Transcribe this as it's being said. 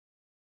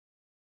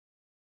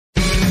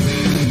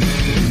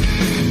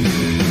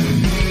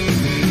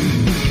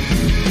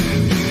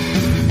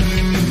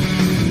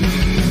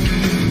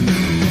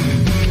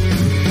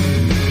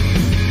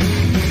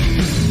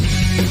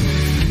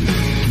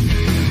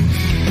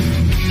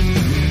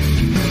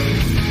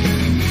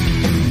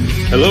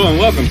Hello and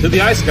welcome to the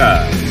Ice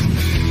Guys.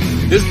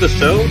 This is the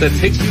show that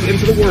takes you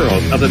into the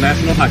world of the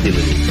National Hockey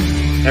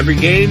League. Every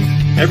game,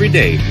 every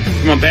day,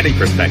 from a betting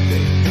perspective.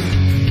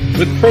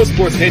 With pro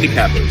sports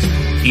handicappers,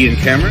 Ian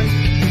Cameron,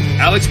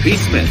 Alex P.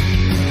 Smith,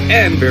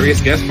 and various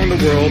guests from the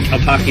world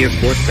of hockey and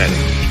sports betting.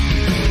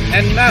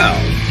 And now,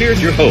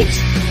 here's your host,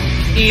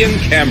 Ian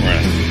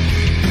Cameron.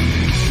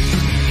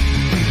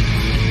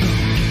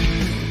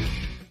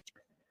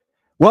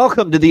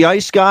 Welcome to the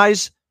Ice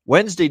Guys,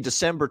 Wednesday,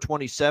 December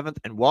 27th,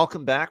 and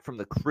welcome back from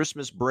the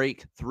Christmas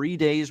break. 3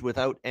 days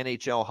without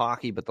NHL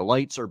hockey, but the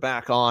lights are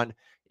back on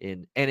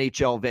in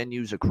NHL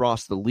venues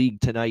across the league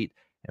tonight,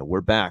 and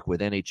we're back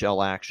with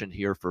NHL action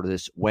here for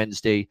this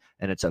Wednesday,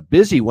 and it's a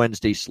busy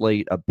Wednesday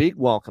slate. A big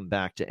welcome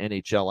back to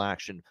NHL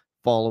action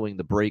following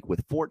the break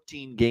with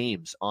 14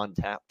 games on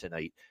tap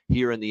tonight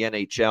here in the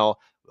NHL.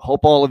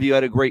 Hope all of you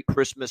had a great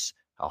Christmas,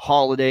 a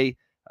holiday,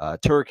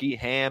 turkey,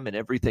 ham, and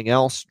everything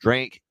else.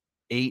 Drank,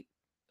 ate,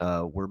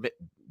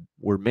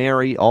 we're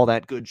merry, all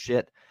that good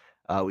shit.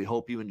 We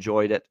hope you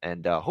enjoyed it,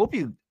 and hope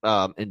you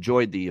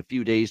enjoyed the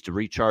few days to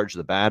recharge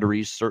the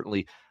batteries.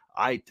 Certainly,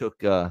 I took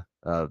delight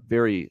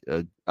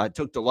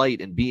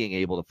in being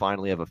able to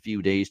finally have a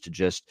few days to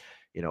just,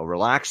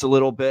 relax a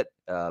little bit,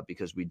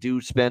 because we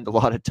do spend a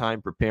lot of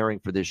time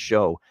preparing for this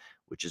show,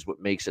 which is what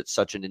makes it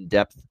such an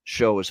in-depth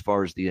show as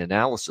far as the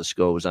analysis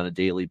goes on a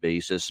daily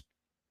basis. It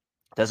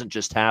doesn't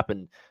just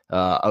happen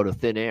out of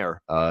thin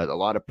air. A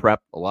lot of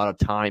prep, a lot of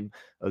time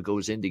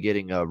goes into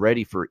getting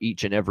ready for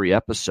each and every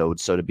episode.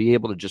 So to be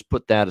able to just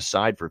put that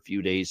aside for a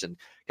few days and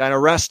kind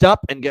of rest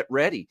up and get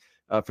ready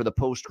for the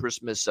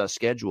post-Christmas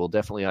schedule,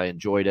 definitely I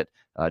enjoyed it.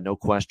 No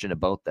question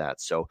about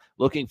that. So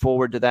looking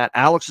forward to that.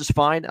 Alex is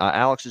fine.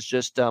 Alex is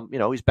just,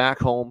 he's back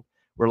home.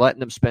 We're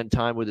letting him spend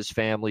time with his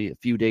family, a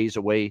few days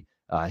away.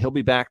 He'll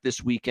be back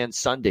this weekend.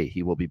 Sunday,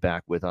 he will be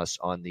back with us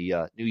on the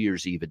New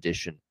Year's Eve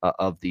edition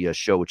of the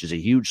show, which is a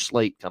huge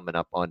slate coming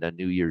up on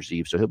New Year's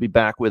Eve. So he'll be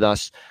back with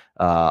us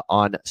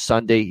on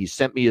Sunday. He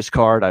sent me his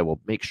card. I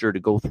will make sure to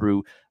go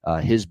through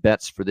his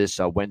bets for this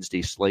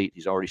Wednesday slate.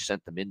 He's already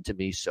sent them in to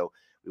me, so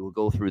we will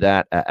go through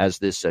that as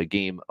this as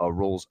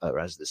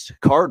this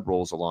card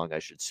rolls along, I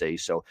should say.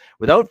 So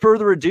without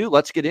further ado,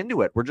 let's get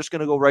into it. We're just going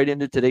to go right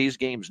into today's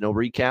games. No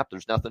recap.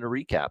 There's nothing to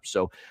recap.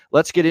 So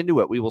let's get into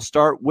it. We will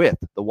start with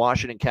the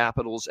Washington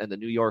Capitals and the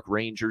New York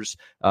Rangers.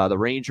 The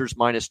Rangers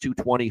minus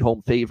 220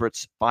 home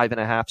favorites,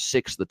 5.5,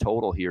 6 the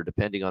total here,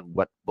 depending on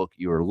what book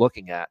you are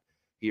looking at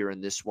here in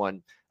this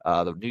one.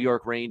 The New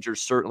York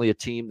Rangers, certainly a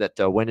team that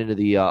went into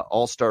the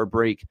All-Star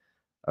break,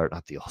 or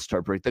not the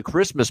All-Star break, the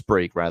Christmas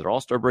break, rather.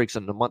 All-Star break's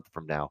in a month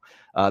from now.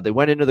 They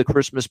went into the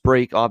Christmas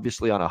break,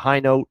 obviously, on a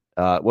high note.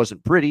 It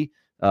wasn't pretty,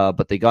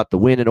 but they got the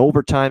win in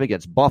overtime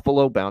against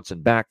Buffalo,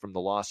 bouncing back from the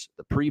loss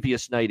the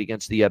previous night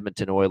against the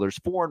Edmonton Oilers.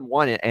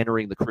 4-1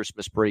 entering the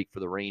Christmas break for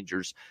the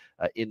Rangers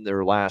in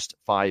their last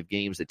 5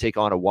 games. They take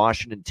on a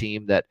Washington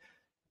team that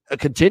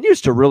continues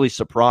to really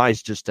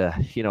surprise.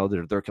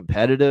 They're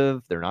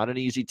competitive. They're not an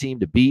easy team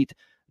to beat.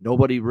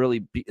 Nobody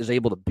really is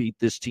able to beat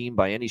this team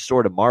by any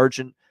sort of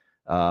margin.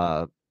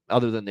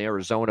 Other than the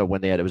Arizona,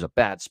 when it was a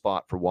bad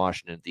spot for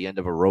Washington at the end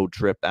of a road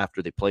trip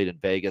after they played in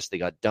Vegas. They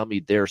got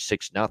dummied there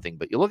 6-0.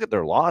 But you look at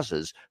their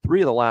losses,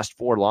 3 of the last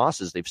 4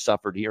 losses they've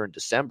suffered here in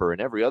December,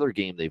 and every other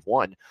game they've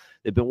won,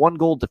 they've been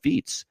 1-goal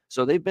defeats.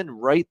 So they've been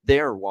right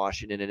there,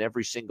 Washington, in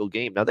every single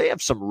game. Now, they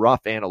have some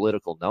rough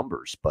analytical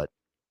numbers, but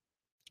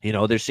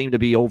they seem to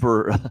be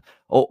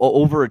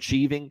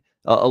overachieving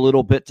a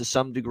little bit to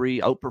some degree,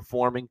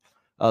 outperforming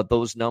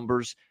those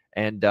numbers.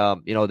 And,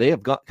 they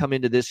have come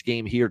into this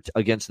game here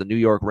against the New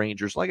York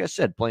Rangers, like I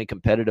said, playing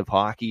competitive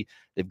hockey.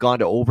 They've gone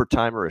to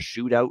overtime or a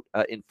shootout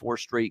in 4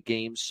 straight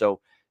games.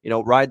 So,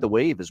 ride the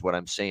wave is what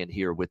I'm saying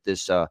here with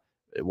this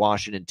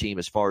Washington team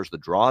as far as the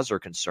draws are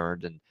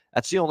concerned. And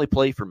that's the only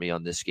play for me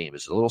on this game.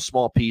 It's a little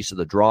small piece of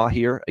the draw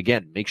here.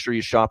 Again, make sure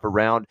you shop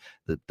around.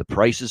 The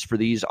prices for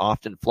these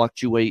often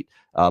fluctuate,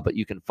 but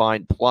you can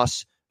find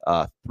plus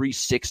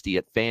 360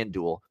 at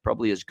FanDuel,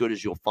 probably as good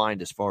as you'll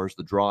find as far as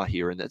the draw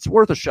here, and it's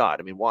worth a shot.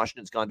 I mean,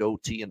 Washington's gone to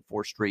OT in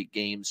 4 straight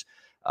games.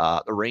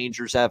 The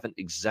Rangers haven't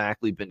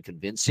exactly been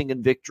convincing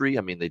in victory.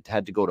 I mean, they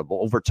had to go to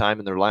overtime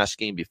in their last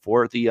game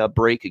before the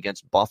break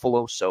against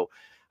Buffalo, so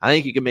I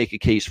think you can make a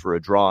case for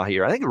a draw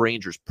here. I think the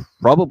Rangers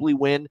probably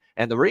win,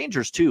 and the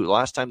Rangers too. The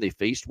last time they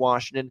faced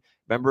Washington,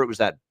 remember it was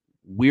that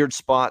weird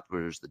spot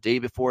where it was the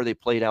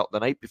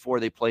night before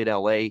they played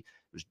LA,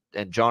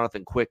 and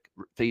Jonathan Quick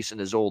facing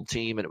his old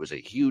team, and it was a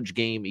huge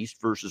game, East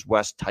versus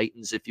West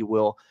Titans, if you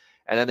will.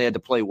 And then they had to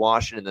play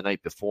Washington the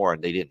night before,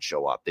 and they didn't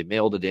show up. They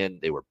mailed it in.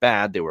 They were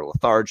bad. They were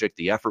lethargic.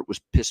 The effort was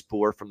piss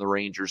poor from the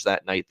Rangers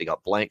that night. They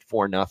got blanked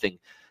 4-0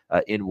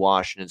 in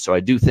Washington. So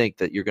I do think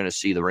that you're going to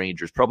see the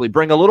Rangers probably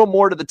bring a little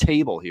more to the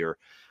table here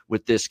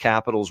with this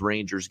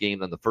Capitals-Rangers game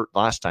than the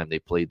last time they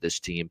played this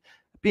team.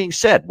 Being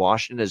said,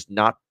 Washington has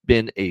not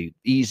been an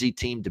easy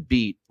team to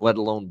beat, let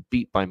alone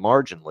beat by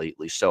margin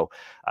lately. So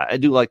I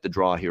do like the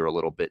draw here a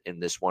little bit in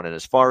this one. And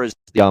as far as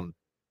the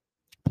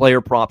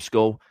player props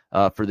go,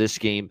 for this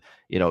game.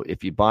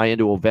 If you buy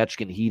into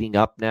Ovechkin heating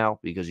up now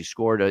because he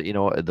scored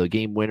the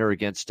game winner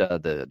against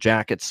the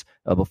Jackets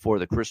before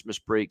the Christmas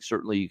break,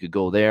 certainly you could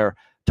go there.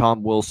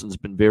 Tom Wilson's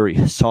been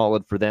very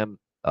solid for them.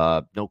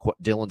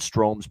 Dylan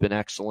Strome's been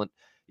excellent.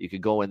 You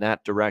could go in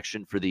that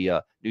direction for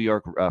the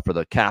for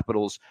the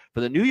Capitals. For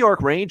the New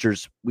York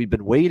Rangers, we've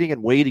been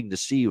waiting to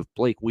see if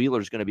Blake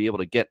Wheeler's going to be able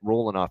to get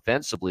rolling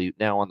offensively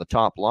now on the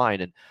top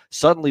line. And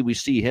suddenly we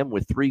see him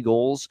with 3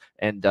 goals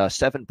and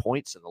 7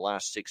 points in the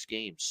last 6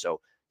 games.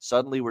 So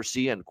suddenly we're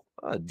seeing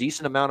a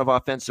decent amount of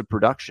offensive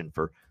production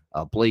for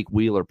Blake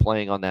Wheeler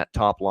playing on that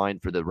top line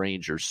for the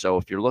Rangers. So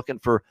if you're looking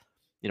for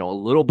a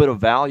little bit of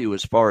value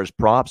as far as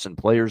props and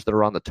players that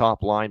are on the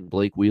top line,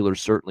 Blake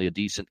Wheeler's certainly a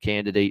decent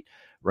candidate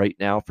right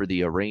now for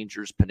the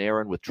Rangers.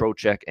 Panarin with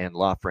Trocheck and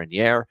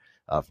Lafreniere.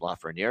 If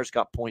Lafreniere's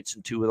got points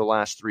in 2 of the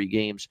last 3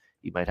 games,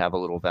 he might have a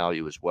little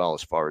value as well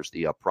as far as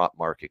the prop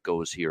market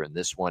goes here in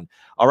this one.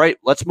 All right,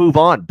 let's move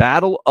on.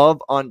 Battle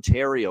of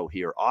Ontario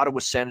here. Ottawa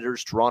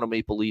Senators, Toronto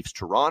Maple Leafs.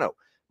 Toronto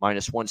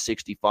minus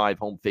 165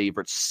 home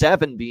favorites,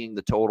 7 being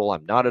the total.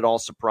 I'm not at all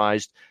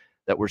surprised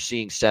that we're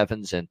seeing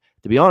 7s. And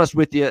to be honest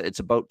with you, it's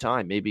about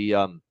time. Maybe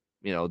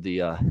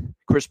the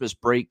Christmas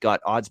break got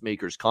odds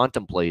makers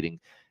contemplating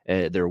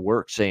their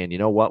work, saying, you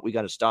know what, we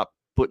got to stop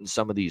putting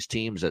some of these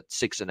teams at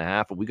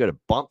 6.5, and we got to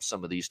bump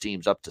some of these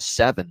teams up to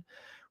 7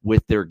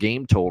 with their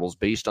game totals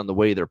based on the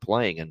way they're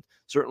playing. And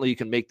certainly you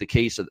can make the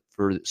case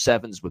for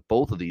 7s with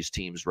both of these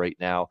teams right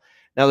now.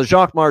 Now the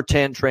Jacques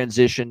Martin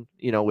transition,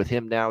 with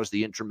him now as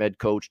the interim head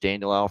coach,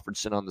 Daniel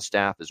Alfredson on the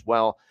staff as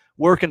well,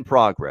 work in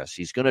progress.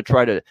 He's going to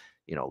try to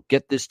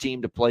get this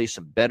team to play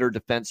some better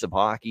defensive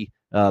hockey.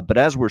 But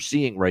as we're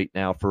seeing right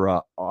now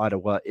for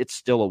Ottawa, it's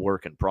still a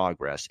work in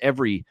progress.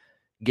 Every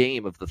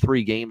game of the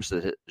 3 games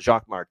that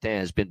Jacques Martin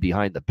has been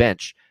behind the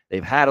bench,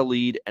 they've had a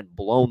lead and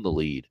blown the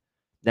lead.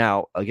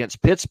 Now,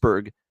 against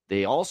Pittsburgh,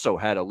 they also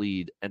had a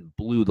lead and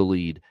blew the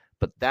lead.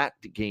 But that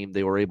game,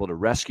 they were able to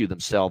rescue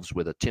themselves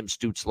with a Tim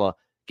Stützle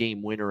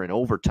game winner in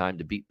overtime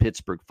to beat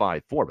Pittsburgh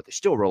 5-4. But they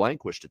still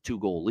relinquished a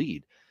 2-goal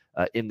lead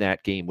in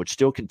that game, which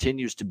still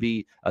continues to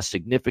be a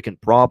significant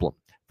problem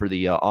for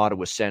the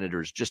Ottawa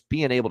Senators. Just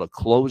being able to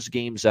close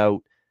games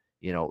out,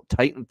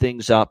 tighten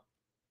things up,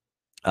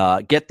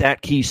 get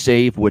that key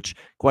save, which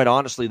quite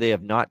honestly, they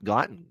have not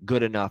gotten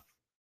good enough,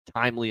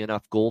 timely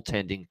enough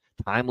goaltending,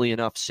 timely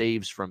enough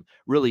saves from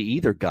really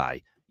either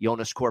guy,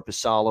 Jonas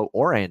Korpisalo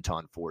or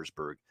Anton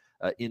Forsberg,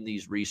 in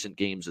these recent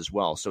games as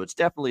well. So it's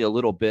definitely a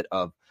little bit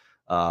of,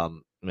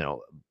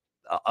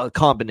 a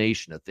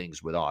combination of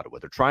things with Ottawa.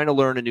 They're trying to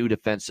learn a new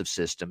defensive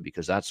system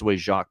because that's the way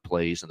Jacques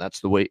plays, and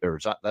that's the way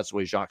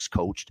Jacques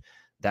coached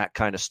that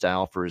kind of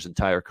style for his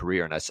entire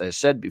career. And as I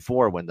said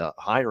before, when the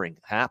hiring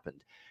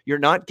happened, you're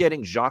not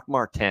getting Jacques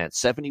Martin,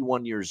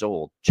 71 years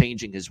old,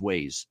 changing his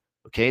ways.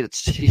 Okay,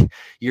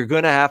 you're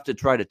going to have to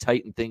try to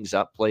tighten things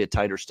up, play a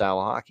tighter style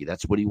of hockey.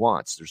 That's what he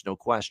wants. There's no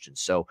question.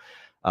 So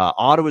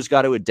Ottawa's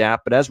got to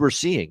adapt. But as we're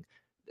seeing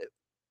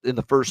in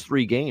the first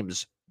 3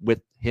 games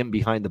with him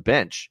behind the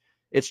bench,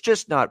 it's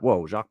just not,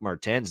 whoa, Jacques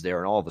Martin's there,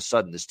 and all of a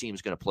sudden this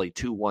team's going to play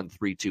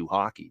 2-1-3-2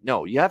 hockey.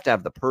 No, you have to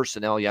have the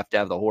personnel. You have to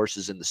have the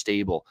horses in the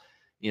stable,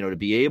 to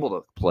be able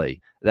to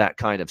play that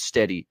kind of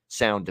steady,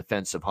 sound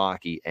defensive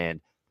hockey.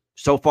 And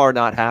so far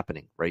not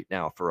happening right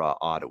now for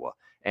Ottawa.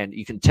 And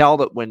you can tell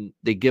that when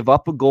they give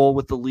up a goal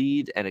with the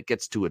lead and it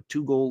gets to a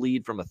 2-goal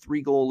lead from a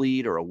 3-goal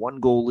lead or a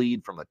 1-goal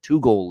lead from a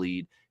 2-goal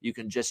lead, you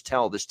can just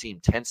tell this team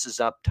tenses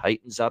up,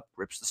 tightens up,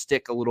 grips the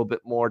stick a little bit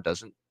more,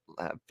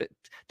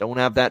 don't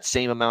have that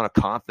same amount of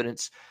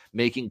confidence,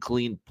 making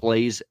clean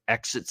plays,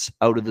 exits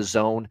out of the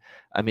zone.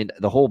 I mean,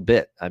 the whole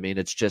bit. I mean,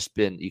 it's just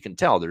been, you can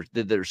tell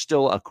there's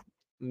still a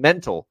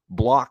mental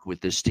block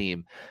with this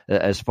team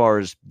as far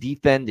as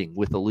defending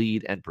with the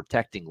lead and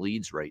protecting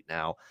leads right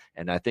now.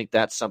 And I think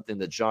that's something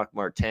that Jacques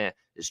Martin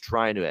is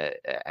trying to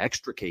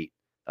extricate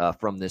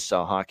from this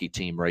hockey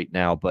team right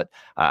now. But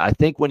I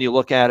think when you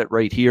look at it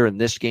right here in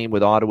this game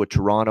with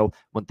Ottawa-Toronto,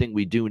 one thing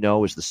we do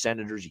know is the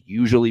Senators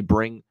usually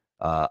bring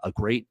a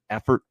great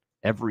effort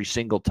every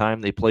single time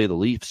they play the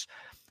Leafs.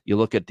 You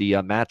look at the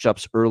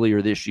matchups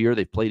earlier this year,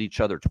 they've played each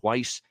other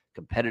twice,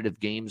 competitive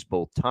games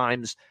both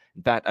times.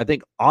 In fact, I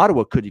think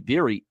Ottawa could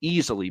very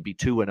easily be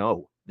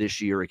 2-0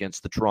 this year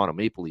against the Toronto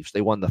Maple Leafs.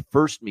 They won the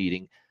first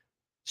meeting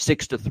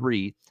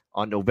 6-3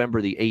 on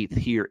November the 8th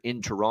here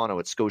in Toronto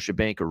at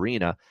Scotiabank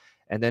Arena.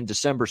 And then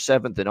December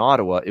 7th in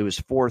Ottawa, it was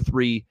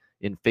 4-3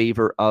 in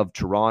favor of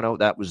Toronto.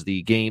 That was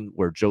the game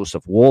where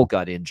Joseph Woll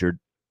got injured.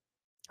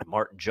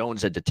 Martin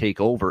Jones had to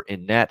take over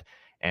in net,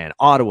 and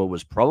Ottawa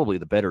was probably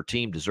the better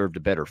team, deserved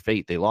a better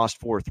fate. They lost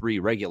 4-3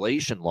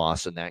 regulation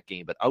loss in that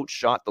game, but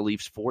outshot the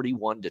Leafs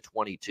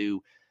 41-22,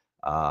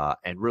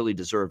 and really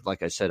deserved,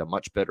 like I said, a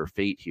much better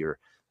fate here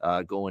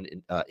going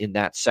in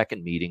that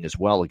second meeting as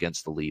well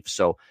against the Leafs.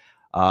 So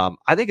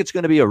I think it's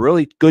going to be a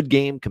really good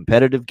game,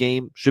 competitive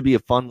game. Should be a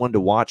fun one to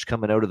watch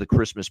coming out of the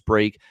Christmas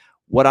break.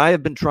 What I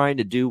have been trying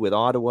to do with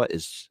Ottawa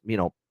is,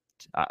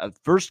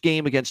 first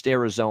game against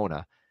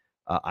Arizona,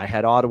 I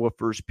had Ottawa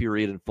first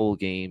period and full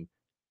game.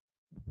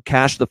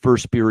 cashed the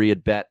first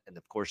period bet, and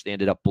of course they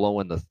ended up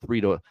blowing the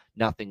 3-0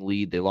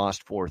 lead. They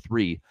lost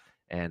 4-3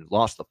 and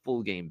lost the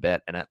full game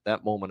bet. And at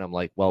that moment, I'm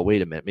like, well,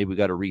 wait a minute, maybe we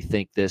got to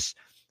rethink this.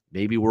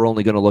 Maybe we're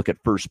only going to look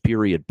at first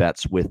period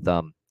bets with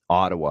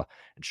Ottawa.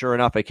 And sure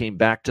enough, I came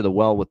back to the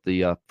well with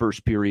the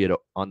first period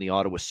on the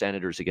Ottawa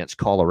Senators against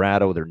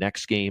Colorado, their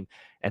next game,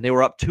 and they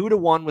were up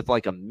 2-1 with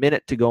like a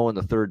minute to go in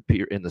the third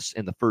period,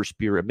 in the first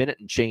period, a minute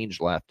and change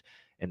left.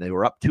 And they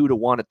were up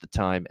 2-1 at the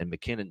time, and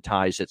McKinnon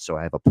ties it. So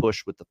I have a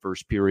push with the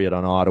first period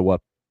on Ottawa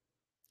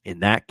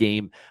in that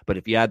game. But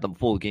if you add them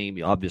full game,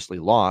 you obviously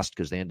lost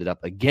because they ended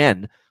up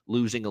again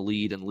losing a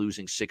lead and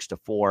losing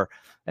 6-4.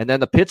 And then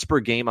the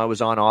Pittsburgh game, I was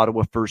on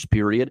Ottawa first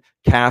period,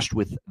 cashed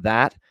with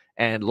that.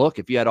 And look,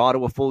 if you had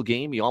Ottawa full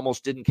game, you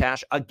almost didn't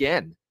cash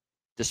again,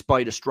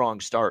 despite a strong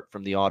start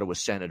from the Ottawa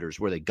Senators,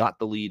 where they got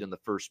the lead in the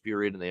first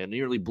period and they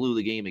nearly blew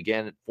the game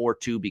again. At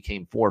 4-2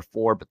 became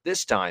 4-4. But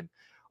this time,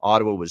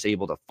 Ottawa was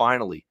able to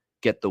finally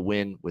get the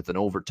win with an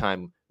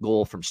overtime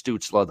goal from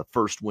Stützle, the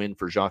first win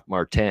for Jacques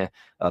Martin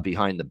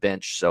behind the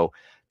bench. So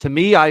to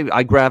me,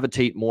 I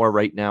gravitate more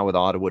right now with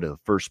Ottawa to the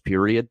first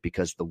period,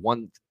 because the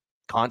one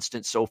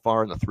constant so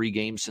far in the 3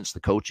 games since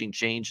the coaching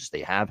change is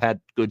they have had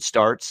good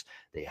starts.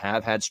 They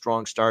have had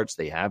strong starts.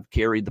 They have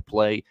carried the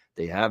play.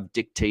 They have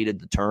dictated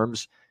the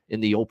terms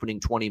in the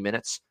opening 20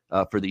 minutes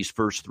for these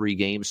first 3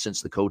 games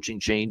since the coaching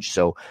change.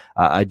 So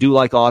I do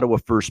like Ottawa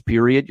first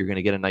period. You're going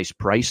to get a nice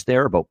price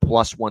there, about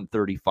plus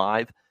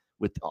 135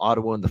 with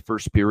Ottawa in the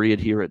first period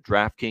here at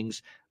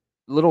DraftKings.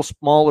 A little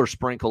smaller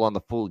sprinkle on the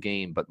full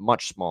game, but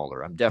much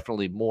smaller. I'm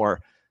definitely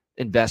more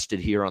invested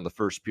here on the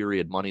first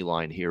period money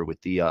line here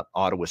with the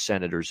Ottawa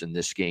Senators in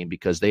this game,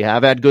 because they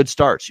have had good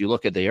starts. You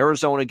look at the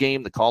Arizona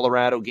game, the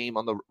Colorado game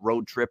on the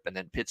road trip, and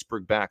then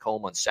Pittsburgh back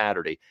home on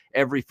Saturday.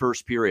 Every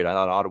first period, I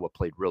thought Ottawa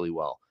played really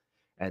well.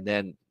 And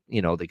then,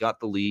 they got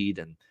the lead,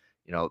 and,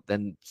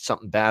 then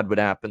something bad would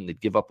happen.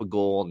 They'd give up a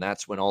goal, and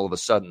that's when all of a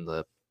sudden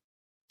the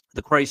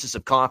crisis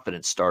of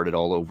confidence started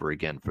all over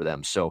again for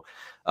them. So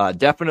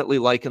definitely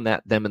liking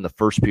them in the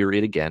first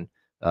period again.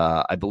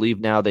 I believe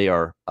now they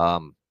are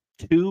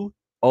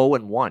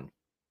 2-0-1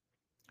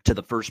 to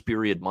the first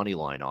period money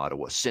line,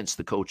 Ottawa, since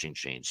the coaching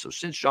change. So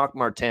since Jacques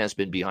Martin has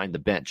been behind the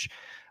bench,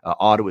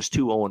 Ottawa's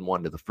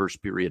 2-0-1 to the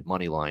first period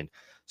money line.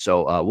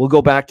 So we'll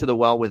go back to the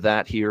well with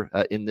that here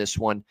in this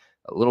one.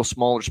 A little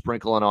smaller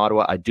sprinkle on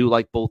Ottawa. I do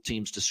like both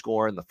teams to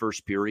score in the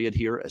first period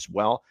here as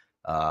well.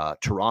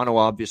 Toronto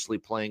obviously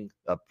playing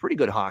a pretty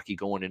good hockey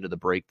going into the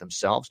break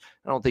themselves.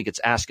 I don't think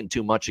it's asking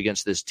too much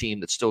against this team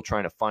that's still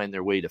trying to find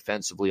their way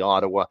defensively,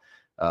 Ottawa,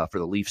 for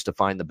the Leafs to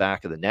find the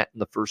back of the net in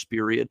the first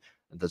period.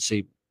 At the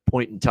same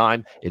point in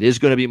time, it is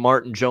going to be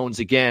Martin Jones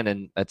again.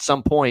 And at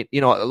some point,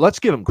 let's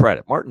give him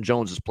credit. Martin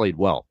Jones has played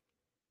well.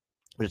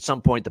 But at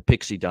some point, the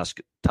pixie dust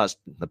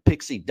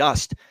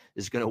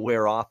is going to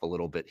wear off a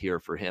little bit here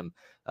for him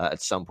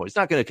at some point. He's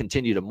not going to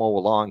continue to mow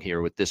along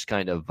here with this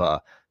kind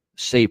of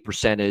save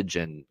percentage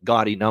and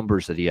gaudy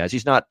numbers that he has.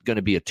 He's not going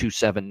to be a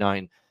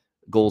 279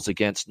 goals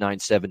against,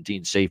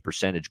 917 save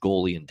percentage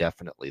goalie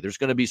indefinitely. There's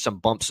going to be some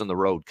bumps in the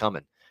road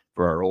coming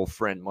for our old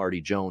friend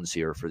Marty Jones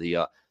here for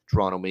the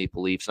Toronto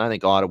Maple Leafs. And I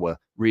think Ottawa,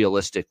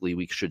 realistically,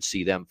 we should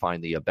see them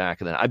find the back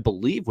of that. I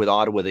believe with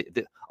Ottawa,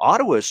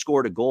 Ottawa has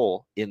scored a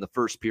goal in the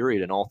first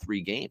period in all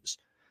 3 games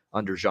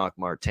under Jacques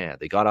Martin.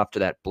 They got off to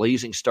that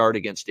blazing start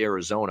against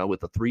Arizona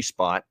with a 3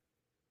 spot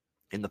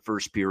in the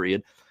first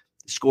period.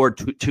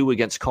 Scored 2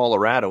 against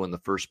Colorado in the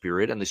first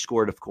period, and they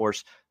scored, of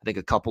course, I think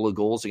a couple of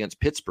goals against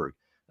Pittsburgh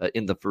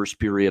in the first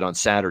period on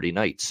Saturday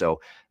night.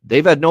 So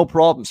they've had no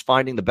problems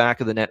finding the back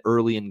of the net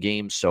early in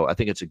games. So I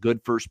think it's a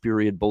good first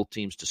period, both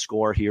teams to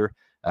score here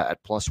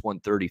at plus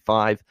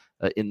 135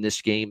 in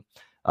this game.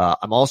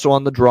 I'm also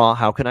on the draw.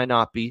 How can I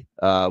not be?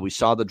 We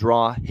saw the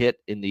draw hit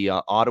in the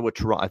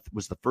Ottawa-Toronto.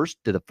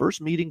 Did the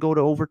first meeting go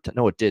to overtime?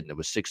 No, it didn't. It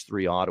was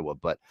 6-3 Ottawa,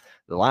 but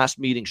the last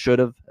meeting should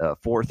have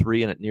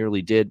 4-3, and it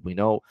nearly did. We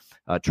know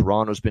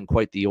Toronto's been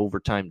quite the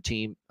overtime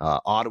team.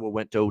 Ottawa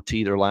went to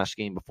OT their last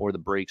game before the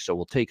break, so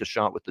we'll take a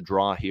shot with the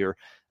draw here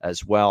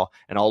as well,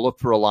 and I'll look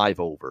for a live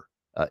over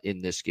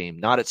in this game,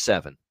 not at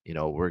 7.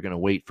 We're going to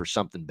wait for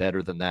something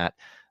better than that.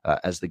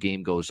 As the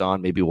game goes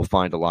on, maybe we'll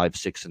find a live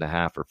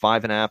 6.5 or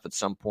 5.5 at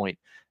some point,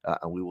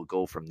 and we will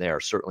go from there.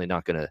 Certainly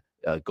not going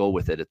to go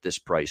with it at this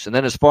price. And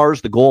then as far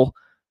as the goal,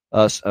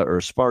 or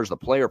as far as the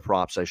player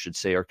props, I should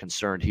say, are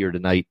concerned here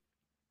tonight,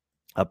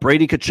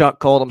 Brady Tkachuk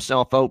called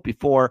himself out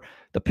before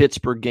the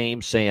Pittsburgh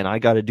game, saying, I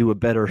got to do a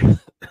better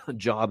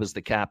job as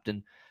the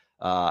captain.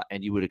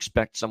 And you would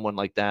expect someone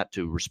like that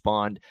to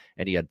respond.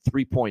 And he had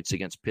 3 points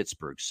against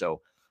Pittsburgh. So,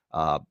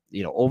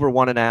 over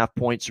 1.5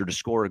 points or to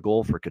score a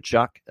goal for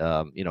Tkachuk.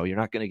 You're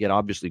not going to get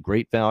obviously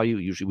great value.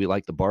 Usually we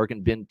like the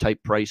bargain bin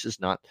type prices,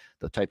 not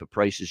the type of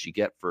prices you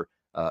get for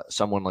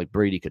someone like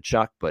Brady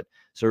Tkachuk, but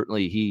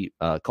certainly he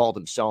called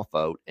himself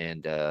out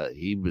and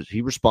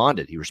he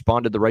responded. He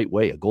responded the right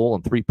way. A goal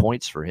and 3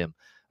 points for him,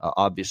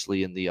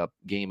 obviously in the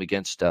game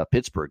against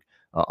Pittsburgh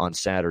on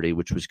Saturday,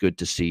 which was good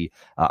to see.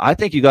 I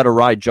think you got to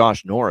ride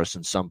Josh Norris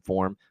in some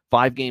form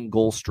 5-game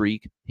goal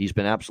streak. He's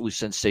been absolutely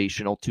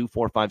sensational. 2,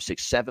 4, 5,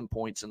 6, 7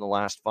 points in the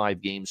last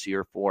 5 games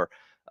here for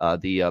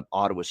the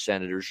Ottawa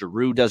Senators.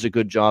 Giroux does a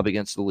good job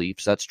against the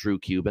Leafs. That's true,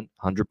 Cuban,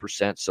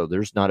 100%. So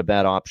there's not a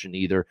bad option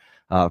either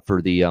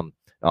for the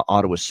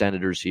Ottawa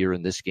Senators here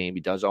in this game.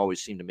 He does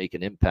always seem to make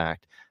an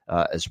impact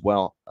as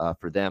well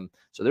for them.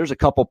 So there's a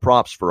couple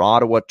props for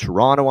Ottawa.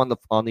 Toronto,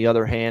 on the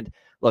other hand,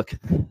 look,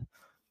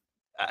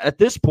 at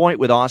this point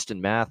with Austin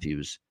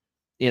Matthews,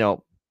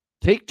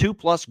 take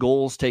 2+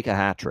 goals, take a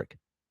hat trick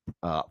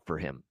for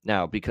him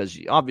now, because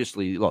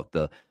obviously, look,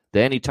 the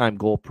anytime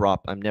goal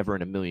prop, I'm never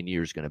in a million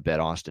years going to bet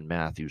Austin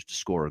Matthews to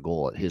score a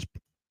goal at his,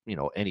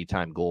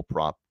 anytime goal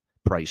prop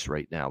price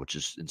right now, which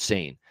is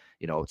insane.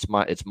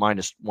 It's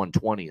minus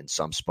 120 in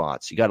some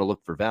spots. You got to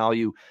look for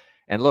value,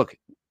 and look,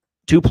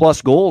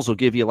 2+ goals will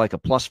give you like a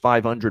plus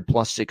 500,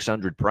 plus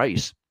 600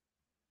 price.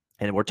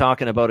 And we're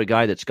talking about a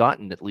guy that's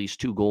gotten at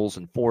least 2 goals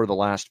in 4 of the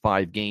last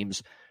 5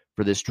 games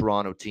for this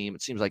Toronto team.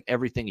 It seems like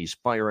everything he's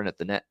firing at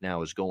the net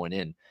now is going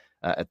in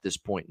at this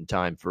point in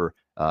time for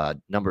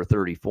number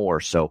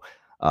 34. So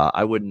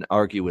I wouldn't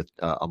argue with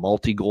a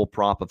multi-goal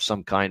prop of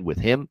some kind with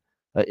him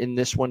in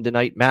this one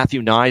tonight.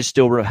 Matthew Nyes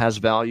still has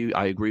value.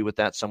 I agree with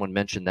that. Someone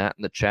mentioned that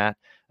in the chat.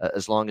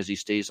 As long as he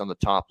stays on the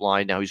top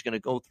line. Now he's going to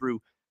go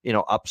through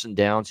ups and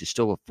downs. He's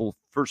still a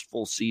first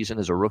full season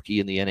as a rookie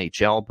in the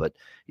NHL, but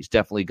he's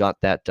definitely got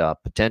that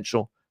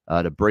potential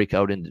to break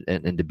out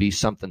and to be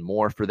something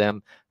more for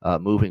them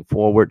moving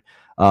forward.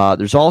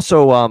 There's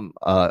also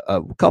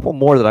a couple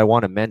more that I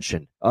want to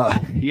mention.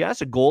 He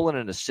has a goal and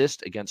an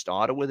assist against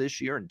Ottawa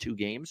this year in 2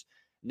 games.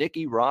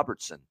 Nicky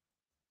Robertson,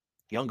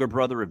 younger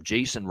brother of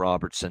Jason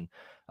Robertson,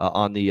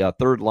 on the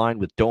third line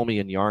with Domi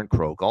and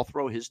Yarncroke. I'll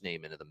throw his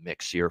name into the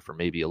mix here for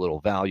maybe a little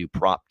value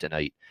prop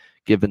tonight,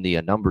 given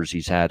the numbers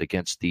he's had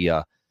against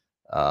the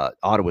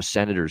Ottawa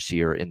Senators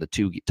here in the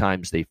 2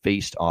 times they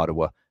faced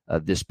Ottawa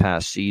this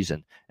past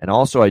season. And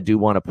also, I do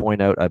want to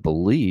point out, I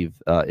believe,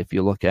 if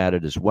you look at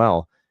it as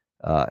well,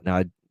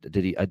 now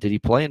did he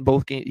play in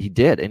both games? He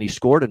did, and he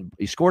scored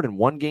in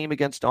 1 game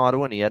against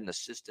Ottawa, and he had an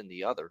assist in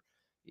the other.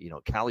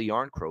 Calle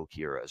Yarncroke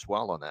here as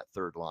well on that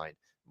third line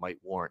might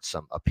warrant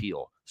some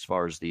appeal as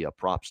far as the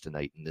props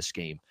tonight in this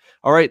game.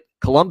 All right,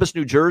 Columbus,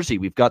 New Jersey.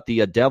 We've got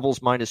the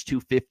Devils minus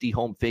 250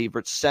 home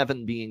favorites,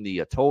 7 being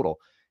the total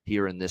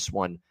here in this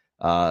one.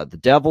 The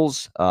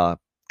Devils,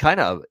 kind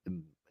of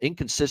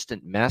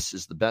inconsistent mess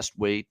is the best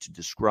way to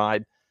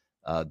describe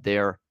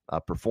their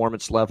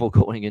performance level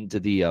going into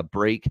the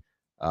break.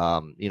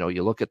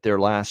 You look at their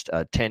last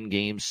 10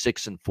 games,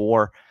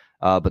 6-4,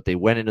 but they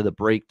went into the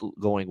break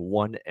going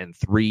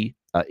 1-3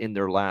 in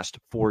their last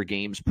 4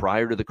 games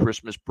prior to the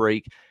Christmas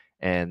break.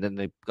 And then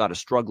they've got a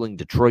struggling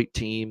Detroit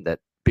team that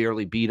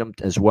barely beat them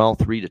as well,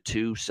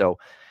 3-2. So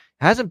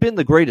hasn't been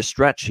the greatest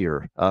stretch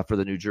here for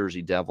the New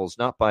Jersey Devils,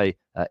 not by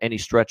any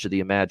stretch of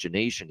the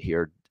imagination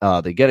here.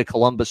 They get a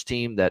Columbus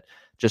team that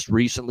just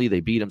recently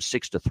they beat them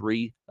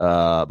 6-3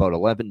 about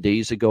 11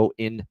 days ago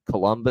in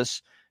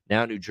Columbus.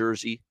 Now New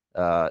Jersey,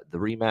 the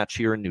rematch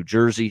here in New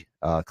Jersey,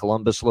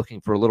 Columbus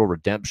looking for a little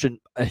redemption.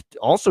 I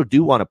also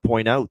do want to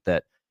point out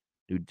that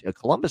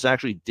Columbus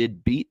actually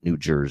did beat New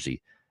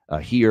Jersey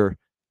here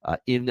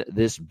in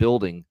this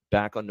building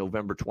back on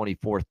November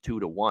 24th,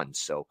 2-1.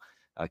 So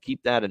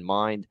keep that in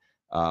mind.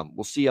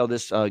 We'll see how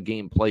this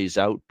game plays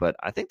out, but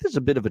I think there's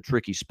a bit of a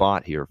tricky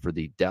spot here for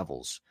the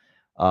Devils.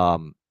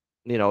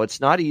 It's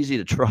not easy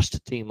to trust a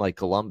team like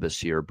Columbus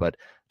here, but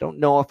don't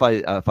know if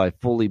I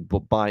fully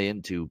buy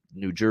into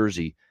New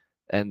Jersey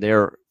and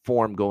their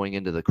form going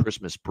into the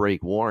Christmas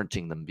break,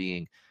 warranting them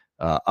being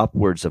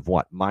upwards of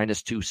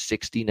minus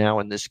 260 now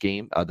in this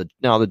game.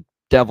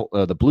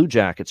 The Blue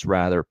Jackets,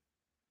 rather,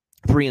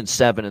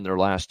 3-7 in their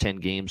last 10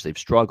 games. They've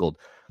struggled.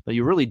 But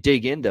you really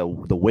dig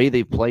into the way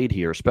they've played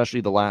here,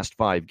 especially the last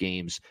 5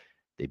 games.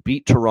 They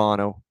beat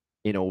Toronto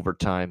in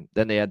overtime.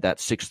 Then they had that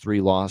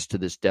 6-3 loss to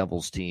this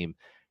Devils team.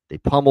 They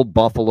pummeled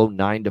Buffalo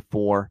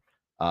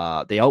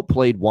 9-4. They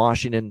outplayed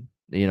Washington,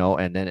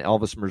 and then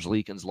Elvis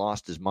Merzlikins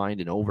lost his mind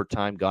in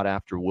overtime, got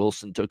after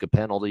Wilson, took a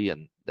penalty,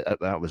 and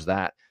that was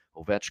that.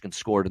 Ovechkin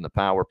scored in the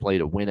power play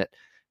to win it.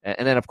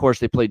 And then, of course,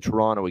 they played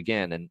Toronto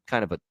again, and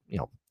kind of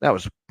that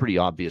was a pretty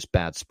obvious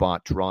bad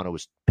spot. Toronto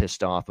was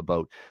pissed off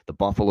about the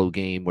Buffalo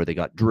game where they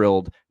got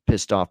drilled,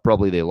 pissed off.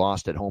 Probably they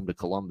lost at home to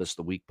Columbus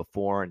the week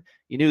before, and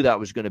you knew that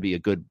was going to be a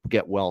good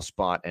get-well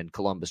spot, and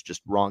Columbus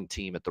just wrong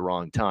team at the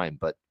wrong time.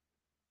 But,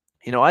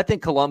 I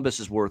think Columbus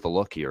is worth a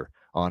look here,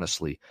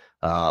 honestly.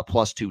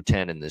 Plus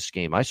 210 in this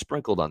game. I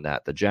sprinkled on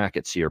that. The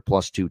Jackets here,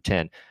 plus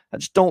 210. I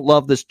just don't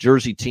love this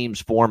Jersey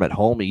team's form at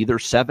home either.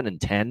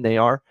 7-10 they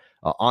are.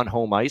 On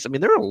home ice. I mean,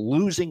 they're a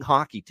losing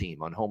hockey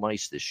team on home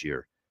ice this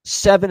year.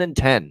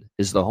 7-10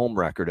 is the home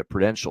record at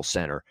Prudential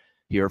Center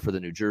here for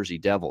the New Jersey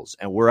Devils.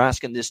 And we're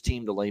asking this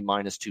team to lay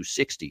minus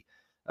 260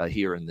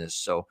 here in this.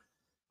 So,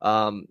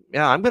 I'm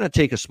going to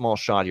take a small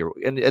shot here.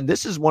 And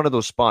this is one of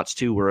those spots,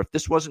 too, where if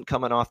this wasn't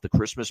coming off the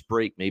Christmas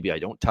break, maybe I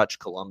don't touch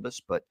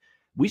Columbus. But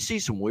we see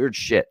some weird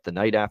shit the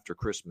night after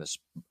Christmas,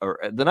 or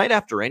the night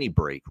after any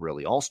break,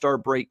 really. All-Star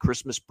break,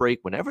 Christmas break,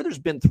 whenever there's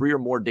been 3 or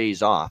more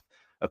days off,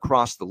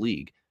 across the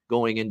league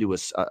going into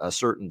a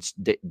certain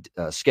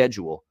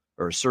schedule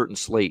or a certain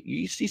slate.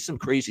 You see some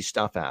crazy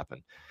stuff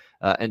happen.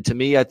 And to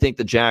me, I think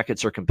the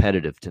Jackets are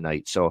competitive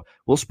tonight. So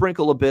we'll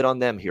sprinkle a bit on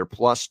them here,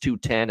 plus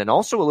 210, and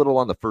also a little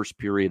on the first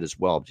period as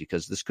well,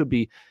 because this could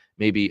be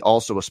maybe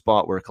also a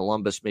spot where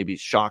Columbus maybe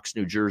shocks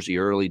New Jersey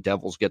early.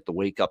 Devils get the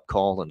wake-up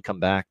call and come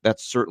back.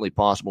 That's certainly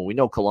possible. We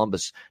know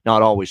Columbus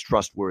not always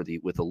trustworthy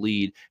with a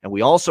lead, and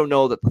we also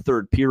know that the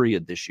third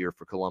period this year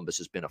for Columbus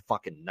has been a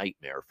fucking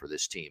nightmare for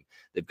this team.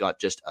 They've got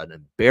just an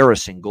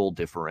embarrassing goal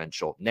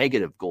differential,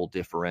 negative goal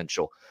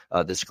differential,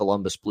 this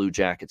Columbus Blue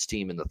Jackets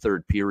team in the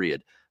third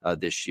period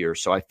this year.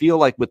 So I feel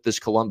like with this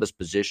Columbus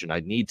position,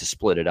 I need to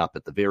split it up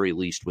at the very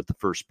least with the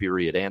first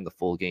period and the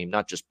full game,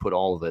 not just put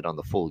all of it on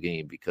the full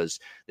game, because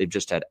they've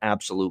just had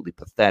absolutely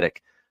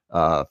pathetic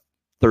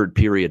third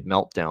period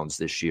meltdowns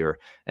this year.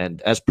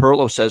 And as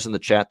Perlo says in the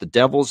chat, the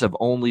Devils have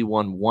only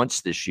won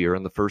once this year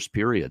in the first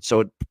period.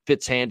 So it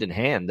fits hand in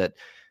hand that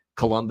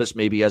Columbus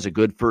maybe has a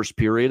good first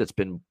period. It's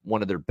been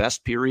one of their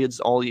best periods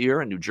all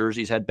year, and New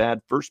Jersey's had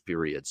bad first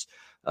periods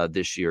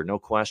this year, no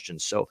question.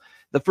 So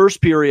the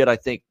first period, I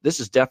think this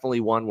is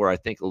definitely one where I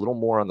think a little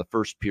more on the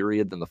first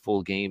period than the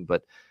full game,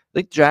 but I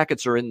think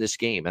Jackets are in this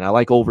game, and I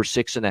like over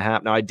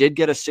 6.5. Now, I did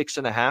get a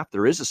 6.5.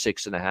 There is a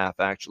 6.5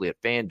 actually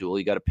at FanDuel.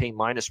 You got to pay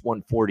minus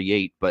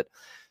 148, but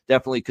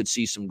definitely could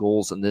see some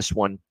goals in this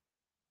one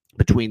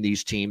between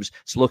these teams.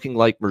 It's looking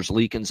like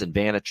Merzlikins and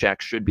Vanacek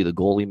should be the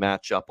goalie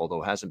matchup,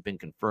 although it hasn't been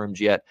confirmed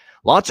yet.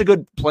 Lots of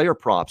good player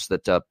props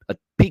that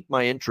piqued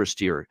my interest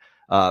here.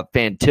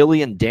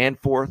 Fantilli and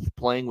Danforth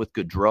playing with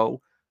Gaudreau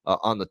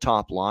on the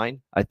top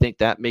line. I think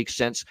that makes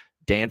sense.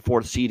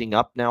 Danforth seating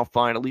up now,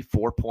 finally,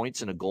 4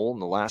 points and a goal in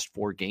the last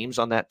 4 games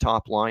on that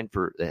top line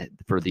for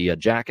the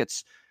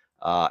Jackets.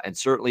 And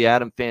certainly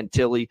Adam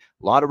Fantilli,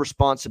 a lot of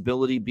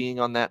responsibility being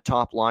on that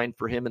top line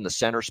for him in the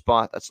center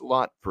spot. That's a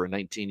lot for a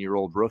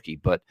 19-year-old rookie.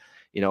 But,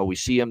 we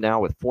see him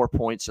now with 4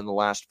 points in the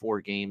last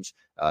 4 games,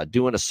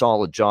 doing a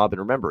solid job.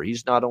 And remember,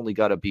 he's not only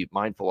got to be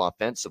mindful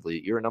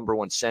offensively. You're a number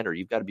one center.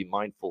 You've got to be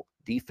mindful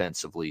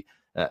defensively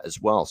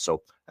as well.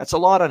 So that's a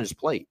lot on his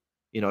plate,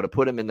 to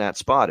put him in that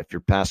spot if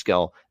you're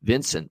Pascal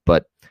Vincent.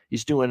 But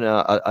he's doing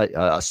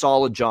a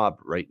solid job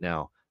right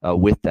now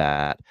with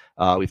that.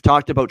 We've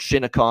talked about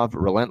Shinnikov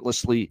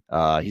relentlessly.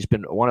 He's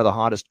been one of the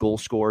hottest goal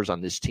scorers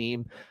on this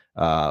team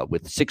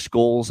with 6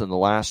 goals in the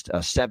last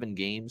 7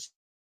 games.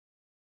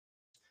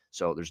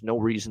 So there's no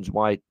reasons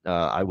why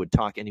I would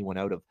talk anyone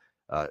out of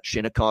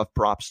Shinnikov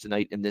props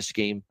tonight in this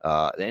game.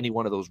 Any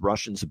one of those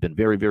Russians have been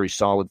very, very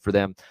solid for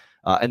them.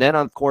 And then,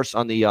 of course,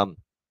 on the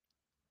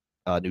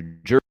New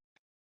Jersey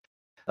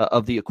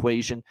of the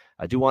equation,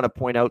 I do want to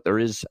point out there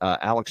is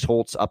Alex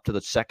Holtz up to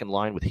the second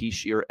line with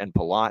Hischier and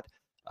Palat.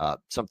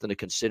 Something to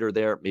consider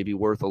there, maybe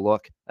worth a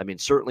look. I mean,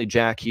 certainly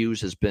Jack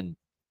Hughes has been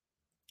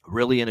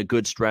really in a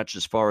good stretch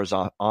as far as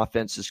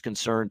offense is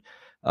concerned,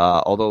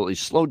 although he's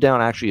slowed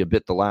down actually a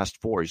bit the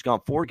last 4. He's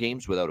gone 4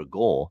 games without a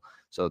goal,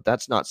 so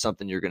that's not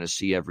something you're going to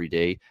see every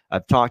day.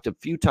 I've talked a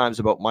few times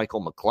about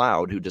Michael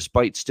McLeod, who,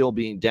 despite still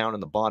being down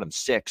in the bottom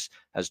 6,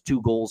 has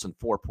 2 goals and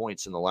 4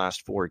 points in the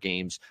last 4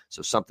 games,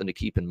 so something to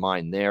keep in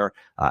mind there.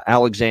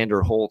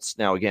 Alexander Holtz,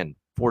 now again,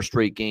 4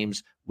 straight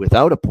games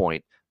without a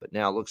point, but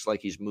now looks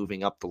like he's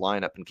moving up the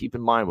lineup. And keep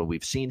in mind, when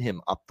we've seen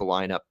him up the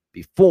lineup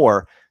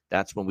before,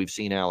 that's when we've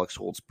seen Alex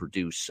Holtz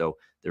produce. So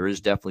there is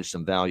definitely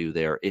some value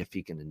there if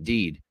he can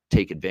indeed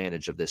take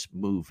advantage of this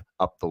move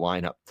up the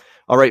lineup.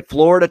 All right,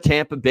 Florida,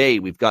 Tampa Bay.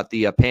 We've got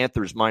the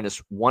Panthers minus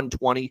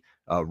 120,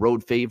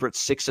 road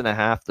favorites,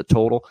 6.5 the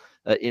total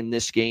in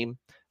this game.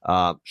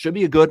 Should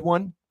be a good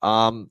one.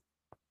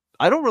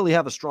 I don't really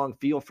have a strong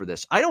feel for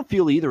this. I don't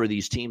feel either of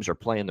these teams are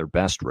playing their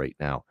best right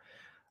now.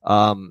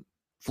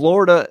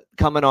 Florida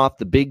coming off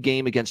the big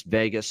game against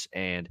Vegas,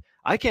 and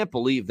I can't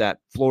believe that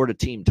Florida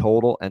team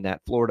total and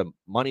that Florida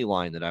money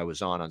line that I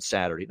was on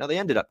Saturday. Now, they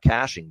ended up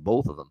cashing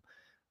both of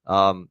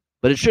them,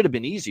 but it should have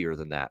been easier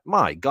than that.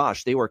 My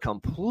gosh, they were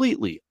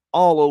completely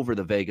all over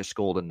the Vegas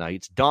Golden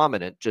Knights,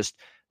 dominant. Just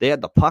they had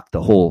the puck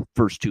the whole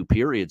first 2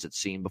 periods, it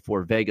seemed,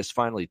 before Vegas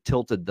finally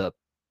tilted the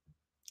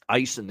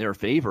ice in their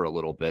favor a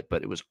little bit,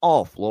 but it was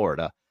all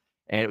Florida,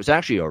 and it was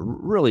actually a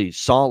really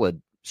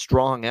solid,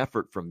 strong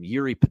effort from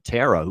Yuri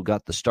Patera, who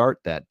got the start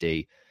that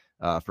day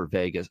for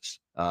Vegas,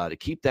 to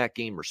keep that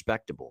game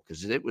respectable,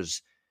 because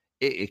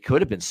it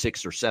could have been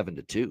 6 or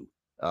 7-2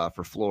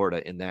 for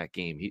Florida in that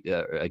game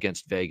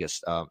against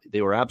Vegas.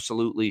 They were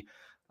absolutely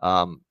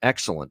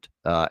excellent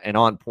and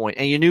on point,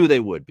 and you knew they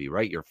would be,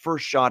 right? Your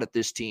first shot at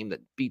this team that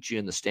beat you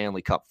in the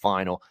Stanley Cup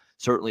final.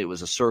 Certainly it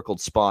was a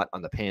circled spot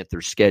on the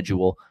Panthers'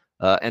 schedule,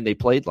 and they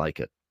played like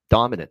it,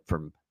 dominant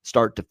from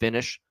start to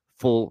finish,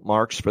 full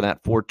marks for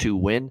that 4-2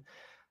 win.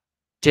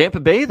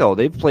 Tampa Bay, though,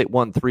 they've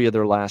won 3 of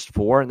their last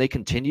 4, and they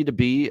continue to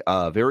be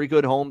a very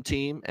good home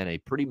team and a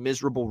pretty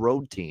miserable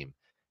road team.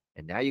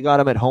 And now you got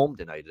them at home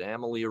tonight at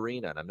Amalie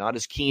Arena, and I'm not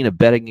as keen of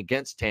betting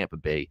against Tampa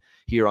Bay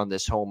here on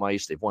this home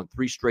ice. They've won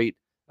 3 straight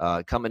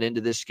coming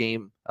into this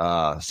game,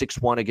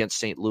 6-1 against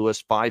St.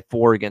 Louis,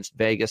 5-4 against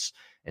Vegas,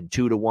 and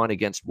 2-1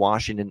 against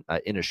Washington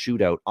in a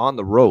shootout on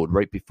the road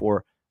right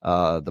before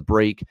the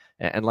break.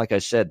 And like I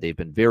said, they've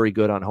been very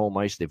good on home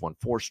ice. They've won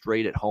 4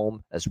 straight at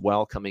home as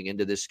well coming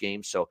into this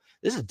game. So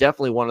this is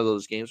definitely one of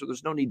those games where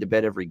there's no need to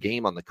bet every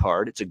game on the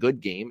card. It's a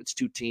good game. It's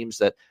two teams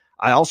that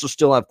I also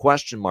still have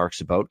question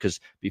marks about, because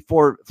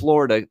before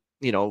Florida,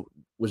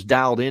 was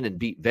dialed in and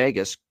beat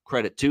Vegas,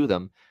 credit to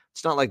them,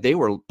 it's not like they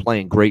were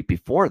playing great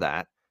before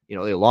that.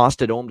 They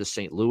lost at home to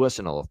St. Louis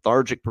in a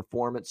lethargic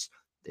performance.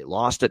 They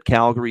lost at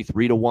Calgary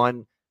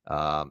 3-1.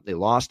 They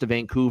lost to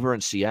Vancouver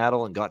and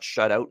Seattle and got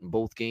shut out in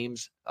both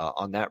games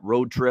on that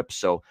road trip.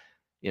 So,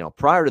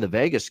 prior to the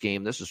Vegas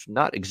game, this is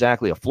not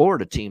exactly a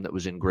Florida team that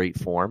was in great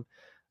form.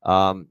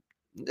 I'm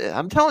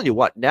telling you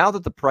what, now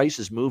that the price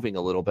is moving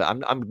a little bit,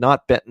 I'm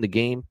not betting the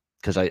game,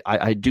 because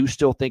I do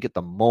still think at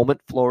the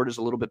moment Florida's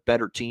a little bit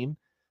better team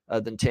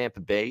than Tampa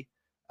Bay.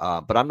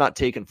 But I'm not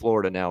taking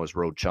Florida now as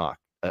road chalk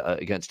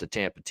against a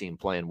Tampa team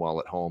playing well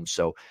at home.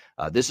 So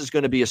this is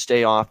going to be a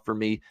stay off for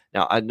me.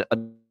 Now,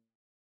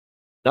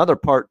 another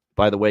part,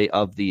 by the way,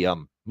 of the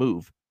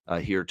move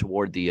here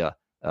toward the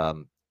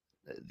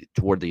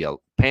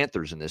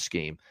Panthers in this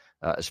game,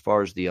 as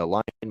far as the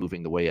line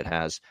moving the way it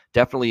has,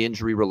 definitely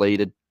injury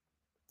related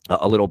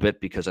a little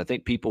bit, because I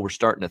think people were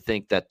starting to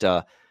think that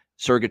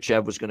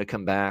Sergachev was going to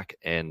come back,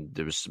 and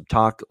there was some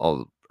talk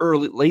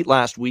late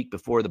last week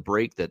before the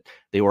break that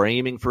they were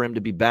aiming for him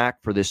to be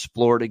back for this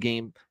Florida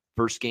game,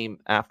 first game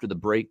after the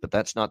break, but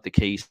that's not the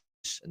case.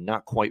 And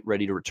not quite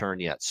ready to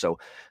return yet. So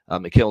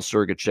Mikhail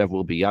Sergachev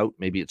will be out.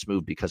 Maybe it's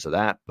moved because of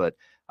that, but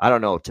I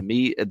don't know. To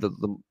me,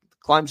 the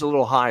climb's a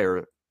little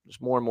higher. There's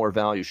more and more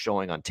value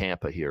showing on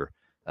Tampa here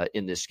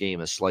in this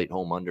game as slight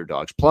home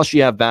underdogs. Plus,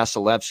 you have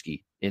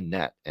Vasilevsky in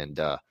net, and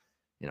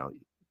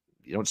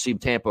you don't see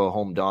Tampa a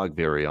home dog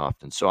very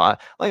often. So,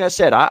 like I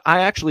said, I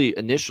actually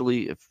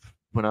initially,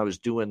 when I was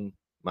doing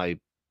my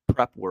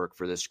prep work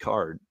for this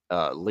card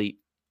late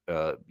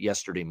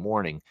yesterday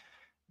morning,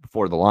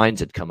 before the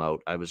lines had come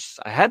out, I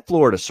had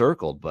Florida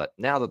circled, but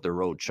now that they're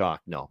road chalk,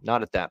 no,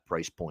 not at that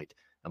price point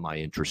am I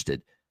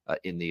interested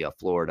in the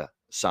Florida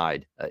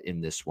side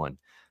in this one.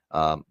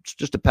 It's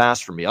just a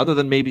pass for me, other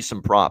than maybe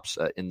some props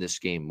in this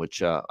game,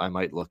 which I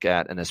might look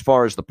at. And as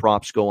far as the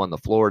props go on the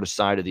Florida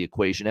side of the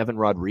equation, Evan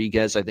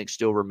Rodriguez, I think,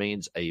 still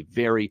remains a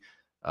very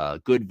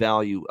good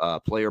value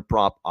player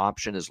prop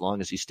option as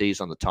long as he stays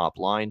on the top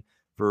line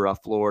for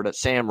Florida.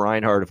 Sam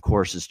Reinhart, of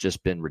course, has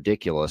just been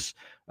ridiculous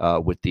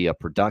with the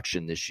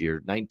production this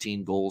year.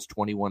 19 goals,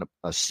 21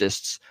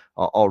 assists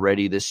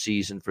already this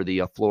season for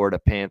the Florida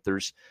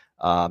Panthers.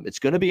 It's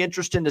going to be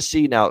interesting to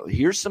see. Now,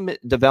 here's some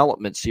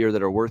developments here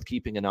that are worth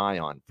keeping an eye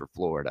on for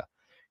Florida.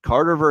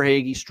 Carter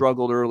Verhaeghe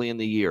struggled early in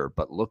the year,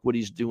 but look what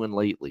he's doing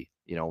lately.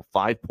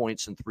 5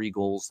 points and 3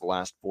 goals the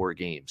last 4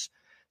 games.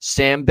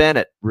 Sam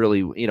Bennett really,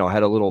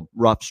 had a little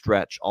rough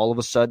stretch. All of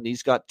a sudden,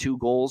 he's got 2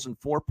 goals and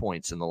 4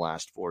 points in the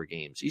last 4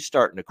 games. He's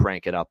starting to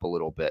crank it up a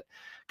little bit.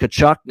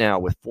 Tkachuk now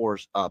with 4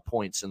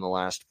 points in the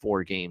last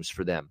 4 games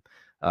for them.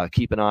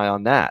 Keep an eye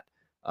on that.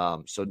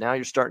 So now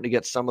you're starting to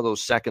get some of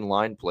those second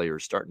line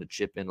players starting to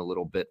chip in a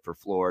little bit for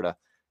Florida.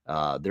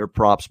 Their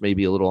props may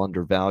be a little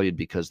undervalued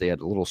because they had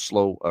a little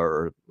slow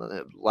or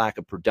lack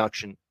of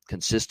production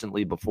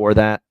consistently before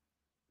that.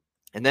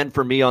 And then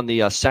for me on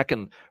the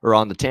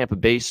on the Tampa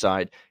Bay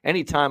side,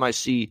 anytime I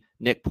see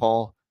Nick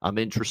Paul, I'm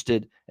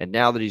interested. And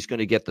now that he's going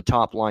to get the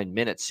top line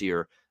minutes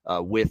here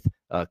with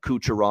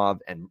Kucherov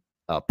and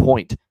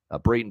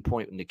Braden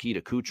Point and Nikita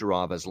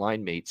Kucherov as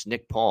line mates,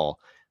 Nick Paul,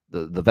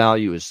 the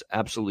value is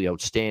absolutely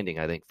outstanding,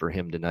 I think, for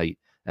him tonight.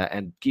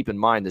 And keep in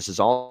mind, this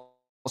is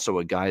also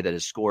a guy that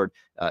has scored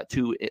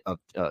 2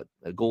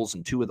 goals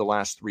in 2 of the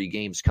last 3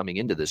 games coming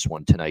into this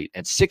one tonight,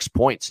 and 6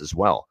 points as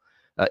well.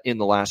 In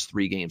the last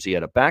 3 games. He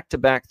had a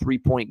back-to-back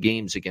 3-point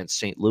games against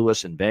St.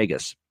 Louis and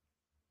Vegas,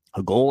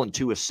 a goal and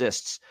 2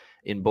 assists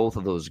in both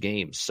of those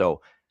games.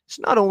 So it's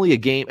not only a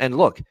game. And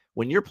look,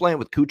 when you're playing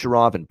with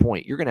Kucherov and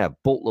Point, you're going to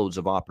have boatloads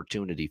of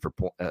opportunity for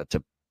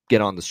to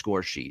get on the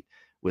score sheet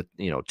with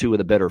 2 of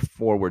the better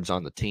forwards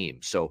on the team.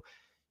 So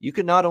you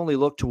can not only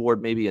look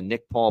toward maybe a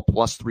Nick Paul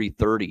plus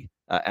 330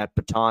 at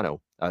Patano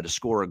to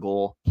score a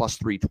goal, plus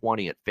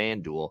 320 at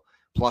FanDuel,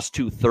 plus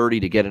 230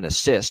 to get an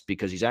assist,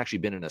 because he's actually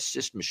been an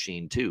assist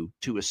machine too.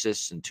 2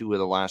 assists in 2 of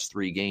the last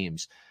 3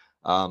 games.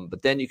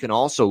 But then you can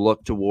also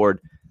look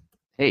toward,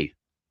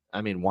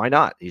 why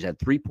not? He's had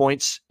 3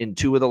 points in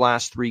 2 of the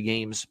last 3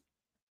 games.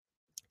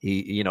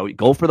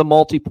 Go for the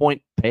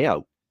multi-point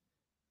payout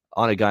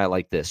on a guy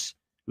like this,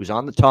 who's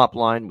on the top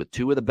line with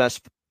 2 of the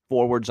best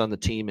forwards on the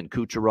team in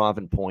Kucherov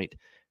and Point.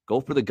 Go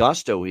for the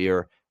gusto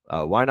here.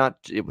 Why not?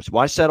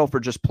 Why settle for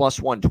just plus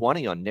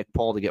 120 on Nick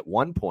Paul to get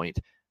 1 point?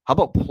 How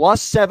about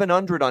plus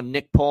 700 on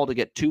Nick Paul to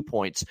get 2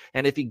 points?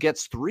 And if he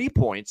gets 3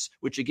 points,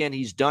 which again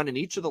he's done in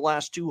each of the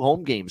last 2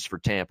 home games for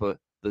Tampa,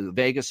 the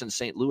Vegas and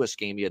St. Louis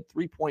game, he had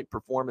 3-point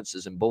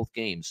performances in both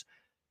games.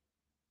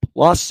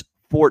 Plus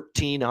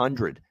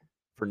 1,400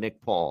 for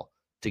Nick Paul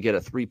to get a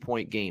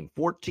 3-point game.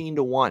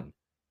 14-1,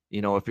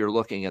 if you're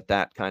looking at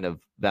that kind of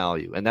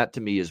value. And that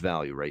to me is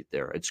value right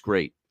there. It's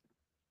great.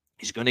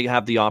 He's going to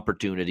have the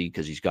opportunity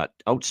because he's got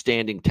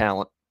outstanding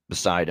talent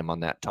beside him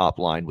on that top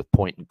line with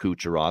Point and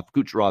Kucherov.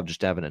 Kucherov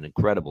just having an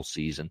incredible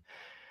season.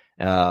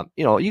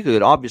 You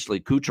could obviously,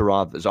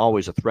 Kucherov is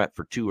always a threat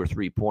for 2 or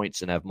 3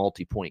 points and have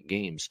multi-point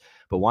games,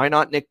 but why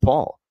not Nick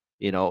Paul?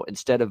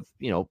 Instead of,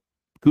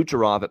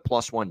 Kucherov at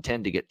plus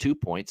 110 to get 2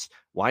 points,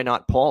 why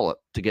not Paul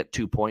to get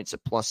 2 points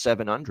at plus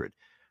 700?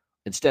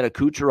 Instead of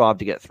Kucherov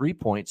to get 3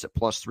 points at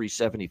plus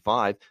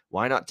 375,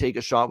 why not take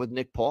a shot with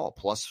Nick Paul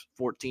plus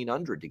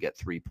 1,400 to get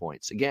 3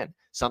 points? Again,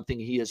 something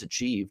he has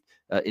achieved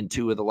in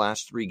 2 of the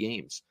last 3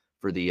 games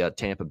for the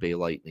Tampa Bay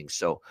Lightning.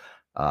 So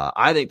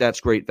I think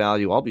that's great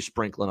value. I'll be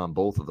sprinkling on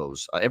both of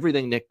those.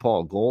 Everything Nick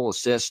Paul, goal,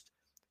 assist,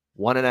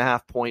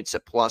 1.5 points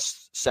at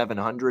plus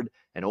 700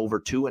 and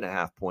over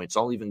 2.5 points.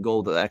 I'll even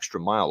go the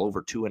extra mile,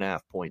 over 2.5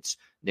 points.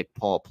 Nick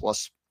Paul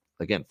plus,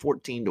 again,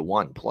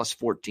 14-1, plus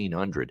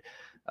 1,400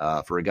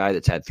 for a guy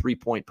that's had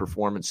 3-point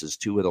performances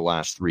 2 of the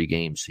last 3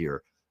 games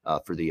here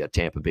for the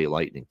Tampa Bay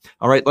Lightning.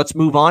 All right, let's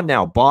move on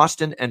now.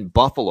 Boston and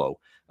Buffalo.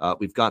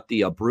 We've got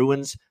the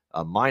Bruins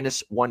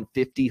minus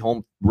 150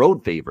 home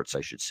road favorites,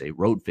 I should say.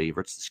 Road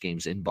favorites. This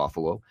game's in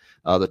Buffalo.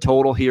 The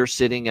total here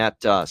sitting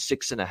at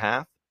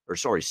 6.5.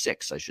 Or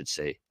 6, I should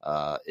say,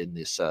 in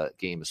this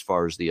game as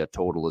far as the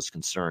total is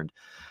concerned.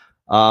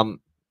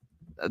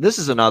 This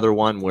is another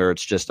one where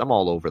it's just, I'm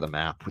all over the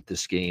map with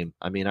this game.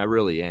 I mean, I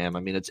really am. I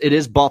mean, it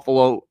is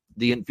Buffalo,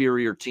 the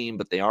inferior team,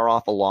 but they are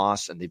off a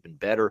loss, and they've been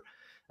better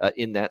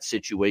in that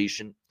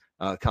situation,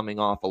 coming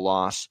off a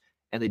loss.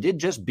 And they did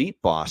just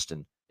beat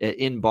Boston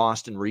in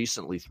Boston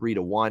recently,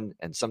 3-1.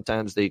 And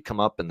sometimes they come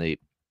up and they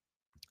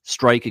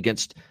strike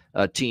against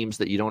teams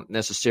that you don't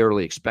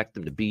necessarily expect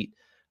them to beat.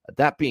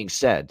 That being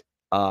said,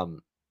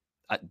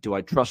 do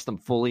I trust them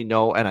fully?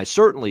 No. And I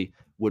certainly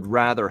would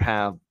rather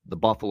have the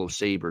Buffalo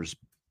Sabres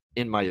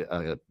in my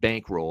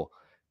bankroll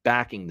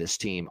backing this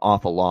team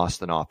off a loss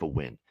than off a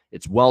win.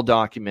 It's well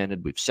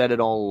documented. We've said it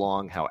all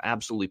along, how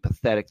absolutely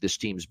pathetic this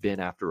team's been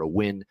after a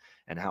win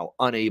and how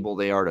unable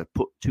they are to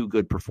put 2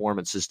 good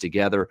performances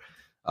together.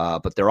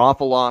 But they're off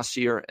a loss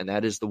here, and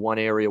that is the one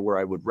area where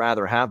I would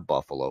rather have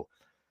Buffalo.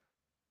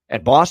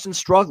 And Boston's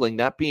struggling.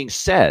 That being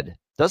said,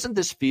 doesn't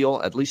this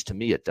feel, at least to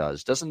me it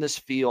does, doesn't this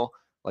feel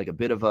like a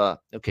bit of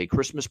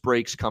Christmas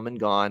break's come and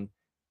gone,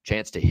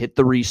 chance to hit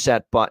the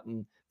reset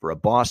button for a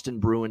Boston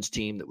Bruins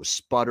team that was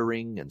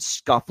sputtering and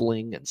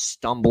scuffling and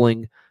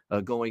stumbling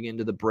going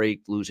into the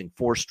break, losing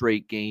 4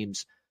 straight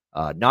games,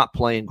 not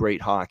playing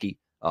great hockey,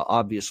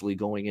 obviously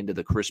going into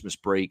the Christmas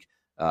break.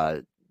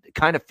 It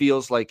kind of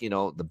feels like,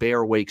 the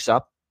bear wakes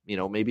up,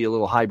 maybe a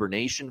little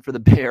hibernation for the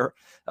bear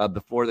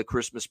before the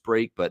Christmas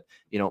break, but,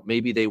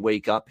 maybe they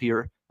wake up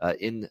here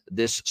in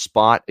this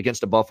spot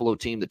against a Buffalo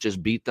team that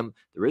just beat them.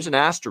 There is an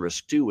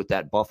asterisk, too, with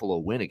that Buffalo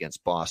win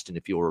against Boston,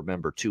 if you'll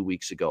remember 2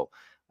 weeks ago.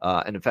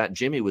 And in fact,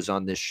 Jimmy was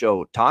on this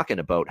show talking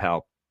about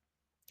how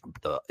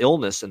the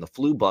illness and the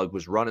flu bug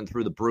was running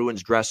through the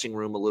Bruins dressing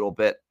room a little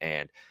bit.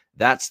 And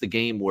that's the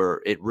game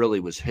where it really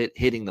was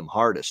hitting them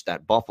hardest,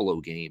 that Buffalo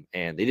game.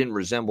 And they didn't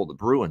resemble the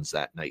Bruins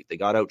that night. They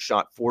got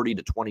outshot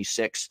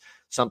 40-26,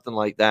 something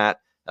like that.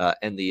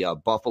 And the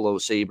Buffalo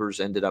Sabres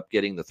ended up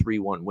getting the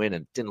 3-1 win,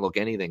 and didn't look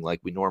anything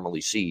like we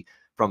normally see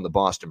from the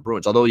Boston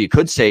Bruins. Although you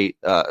could say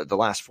the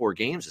last 4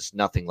 games is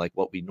nothing like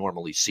what we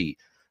normally see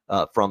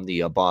from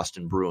the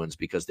Boston Bruins,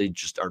 because they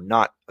just are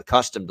not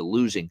accustomed to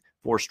losing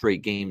 4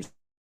 straight games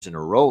in a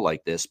row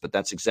like this. But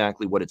that's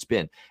exactly what it's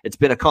been. It's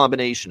been a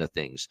combination of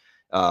things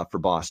for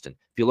Boston.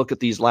 If you look at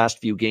these last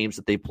few games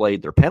that they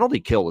played, their penalty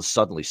kill has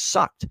suddenly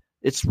sucked.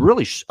 It's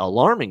really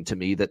alarming to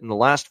me that in the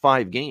last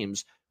 5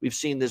 games, we've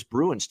seen this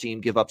Bruins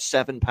team give up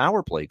 7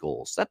 power play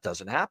goals. That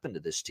doesn't happen to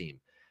this team.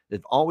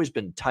 They've always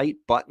been tight,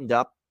 buttoned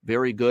up,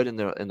 very good on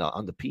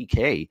the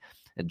PK,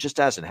 and just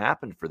hasn't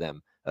happened for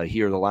them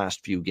here the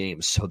last few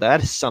games. So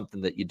that is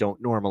something that you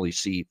don't normally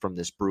see from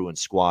this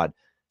Bruins squad.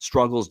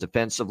 Struggles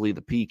defensively,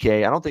 the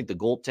PK. I don't think the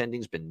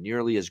goaltending's been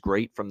nearly as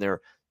great from their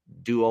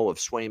duo of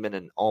Swayman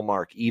and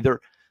Allmark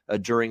either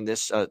during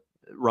this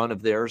run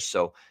of theirs.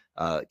 So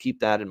keep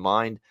that in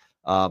mind.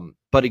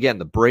 But again,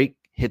 the break,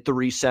 hit the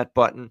reset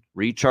button,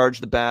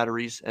 recharge the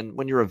batteries. And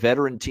when you're a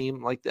veteran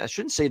team like that, I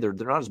shouldn't say they're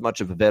not as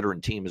much of a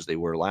veteran team as they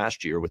were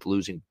last year with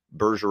losing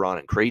Bergeron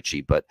and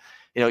Krejci, but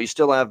you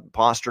still have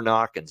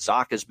Pasternak, and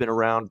Zacha's been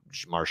around,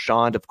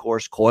 Marchand, of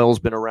course, Coyle's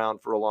been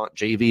around for a long,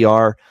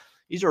 JVR.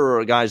 These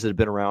are guys that have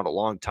been around a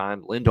long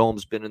time.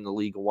 Lindholm's been in the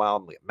league a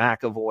while.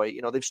 McAvoy,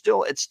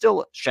 it's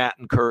still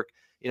Shattenkirk.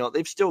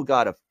 They've still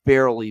got a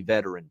fairly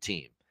veteran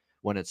team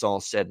when it's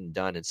all said and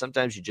done. And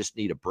sometimes you just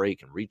need a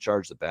break and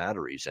recharge the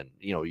batteries. And,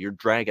 you're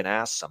dragging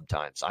ass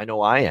sometimes. I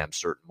know I am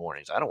certain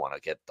mornings. I don't want to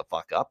get the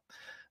fuck up.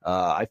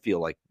 I feel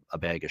like a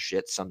bag of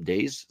shit some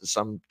days.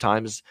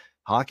 Sometimes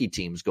hockey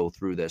teams go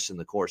through this in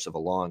the course of a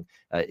long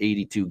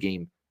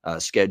 82-game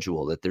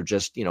schedule, that they're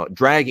just,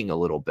 dragging a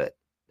little bit,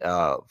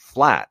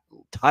 flat,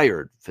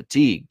 tired,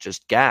 fatigued,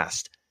 just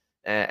gassed.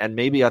 And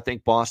maybe I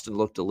think Boston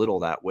looked a little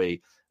that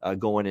way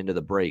going into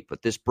the break,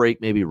 but this break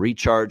maybe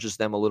recharges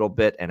them a little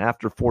bit. And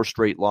after 4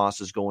 straight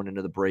losses going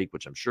into the break,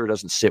 which I'm sure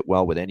doesn't sit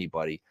well with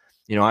anybody,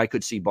 I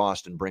could see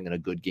Boston bringing a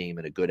good game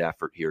and a good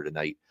effort here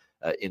tonight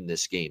in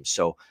this game.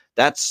 So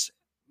that's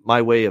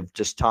my way of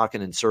just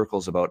talking in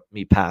circles about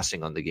me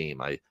passing on the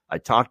game. I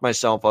talked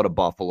myself out of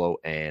Buffalo,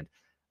 and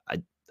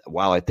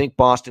while I think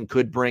Boston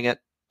could bring it,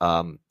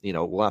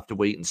 we'll have to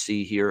wait and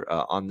see here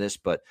on this.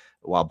 But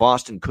while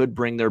Boston could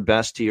bring their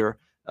best here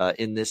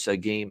in this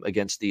game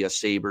against the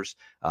Sabres,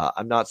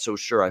 I'm not so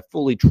sure. I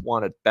fully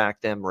want to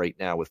back them right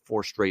now with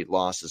 4 straight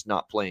losses,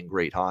 not playing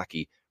great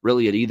hockey,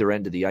 really at either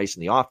end of the ice.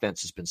 And the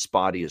offense has been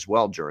spotty as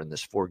well during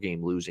this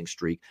 4-game losing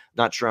streak.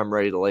 Not sure I'm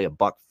ready to lay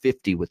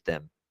 $1.50 with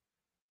them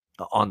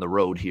on the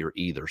road here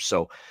either.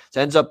 So it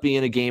ends up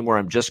being a game where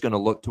I'm just going to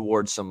look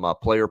towards some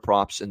player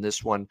props in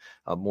this one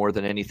more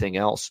than anything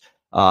else.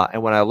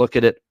 And when I look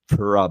at it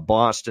for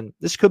Boston,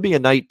 this could be a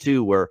night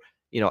too where,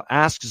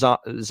 ask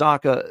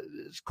Zacha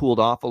has cooled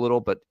off a little,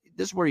 but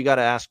this is where you got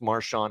to ask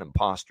Marchand and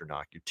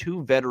Pasternak, your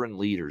 2 veteran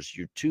leaders,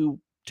 your two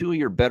of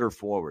your better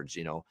forwards.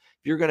 If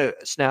you're going to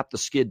snap the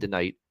skid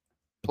tonight,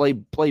 play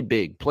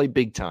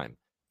big time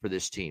for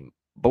this team.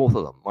 Both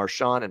of them,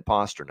 Marchand and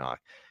Pasternak.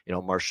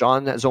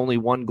 Marchand has only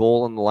 1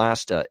 goal in the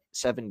last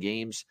 7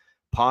 games.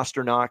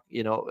 Pasternak,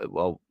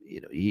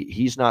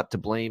 he's not to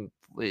blame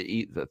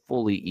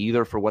fully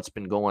either for what's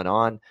been going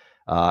on.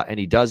 And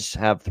he does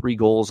have 3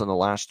 goals in the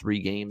last 3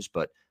 games.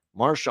 But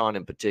Marchand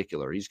in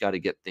particular, he's got to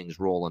get things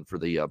rolling for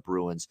the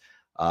Bruins.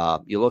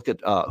 You look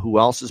at who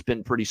else has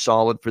been pretty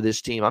solid for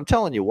this team. I'm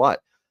telling you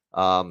what,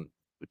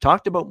 we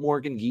talked about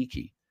Morgan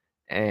Geekie.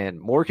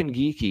 And Morgan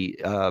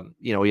Geekie,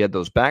 he had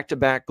those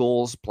back-to-back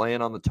goals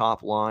playing on the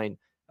top line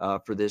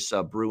for this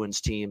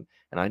Bruins team.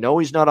 And I know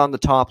he's not on the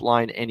top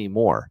line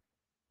anymore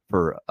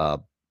for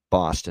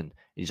Boston.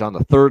 He's on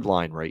the 3rd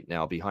line right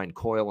now behind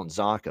Coyle and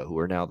Zacha, who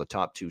are now the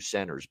top 2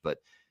 centers. But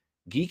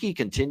Geekie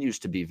continues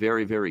to be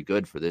very, very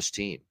good for this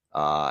team.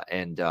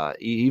 And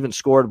he even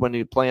scored when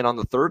he was playing on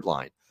the 3rd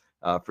line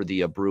for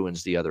the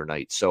Bruins the other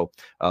night. So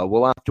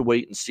we'll have to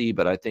wait and see,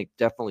 but I think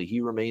definitely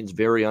he remains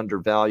very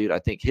undervalued. I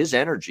think his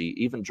energy,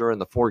 even during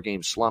the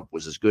 4-game slump,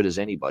 was as good as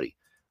anybody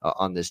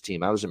on this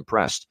team. I was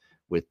impressed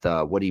with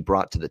what he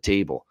brought to the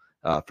table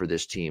for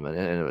this team. And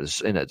it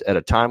was at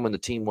a time when the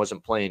team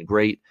wasn't playing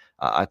great.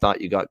 I thought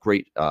you got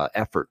great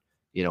effort,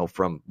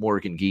 from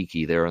Morgan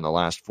Geekie there in the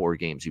last 4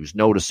 games. He was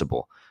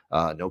noticeable,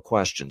 no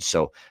question.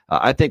 So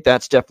I think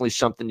that's definitely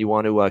something you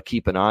want to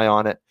keep an eye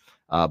on it.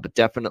 But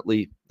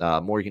definitely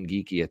Morgan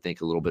Geekie, I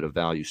think a little bit of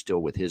value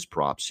still with his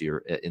props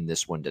here in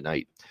this one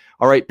tonight.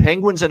 All right,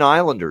 Penguins and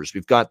Islanders.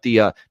 We've got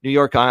the New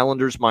York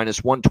Islanders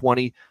minus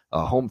 120,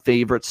 home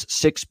favorites,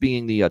 6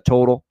 being the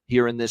total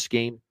here in this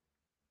game.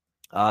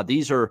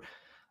 These are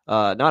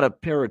not a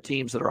pair of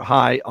teams that are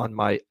high on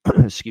my,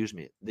 excuse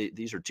me,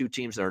 these are 2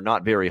 teams that are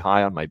not very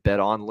high on my bet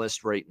on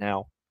list right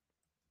now.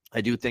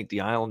 I do think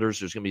the Islanders,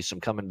 there's going to be some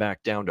coming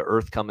back down to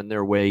earth coming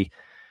their way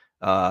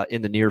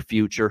in the near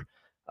future.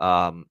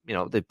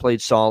 They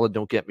played solid,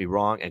 don't get me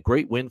wrong. A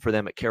great win for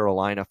them at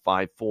Carolina,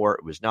 5-4.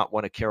 It was not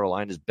one of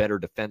Carolina's better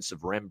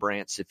defensive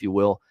Rembrandts, if you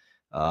will.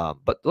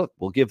 But look,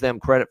 we'll give them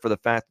credit for the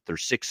fact that they're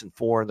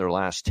 6-4 in their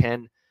last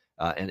 10.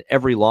 And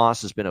every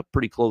loss has been a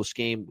pretty close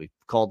game. We've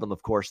called them,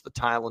 of course, the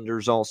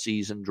Thailanders all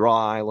season, Draw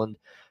Island.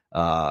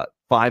 5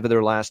 of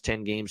their last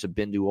 10 games have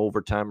been to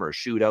overtime or a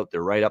shootout.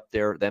 They're right up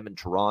there, them in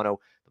Toronto,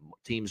 the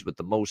teams with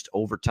the most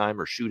overtime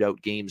or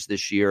shootout games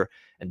this year.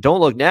 And don't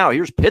look now,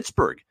 here's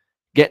Pittsburgh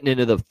getting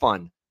into the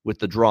fun with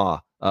the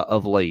draw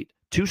of late.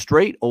 2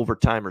 straight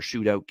overtime or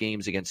shootout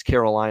games against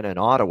Carolina and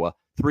Ottawa.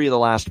 3 of the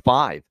last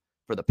 5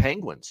 for the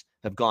Penguins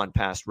have gone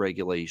past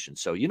regulation.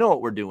 So you know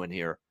what we're doing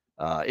here.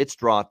 It's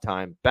draw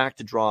time. Back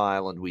to Draw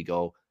Island we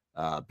go.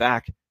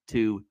 Back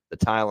to the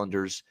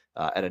Thailanders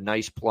at a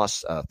nice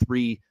plus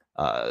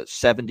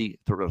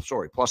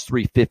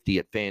 350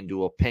 at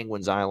FanDuel.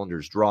 Penguins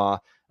Islanders draw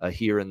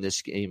here in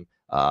this game.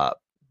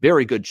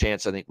 Very good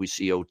chance I think we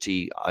see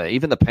OT.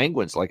 Even the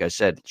Penguins, like I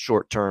said,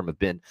 short term have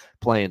been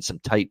playing some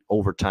tight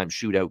overtime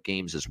shootout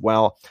games as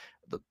well.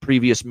 The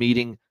previous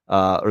meeting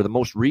or the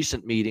most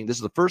recent meeting, this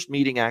is the first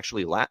meeting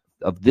actually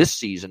of this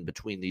season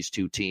between these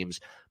 2 teams,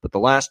 but the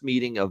last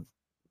meeting of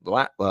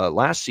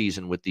last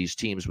season with these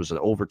teams was an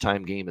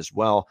overtime game as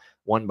well,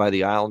 won by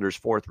the Islanders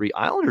 4-3.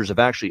 Islanders have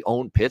actually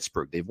owned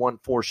Pittsburgh. They've won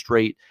 4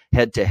 straight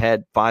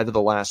head-to-head, 5 of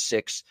the last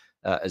 6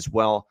 as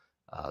well.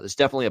 There's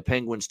definitely a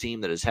Penguins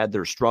team that has had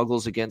their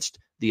struggles against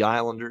the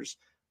Islanders.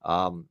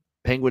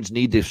 Penguins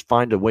need to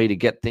find a way to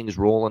get things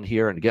rolling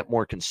here and get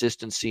more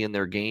consistency in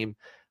their game.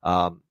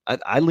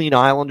 I lean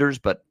Islanders,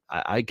 but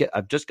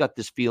I've just got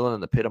this feeling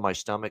in the pit of my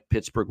stomach.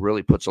 Pittsburgh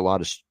really puts a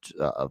lot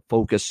of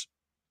focus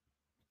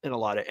and a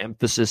lot of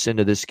emphasis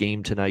into this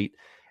game tonight.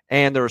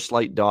 And they're a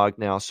slight dog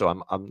now, so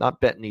I'm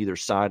not betting either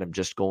side. I'm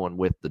just going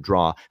with the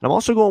draw. And I'm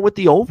also going with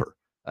the over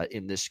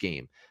in this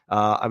game.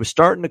 I was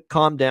starting to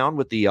calm down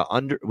with the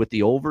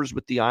overs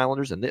with the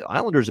Islanders, and the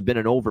Islanders have been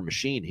an over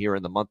machine here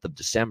in the month of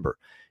December.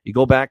 You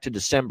go back to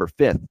December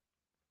 5th,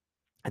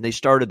 and they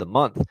started the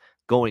month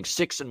going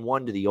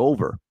 6-1 to the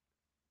over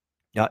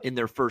in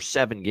their first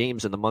 7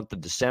 games in the month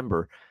of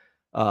December.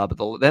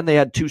 Then they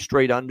had 2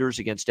 straight unders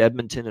against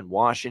Edmonton and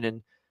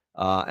Washington.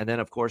 And then,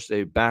 of course,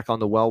 they back on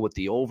the well with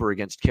the over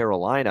against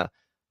Carolina.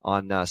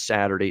 on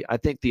Saturday. I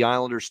think the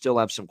Islanders still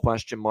have some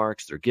question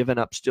marks. They're giving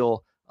up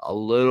still a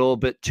little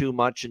bit too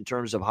much in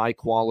terms of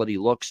high-quality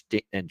looks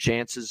and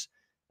chances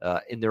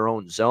in their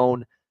own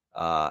zone.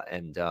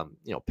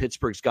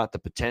 Pittsburgh's got the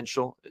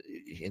potential,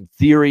 in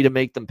theory, to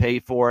make them pay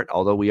for it,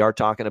 although we are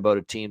talking about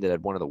a team that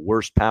had one of the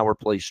worst power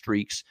play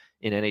streaks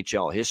in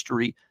NHL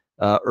history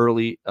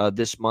early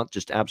this month.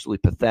 Just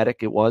absolutely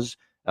pathetic it was.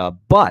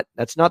 But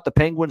that's not the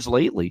Penguins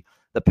lately.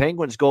 The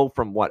Penguins go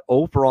from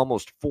 0 for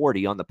almost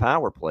 40 on the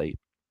power play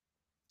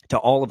to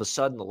all of a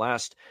sudden the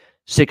last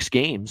 6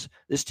 games,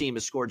 this team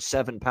has scored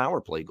 7 power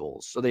play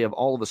goals. So they have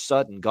all of a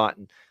sudden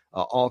gotten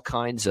all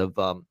kinds of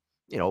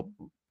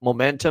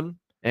momentum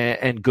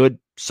and good,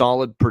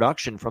 solid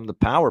production from the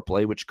power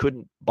play, which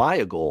couldn't buy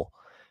a goal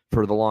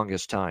for the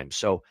longest time.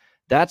 So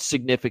that's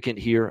significant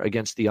here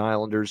against the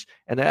Islanders.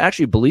 And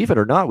actually, believe it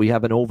or not, we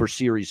have an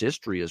over-series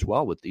history as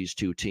well with these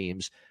two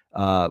teams.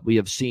 We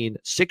have seen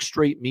 6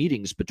 straight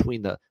meetings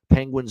between the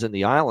Penguins and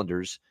the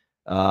Islanders,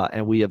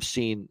 and we have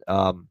seen,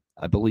 I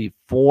believe,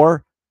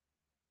 4-0-2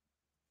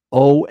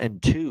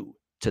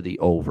 to the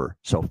over.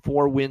 So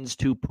 4 wins,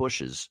 2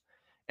 pushes.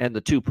 And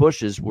the 2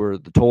 pushes were,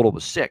 the total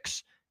was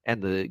 6. And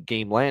the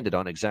game landed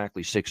on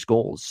exactly 6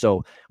 goals.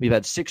 So we've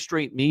had 6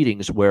 straight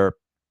meetings where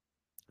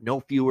no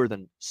fewer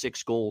than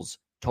 6 goals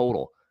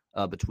total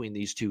between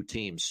these two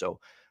teams. So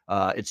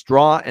it's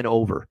draw and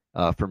over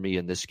for me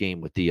in this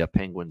game with the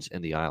Penguins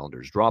and the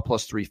Islanders. Draw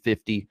plus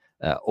 350,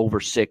 over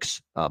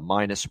 6,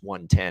 minus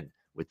 110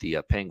 with the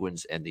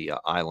Penguins and the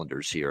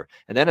Islanders here.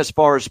 And then as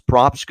far as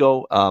props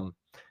go,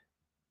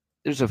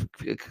 there's a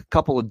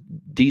couple of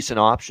decent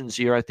options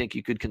here I think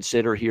you could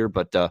consider here,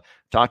 but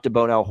talked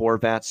about how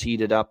Horvat's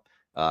heated up,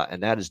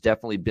 and that has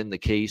definitely been the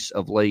case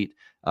of late.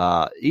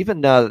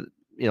 Even the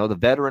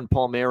veteran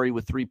Palmieri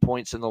with 3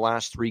 points in the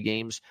last 3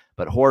 games,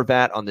 but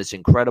Horvat on this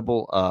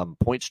incredible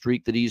point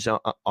streak that he's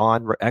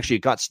on. Actually, it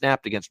got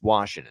snapped against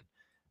Washington,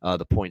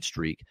 the point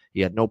streak.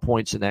 He had no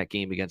points in that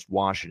game against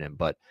Washington,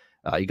 but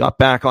he got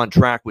back on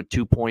track with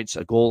 2 points,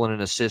 a goal and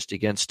an assist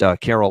against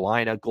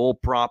Carolina. Goal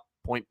prop,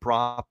 point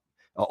prop,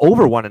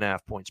 over 1.5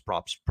 points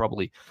props,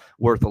 probably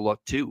worth a look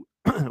too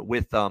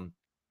with Bo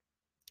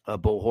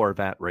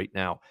Horvat right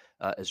now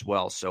as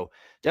well. So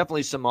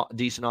definitely some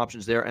decent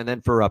options there. And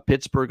then for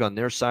Pittsburgh on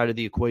their side of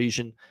the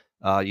equation,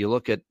 you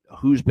look at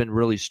who's been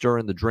really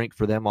stirring the drink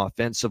for them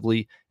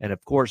offensively. And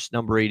of course,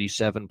 number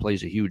 87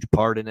 plays a huge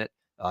part in it.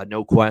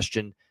 No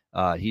question.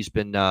 He's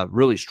been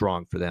really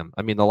strong for them.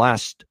 I mean, the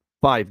last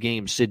 5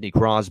 games, Sidney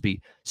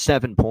Crosby,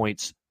 7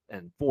 points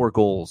and 4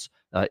 goals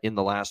in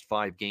the last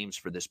 5 games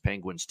for this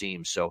Penguins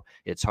team. So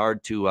it's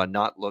hard to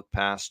not look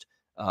past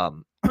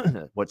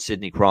what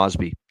Sidney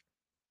Crosby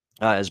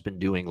has been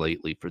doing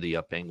lately for the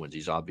Penguins.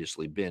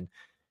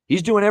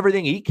 He's doing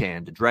everything he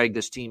can to drag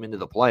this team into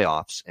the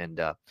playoffs,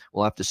 and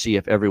we'll have to see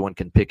if everyone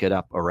can pick it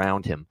up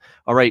around him.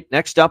 All right,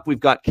 next up, we've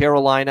got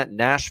Carolina,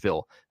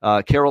 Nashville.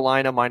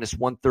 Carolina minus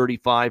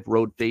 135,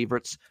 road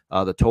favorites.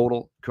 The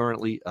total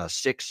currently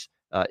 6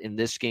 in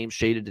this game,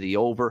 shaded to the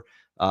over.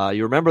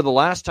 You remember the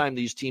last time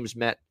these teams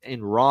met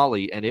in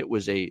Raleigh, and it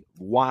was a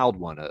wild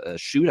one. A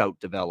shootout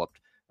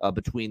developed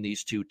between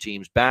these two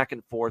teams, back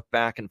and forth,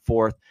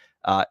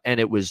 and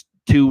it was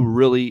 2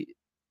 really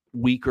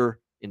weaker,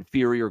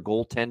 inferior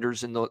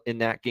goaltenders in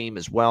that game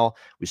as well.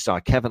 We saw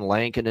Kevin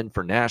Lankinen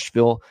for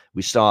Nashville.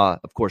 We saw,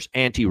 of course,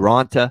 Antti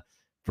Raanta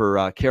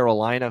for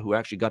Carolina, who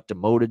actually got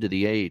demoted to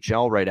the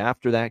AHL right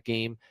after that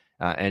game.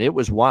 And it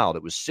was wild.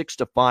 It was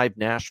 6-5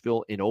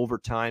 Nashville in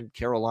overtime.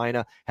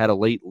 Carolina had a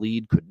late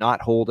lead, could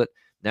not hold it.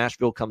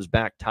 Nashville comes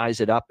back,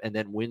 ties it up, and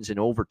then wins in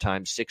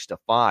overtime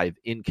 6-5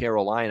 in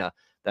Carolina.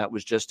 That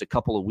was just a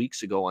couple of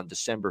weeks ago on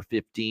December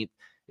 15th.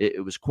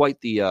 It was quite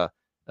the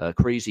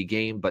crazy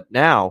game. But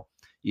now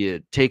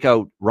you take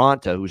out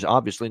Raanta, who's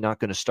obviously not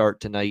going to start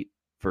tonight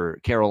for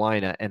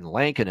Carolina, and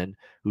Lankinen,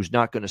 who's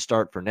not going to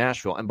start for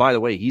Nashville. And by the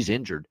way, he's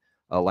injured.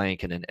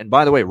 Lankinen. And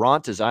by the way,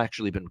 Ranta's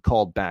actually been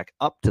called back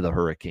up to the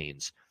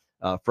Hurricanes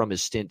from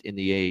his stint in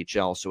the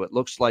AHL. So it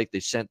looks like they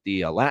sent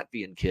the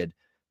Latvian kid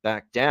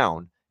back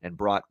down and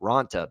brought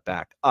Raanta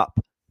back up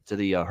to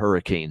the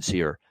Hurricanes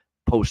here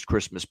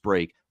post-Christmas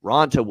break.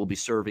 Raanta will be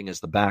serving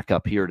as the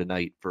backup here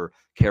tonight for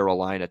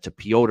Carolina to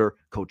Pyotr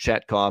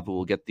Kochetkov, who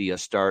will get the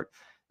start.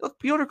 Look,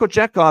 Pyotr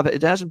Kochetkov,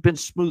 it hasn't been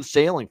smooth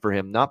sailing for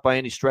him, not by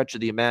any stretch of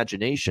the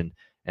imagination.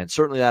 And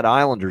certainly that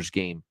Islanders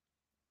game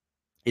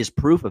is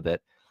proof of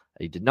it.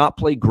 He did not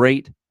play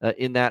great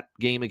in that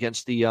game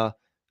against the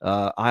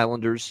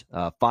Islanders.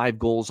 5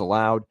 goals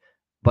allowed,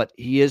 but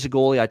he is a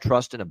goalie I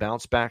trust in a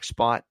bounce-back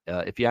spot.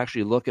 If you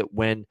actually look at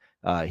when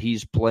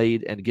he's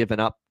played and given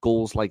up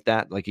goals like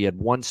that, like he had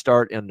 1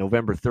 start on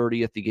November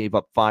 30th, he gave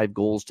up 5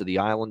 goals to the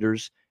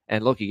Islanders.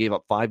 And look, he gave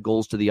up 5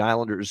 goals to the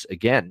Islanders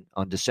again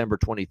on December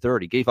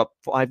 23rd. He gave up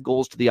 5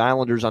 goals to the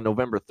Islanders on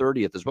November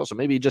 30th as well. So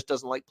maybe he just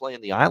doesn't like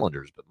playing the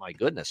Islanders, but my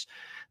goodness,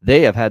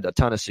 they have had a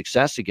ton of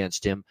success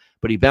against him.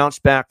 But he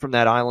bounced back from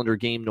that Islander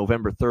game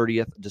November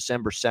 30th,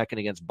 December 2nd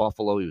against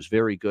Buffalo. He was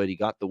very good. He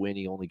got the win.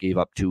 He only gave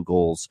up 2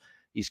 goals.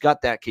 he's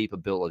got that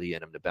capability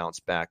in him to bounce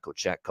back.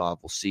 Kochetkov,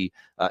 we'll see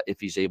if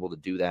he's able to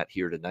do that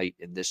here tonight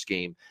in this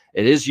game.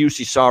 It is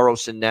UC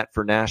Saros in net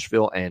for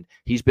Nashville, and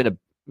he's been a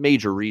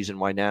major reason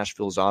why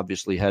Nashville's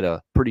obviously had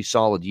a pretty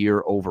solid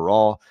year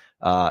overall.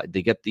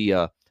 They get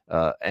the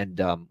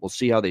we'll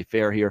see how they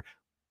fare here.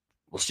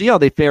 We'll see how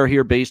they fare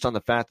here based on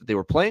the fact that they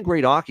were playing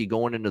great hockey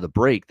going into the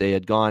break. They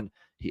had gone,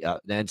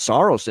 and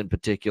Saros in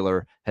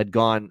particular, had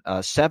gone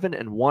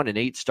 7-1 in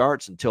 8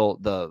 starts until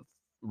the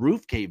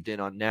roof caved in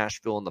on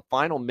Nashville in the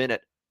final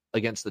minute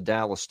against the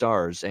Dallas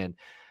Stars. And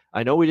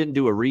I know we didn't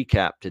do a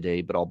recap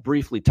today, but I'll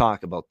briefly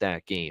talk about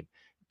that game.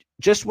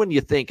 Just when you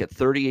think at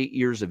 38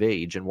 years of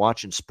age and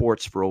watching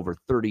sports for over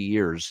 30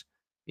 years,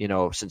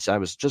 since I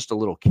was just a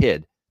little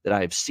kid, that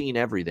I've seen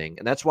everything.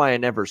 And that's why I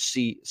never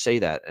say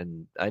that.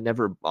 And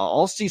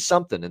I'll see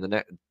something in the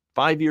next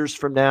 5 years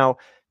from now,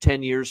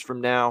 10 years from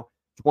now,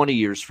 20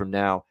 years from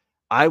now.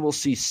 I will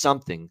see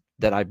something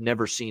that I've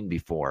never seen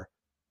before.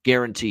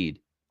 Guaranteed.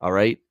 All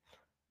right.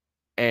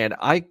 And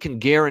I can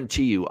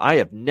guarantee you, I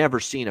have never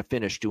seen a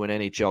finish to an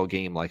NHL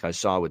game like I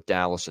saw with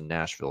Dallas and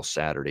Nashville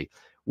Saturday,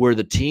 where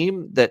the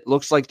team that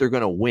looks like they're going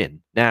to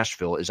win,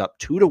 Nashville, is up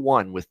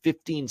 2-1 with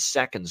 15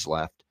 seconds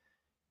left.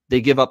 They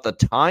give up the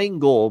tying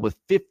goal with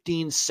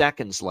 15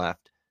 seconds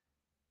left.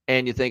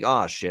 And you think,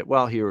 oh, shit,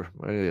 well, here,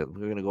 we're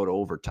going to go to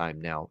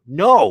overtime now.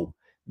 No,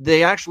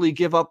 they actually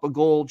give up a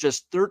goal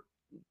just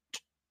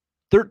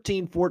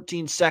 13,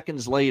 14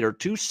 seconds later,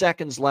 2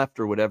 seconds left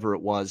or whatever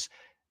it was.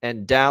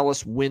 And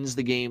Dallas wins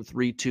the game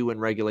 3-2 in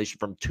regulation,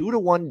 from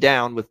 2-1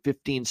 down with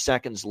 15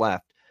 seconds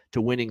left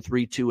to winning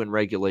 3-2 in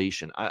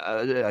regulation.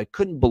 I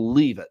couldn't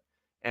believe it.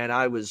 And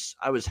I was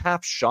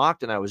half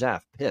shocked and I was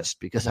half pissed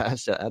because I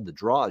had the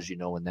draw, as you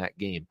know, in that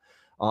game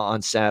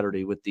on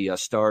Saturday with the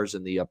Stars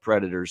and the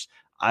Predators.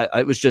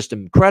 It was just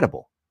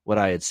incredible what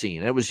I had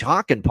seen. It was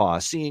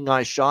Hakanpää, seeing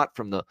eye shot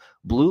from the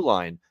blue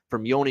line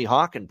from Joni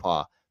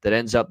Hakanpää that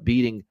ends up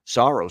beating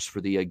Saros for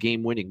the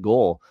game-winning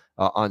goal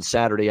on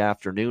Saturday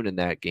afternoon in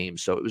that game.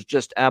 So it was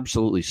just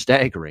absolutely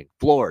staggering.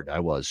 Floored, I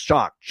was.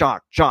 Shocked.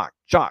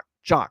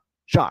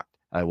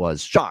 I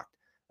was shocked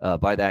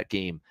by that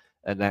game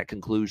and that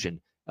conclusion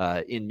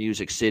in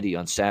Music City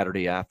on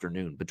Saturday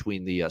afternoon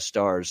between the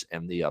Stars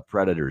and the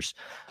Predators.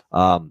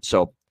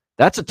 So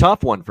that's a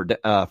tough one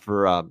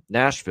for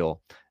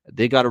Nashville.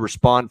 They got to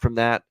respond from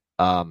that.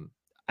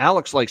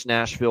 Alex likes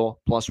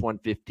Nashville plus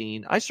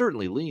 115. I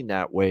certainly lean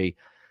that way,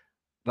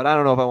 but I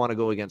don't know if I want to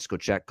go against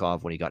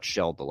Kochetkov when he got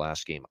shelled the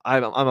last game.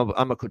 I'm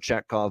a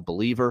Kochetkov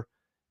believer.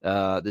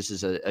 This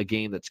is a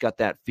game that's got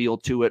that feel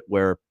to it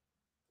where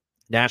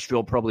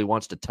Nashville probably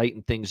wants to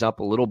tighten things up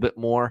a little bit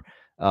more.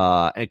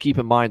 And keep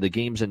in mind, the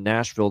games in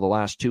Nashville, the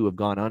last 2 have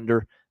gone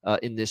under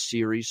in this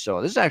series.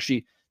 So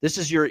this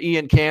is your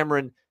Ian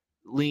Cameron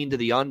lean to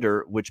the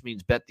under, which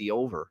means bet the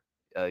over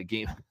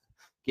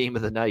game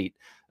of the night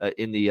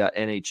in the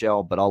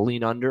NHL. But I'll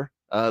lean under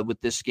with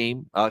this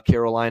game,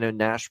 Carolina and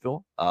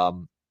Nashville.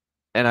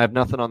 And I have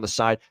nothing on the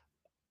side.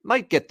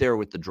 Might get there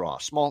with the draw.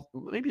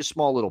 Maybe a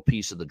small little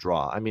piece of the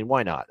draw. I mean,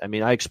 why not? I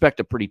mean, I expect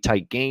a pretty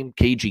tight game,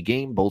 cagey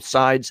game, both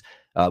sides.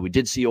 We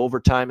did see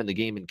overtime in the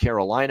game in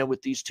Carolina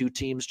with these two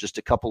teams just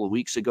a couple of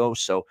weeks ago.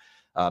 So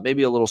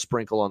maybe a little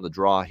sprinkle on the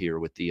draw here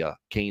with the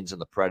Canes and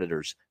the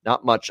Predators.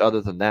 Not much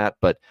other than that.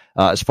 But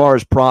as far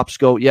as props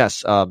go,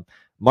 yes,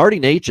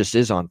 Marty Necas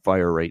is on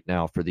fire right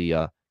now for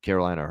the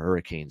Carolina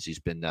Hurricanes. He's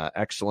been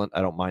excellent.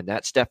 I don't mind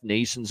that. Steph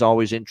Nason's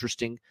always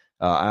interesting.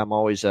 I'm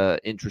always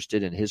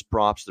interested in his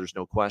props. There's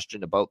no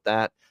question about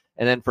that.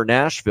 And then for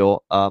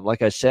Nashville,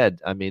 like I said,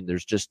 I mean,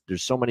 there's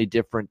so many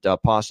different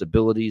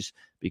possibilities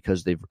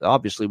because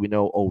we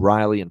know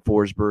O'Reilly and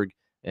Forsberg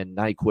and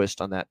Nyquist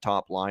on that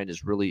top line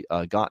has really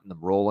gotten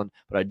them rolling.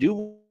 But I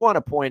do want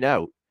to point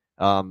out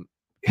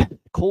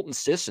Colton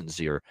Sissons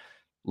here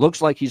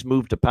looks like he's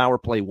moved to power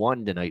play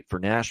 1 tonight for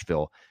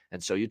Nashville.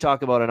 And so you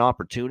talk about an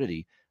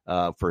opportunity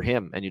for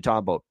him, and you talk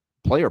about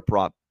player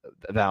prop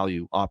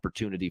value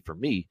opportunity for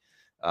me.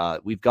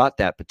 We've got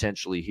that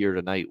potentially here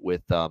tonight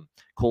with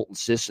Colton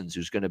Sissons,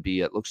 who's going to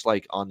be, it looks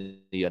like, on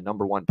the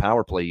number 1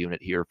 power play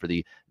unit here for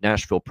the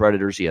Nashville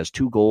Predators. He has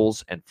 2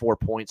 goals and 4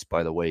 points,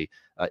 by the way,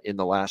 in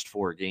the last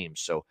 4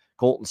 games. So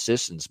Colton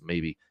Sissons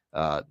maybe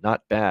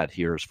not bad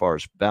here as far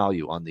as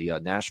value on the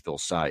Nashville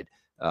side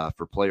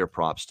for player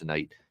props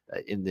tonight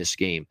in this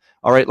game.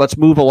 All right, let's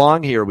move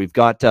along here. We've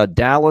got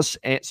Dallas,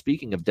 and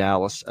speaking of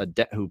Dallas,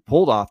 who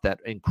pulled off that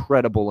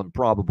incredible,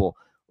 improbable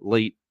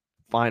late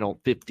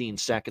final 15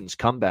 seconds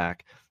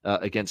comeback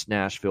against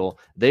Nashville.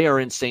 They are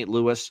in St.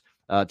 Louis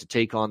to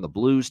take on the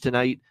Blues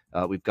tonight.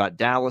 We've got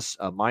Dallas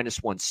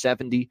minus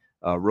 170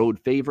 road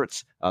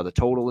favorites. The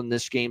total in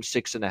this game,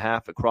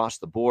 6.5 across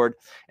the board.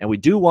 And we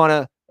do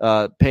want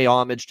to pay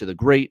homage to the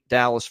great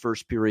Dallas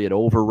first period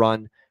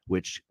overrun,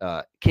 which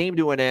came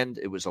to an end.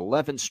 It was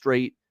 11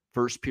 straight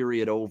first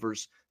period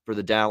overs for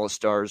the Dallas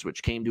Stars,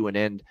 which came to an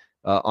end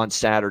on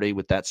Saturday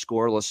with that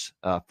scoreless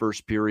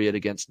first period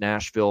against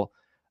Nashville.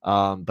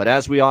 But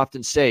as we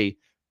often say,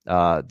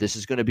 this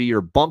is going to be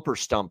your bumper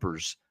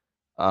stumpers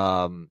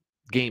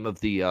game of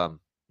the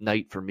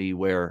night for me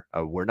where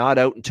we're not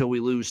out until we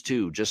lose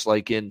two, just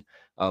like in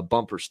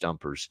bumper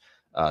stumpers.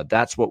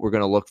 That's what we're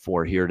going to look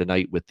for here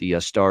tonight with the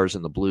Stars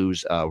and the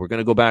Blues. We're going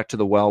to go back to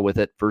the well with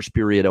it. First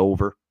period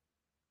over.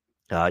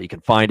 You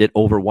can find it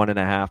over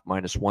 1.5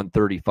 minus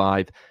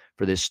 135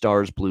 for this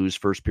Stars Blues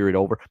first period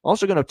over. I'm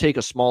also going to take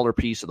a smaller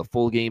piece of the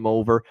full game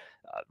over.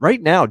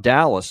 Right now,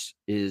 Dallas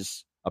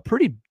is a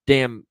pretty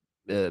damn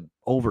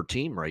over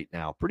team right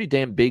now. Pretty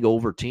damn big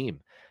over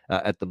team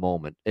at the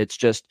moment. It's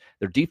just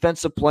their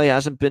defensive play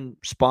hasn't been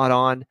spot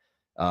on.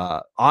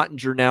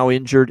 Ottinger now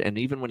injured, and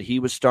even when he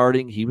was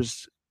starting, he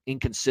was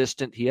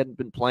inconsistent. He hadn't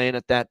been playing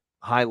at that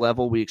high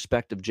level we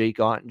expect of Jake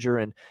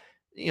Ottinger.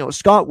 And,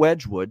 Scott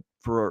Wedgwood,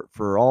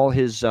 for all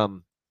his,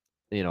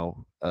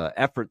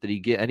 effort that he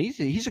get, and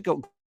he's a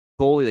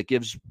goalie that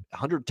gives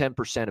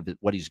 110% of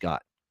what he's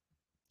got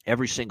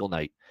every single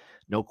night,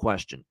 no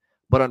question.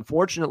 But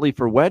unfortunately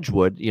for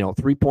Wedgwood,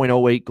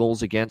 3.08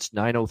 goals against,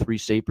 903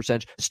 save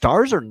percentage.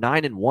 Stars are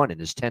 9-1 in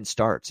his 10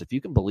 starts, if you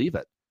can believe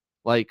it.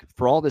 Like,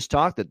 for all this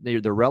talk that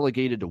they're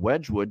relegated to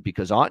Wedgwood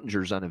because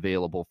Ottinger's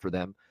unavailable for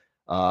them,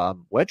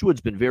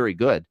 Wedgwood's been very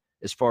good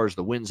as far as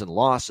the wins and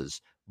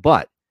losses,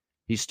 but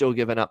he's still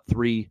given up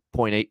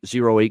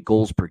 3.808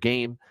 goals per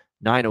game,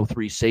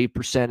 903 save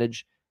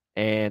percentage,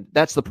 and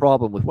that's the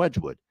problem with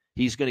Wedgwood.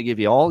 He's going to give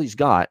you all he's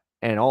got,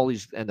 and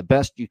the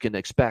best you can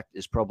expect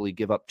is probably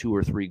give up 2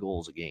 or 3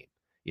 goals a game.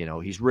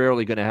 He's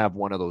rarely going to have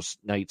one of those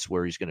nights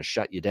where he's going to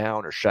shut you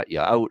down or shut you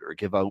out or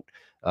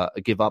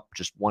give up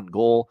just 1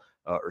 goal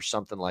or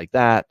something like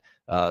that.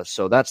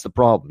 So that's the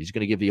problem. He's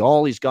going to give you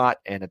all he's got,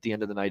 and at the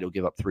end of the night, he'll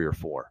give up 3 or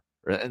 4,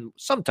 and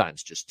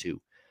sometimes just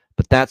 2.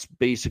 But that's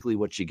basically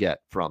what you get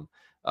from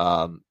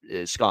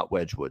Scott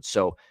Wedgwood.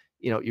 So,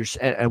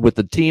 and with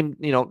the team,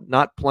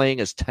 not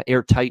playing as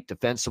airtight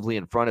defensively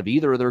in front of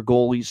either of their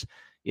goalies,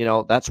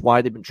 that's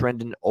why they've been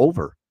trending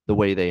over the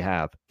way they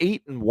have.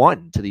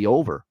 8-1 to the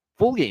over,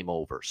 full game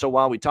over. So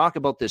while we talk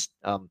about this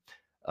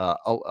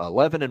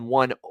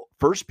 11-1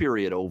 first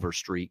period over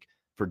streak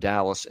for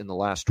Dallas in the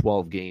last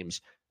 12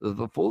 games,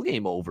 the full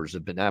game overs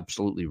have been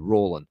absolutely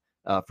rolling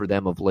for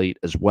them of late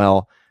as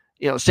well.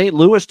 St.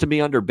 Louis, to me,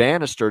 under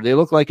Bannister, they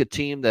look like a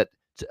team that,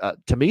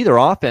 to me, their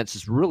offense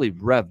is really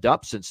revved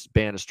up since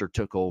Bannister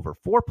took over.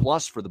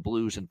 4+ for the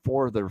Blues in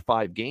 4 of their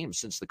 5 games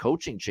since the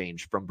coaching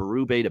change from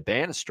Berube to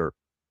Bannister.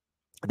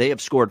 They have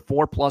scored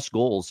 4+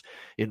 goals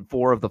in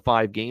 4 of the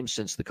 5 games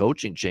since the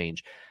coaching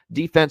change.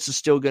 Defense is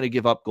still going to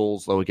give up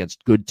goals, though,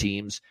 against good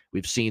teams.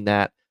 We've seen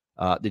that.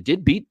 They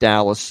did beat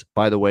Dallas,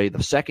 by the way,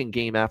 the second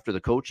game after the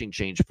coaching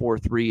change,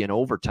 4-3 in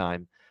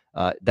overtime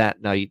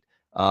that night.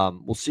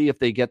 We'll see if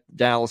they get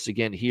Dallas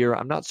again here.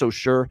 I'm not so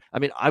sure. I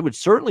mean, I would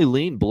certainly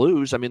lean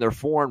Blues. I mean, they're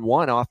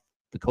 4-1 off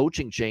the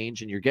coaching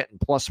change, and you're getting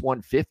plus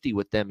 150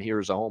 with them here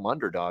as a home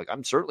underdog.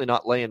 I'm certainly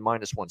not laying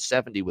minus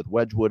 170 with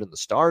Wedgwood and the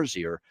Stars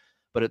here.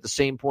 But at the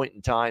same point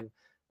in time,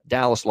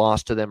 Dallas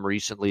lost to them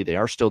recently. They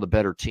are still the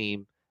better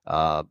team.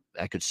 I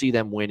could see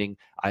them winning.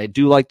 I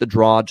do like the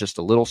draw, just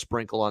a little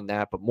sprinkle on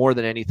that. But more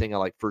than anything, I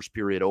like first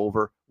period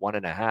over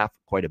 1.5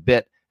 quite a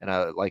bit. And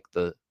I like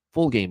the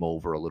full game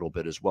over a little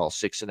bit as well,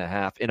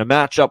 6.5. In a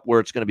matchup where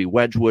it's going to be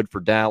Wedgwood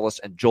for Dallas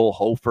and Joel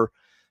Hofer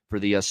for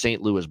the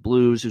St. Louis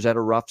Blues, who's had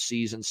a rough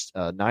season,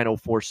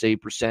 904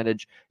 save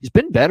percentage. He's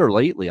been better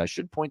lately. I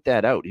should point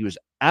that out. He was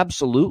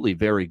absolutely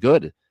very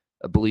good,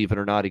 believe it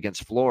or not,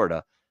 against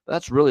Florida.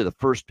 That's really the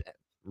first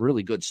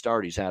really good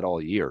start he's had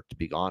all year, to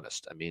be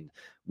honest. I mean,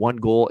 1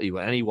 goal,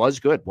 and he was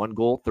good. 1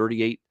 goal,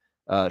 38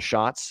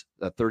 shots,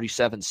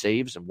 37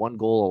 saves, and 1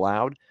 goal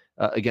allowed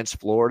against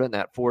Florida in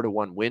that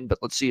 4-1 win. But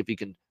let's see if he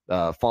can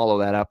follow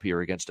that up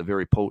here against a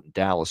very potent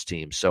Dallas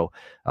team. So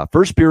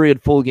first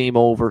period, full game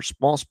over,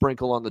 small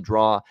sprinkle on the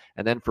draw.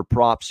 And then for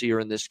props here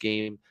in this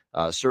game,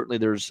 certainly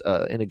there's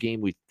in a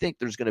game we think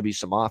there's going to be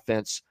some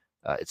offense.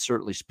 It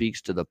certainly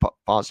speaks to the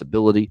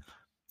possibility,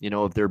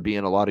 of there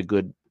being a lot of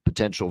good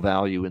potential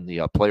value in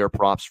the player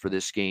props for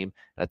this game.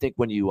 And I think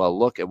when you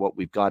look at what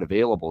we've got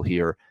available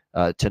here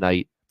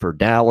tonight for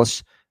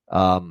Dallas,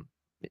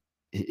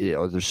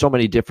 there's so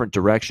many different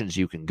directions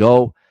you can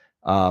go.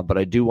 But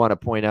I do want to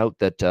point out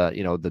that,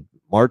 the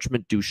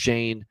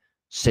Marchment-Duchesne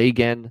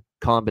Seguin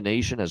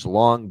combination has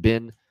long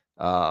been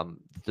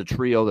the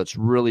trio that's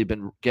really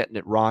been getting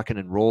it rocking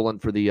and rolling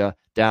for the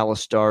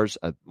Dallas Stars.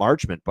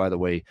 Marchment, by the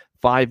way,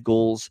 5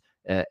 goals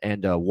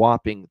and a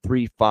whopping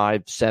 3,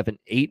 5, 7,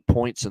 8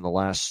 points in the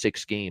last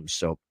 6 games.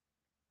 So,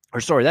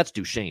 that's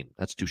Duchesne.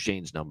 That's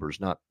Duchesne's numbers,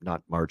 not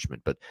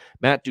Marchment. But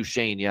Matt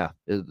Duchesne,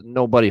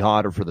 nobody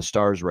hotter for the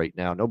Stars right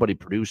now. Nobody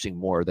producing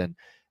more than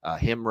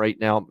him right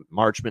now.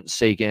 Marchment,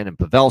 Seguin, and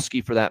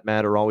Pavelski, for that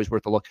matter, always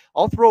worth a look.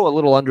 I'll throw a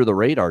little under the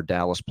radar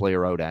Dallas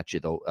player out at you,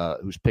 though,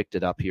 who's picked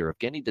it up here.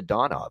 Evgeny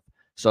Dodonov,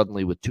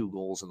 suddenly with 2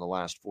 goals in the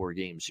last 4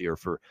 games here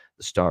for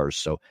the Stars.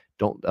 So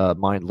don't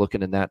mind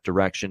looking in that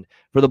direction.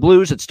 For the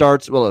Blues, it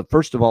starts,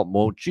 first of all,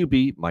 won't you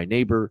be my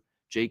neighbor,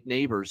 Jake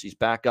Neighbors? He's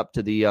back up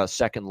to the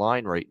second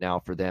line right now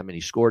for them, and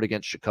he scored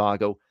against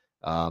Chicago.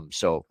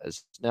 So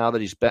as now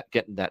that he's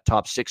getting that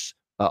top 6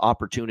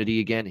 opportunity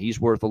again, he's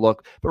worth a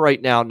look. But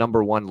right now,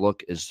 number one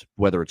look is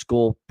whether it's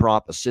goal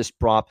prop, assist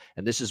prop,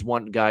 and this is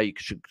one guy you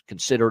should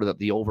consider that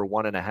the over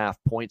 1.5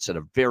 points at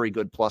a very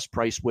good plus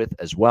price with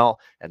as well,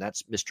 and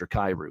that's Mr.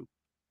 Kyrou,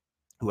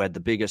 who had the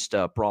biggest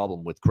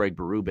problem with Craig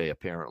Berube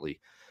apparently,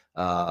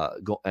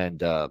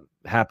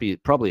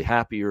 probably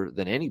happier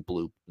than any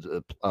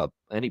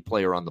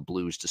player on the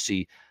Blues to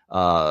see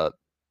the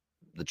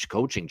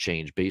coaching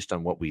change based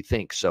on what we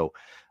think. So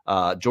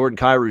Jordan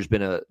Kyrou's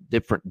been a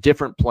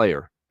different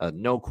player.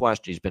 No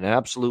question. He's been an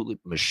absolutely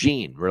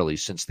machine, really,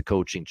 since the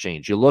coaching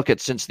change. You look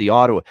at since the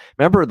Ottawa,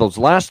 remember those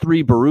last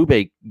 3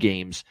 Berube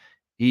games,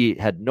 he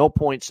had no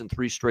points in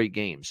 3 straight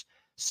games.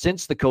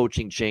 Since the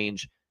coaching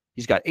change,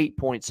 he's got 8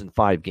 points in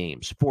 5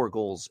 games, 4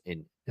 goals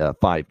in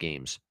 5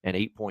 games, and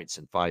 8 points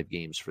in 5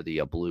 games for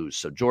the Blues.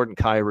 So Jordan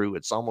Kyrou,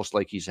 it's almost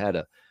like he's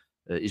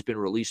been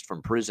released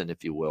from prison,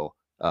 if you will,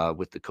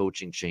 with the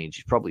coaching change.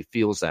 He probably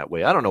feels that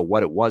way. I don't know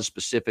what it was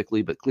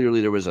specifically, but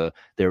clearly there was a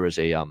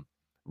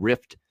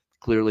rift.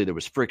 Clearly there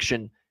was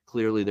friction.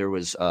 Clearly there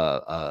was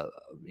a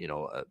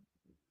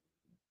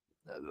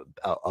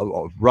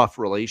rough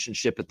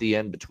relationship at the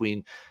end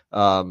between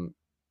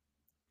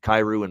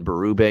Kyrou and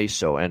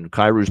Berube. And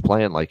Kyrou's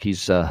playing like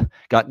he's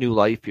got new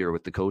life here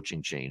with the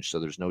coaching change. So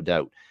there's no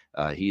doubt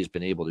he has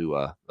been able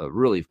to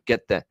really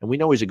get that. And we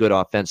know he's a good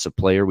offensive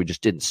player. We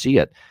just didn't see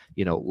it,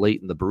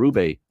 late in the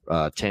Berube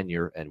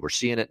tenure, and we're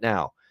seeing it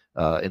now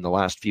in the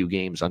last few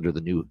games under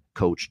the new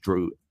coach,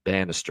 Drew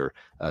Bannister.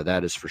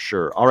 That is for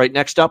sure. All right,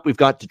 next up, we've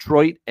got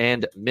Detroit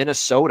and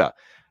Minnesota.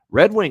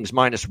 Red Wings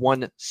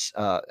 -1.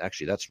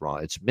 Actually, that's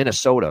wrong. It's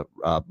Minnesota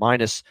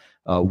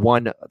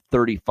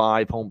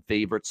 -135 home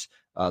favorites.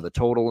 The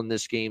total in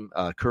this game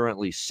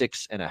currently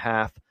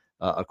 6.5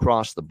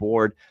 across the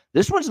board.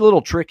 This one's a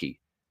little tricky.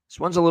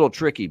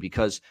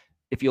 Because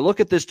if you look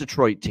at this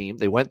Detroit team,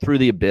 they went through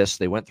the abyss.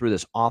 They went through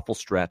this awful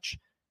stretch.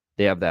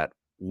 They have that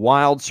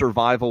wild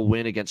survival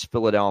win against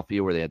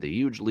Philadelphia where they had the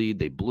huge lead.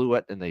 They blew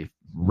it, and they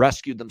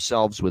rescued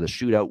themselves with a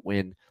shootout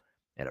win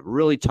and a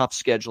really tough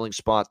scheduling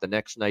spot the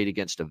next night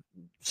against a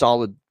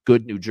solid,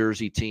 good New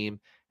Jersey team.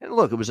 And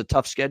look, it was a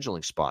tough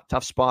scheduling spot,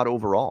 tough spot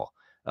overall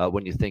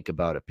when you think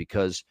about it,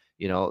 because,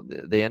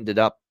 they ended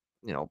up,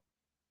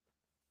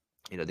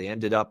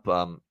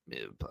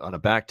 on a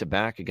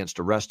back-to-back against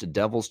a rested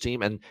Devils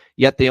team, and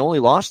yet they only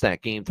lost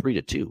that game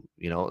 3-2.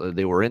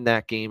 They were in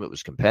that game. It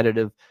was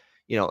competitive.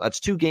 That's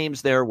 2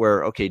 games there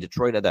where, okay,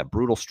 Detroit had that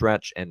brutal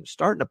stretch and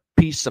starting to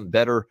piece some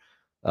better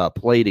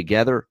play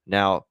together.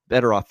 Now,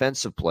 better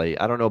offensive play.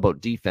 I don't know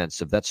about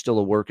defensive. That's still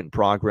a work in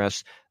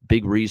progress.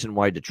 Big reason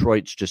why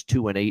Detroit's just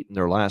 2-8 in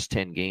their last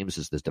 10 games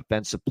is this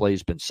defensive play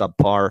has been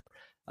subpar.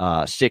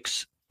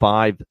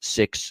 6-5,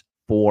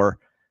 6-4,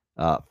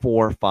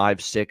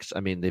 4-5-6. I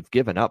mean, they've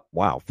given up,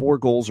 4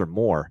 goals or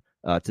more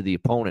to the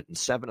opponent in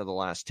 7 of the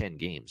last 10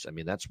 games. I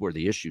mean, that's where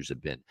the issues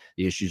have been.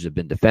 The issues have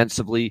been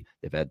defensively.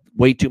 They've had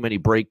way too many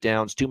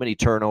breakdowns, too many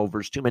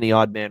turnovers, too many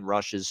odd man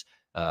rushes,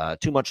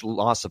 too much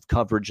loss of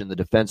coverage in the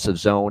defensive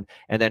zone,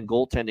 and then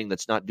goaltending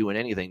that's not doing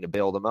anything to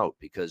bail them out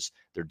because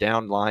they're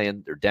down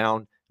Lyon, they're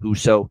down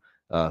Husso,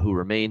 who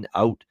remain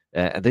out.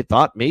 And they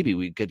thought maybe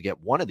we could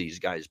get one of these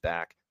guys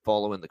back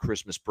following the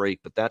Christmas break,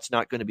 but that's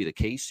not going to be the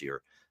case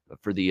here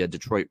for the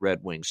Detroit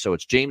Red Wings. So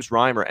it's James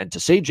Reimer, and to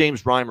say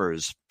James Reimer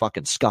is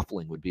fucking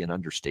scuffling would be an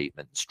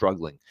understatement,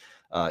 struggling.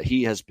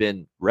 He has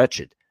been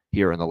wretched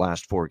here in the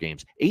last 4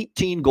 games.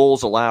 18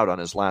 goals allowed on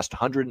his last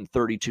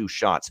 132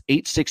 shots,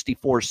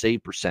 .864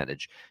 save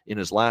percentage in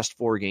his last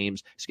 4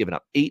 games. He's given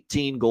up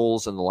 18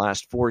 goals in the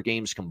last 4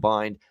 games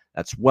combined.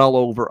 That's well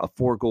over a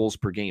 4 goals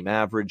per game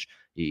average.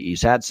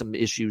 He's had some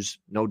issues,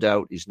 no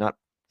doubt. He's not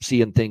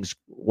seeing things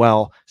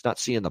well. He's not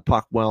seeing the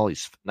puck well.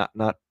 He's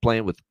not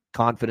playing with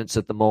confidence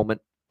at the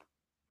moment.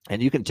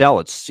 And you can tell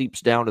it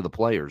seeps down to the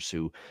players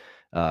who,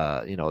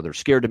 they're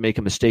scared to make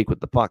a mistake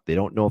with the puck. They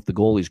don't know if the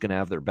goalie's going to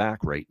have their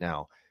back right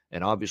now.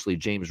 And obviously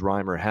James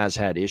Reimer has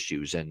had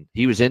issues, and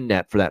he was in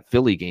net for that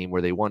Philly game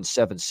where they won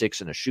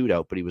 7-6 in a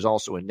shootout, but he was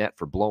also in net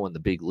for blowing the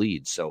big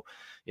lead. So,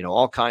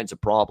 all kinds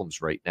of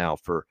problems right now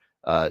for,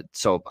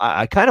 so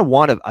I kind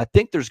of I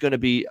think there's going to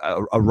be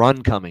a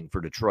run coming for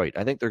Detroit.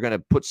 I think they're going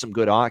to put some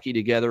good hockey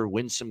together,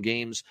 win some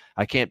games.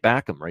 I can't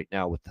back them right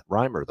now with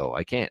Reimer, though.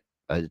 I can't.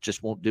 I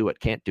just won't do it.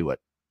 Can't do it.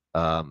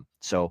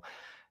 So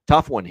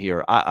tough one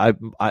here.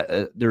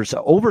 There's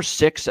over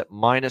 6 at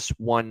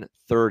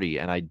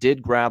 -130, and I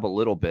did grab a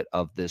little bit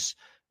of this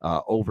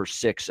over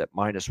 6 at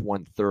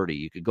 -130.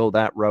 You could go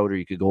that route, or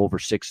you could go over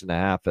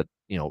 6.5 at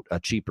a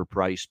cheaper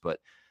price, but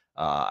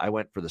I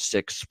went for the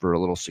 6 for a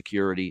little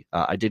security.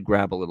 I did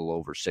grab a little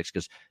over 6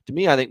 because, to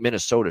me, I think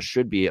Minnesota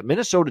should be a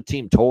Minnesota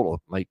team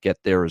total might get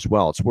there as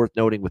well. It's worth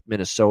noting with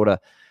Minnesota,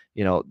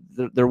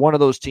 they're one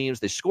of those teams.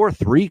 They score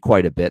 3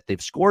 quite a bit.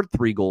 They've scored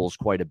 3 goals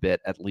quite a bit,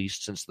 at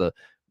least since the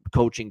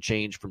coaching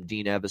change from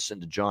Dean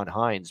Evison to John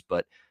Hines.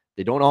 But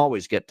They don't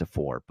always get to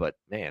 4, but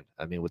man,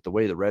 I mean, with the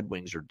way the Red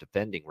Wings are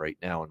defending right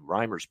now and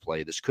Reimer's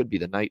play, this could be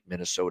the night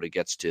Minnesota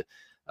gets to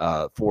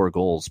 4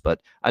 goals. But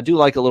I do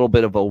like a little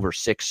bit of over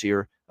 6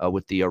 here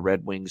with the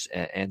Red Wings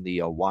and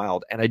the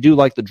Wild. And I do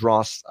like the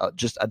draws.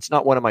 It's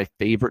not one of my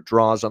favorite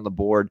draws on the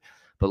board.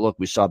 But look,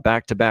 we saw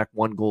back-to-back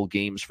 1-goal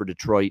games for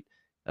Detroit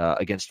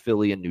against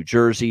Philly and New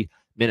Jersey.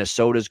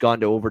 Minnesota's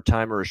gone to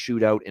overtime or a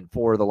shootout in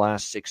 4 of the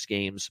last 6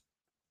 games.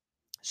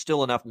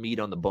 Still enough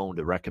meat on the bone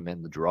to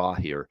recommend the draw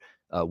here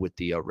with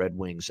the Red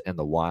Wings and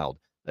the Wild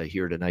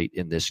here tonight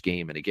in this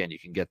game. And again, you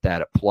can get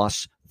that at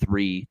plus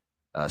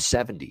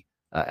 370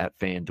 at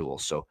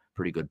FanDuel. So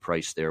pretty good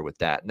price there with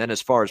that. And then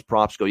as far as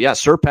props go, yeah,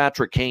 Sir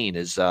Patrick Kane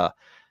is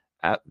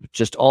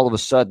just all of a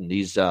sudden,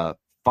 he's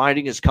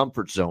finding his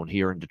comfort zone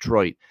here in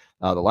Detroit.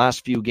 The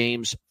last few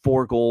games,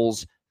 4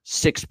 goals,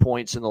 6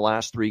 points in the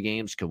last 3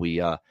 games. Can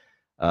we?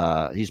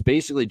 He's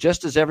basically,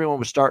 just as everyone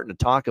was starting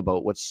to talk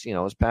about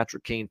is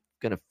Patrick Kane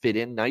going to fit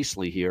in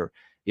nicely here?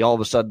 He all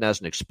of a sudden has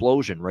an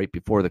explosion right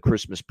before the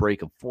Christmas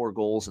break of 4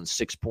 goals and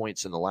 6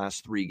 points in the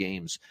last 3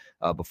 games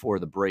before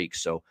the break.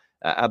 So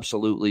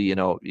absolutely,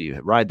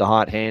 you ride the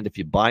hot hand. If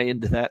you buy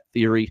into that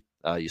theory,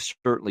 you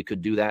certainly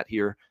could do that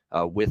here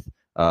with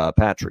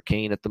Patrick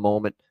Kane at the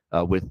moment.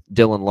 With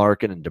Dylan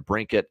Larkin and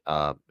DeBrincat.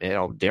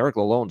 Derek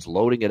Lalonde's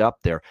loading it up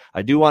there.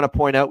 I do want to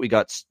point out we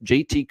got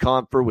JT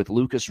Compher with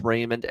Lucas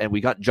Raymond, and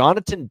we got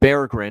Jonathan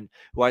Berggren,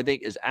 who I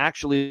think is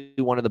actually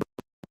one of the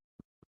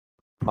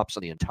props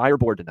on the entire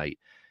board tonight.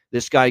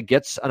 This guy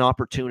gets an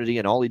opportunity,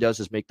 and all he does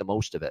is make the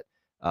most of it.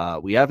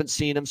 We haven't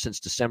seen him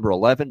since December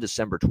 11,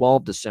 December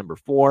 12, December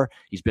 4.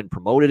 He's been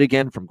promoted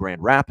again from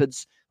Grand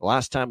Rapids. The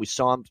last time we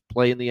saw him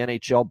play in the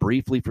NHL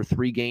briefly for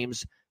 3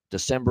 games,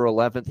 December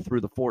 11th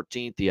through the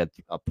 14th. He had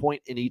a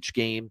point in each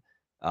game,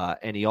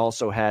 and he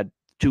also had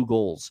 2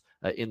 goals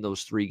in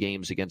those 3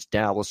 games against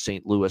Dallas,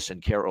 St. Louis,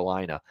 and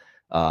Carolina.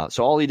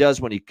 So all he does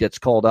when he gets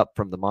called up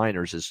from the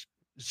minors is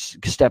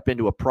step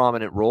into a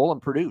prominent role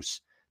and produce.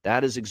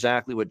 That is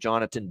exactly what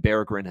Jonathan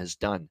Berggren has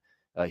done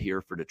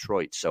here for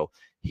Detroit. So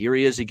here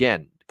he is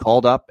again,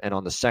 called up and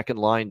on the second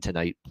line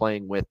tonight,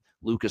 playing with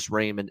Lucas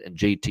Raymond and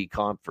JT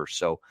Compher.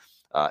 So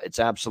it's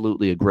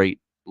absolutely a great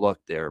look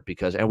there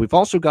and we've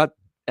also got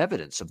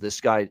evidence of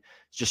this guy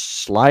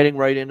just sliding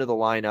right into the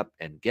lineup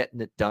and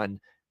getting it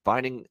done,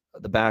 finding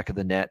the back of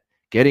the net,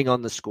 getting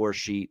on the score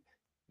sheet,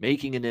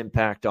 making an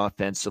impact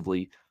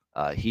offensively.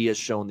 He has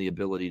shown the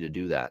ability to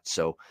do that.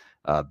 So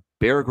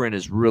Berggren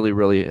is really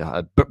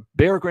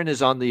Berggren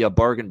is on the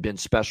bargain bin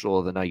special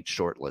of the night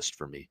shortlist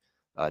for me.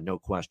 No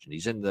question.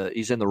 He's in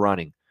the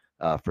running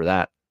for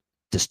that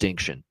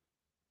distinction,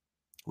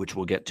 which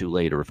we'll get to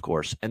later, of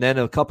course. And then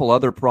a couple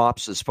other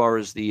props as far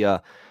as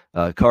the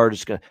card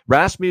is going.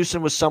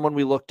 Rasmussen was someone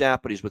we looked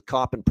at, but he's with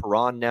Kopp and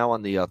Perron now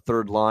on the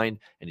third line,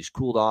 and he's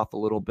cooled off a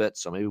little bit,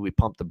 so maybe we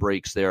pump the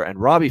brakes there. And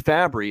Robbie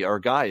Fabry, our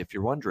guy, if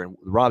you're wondering,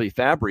 the Robbie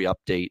Fabry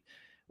update,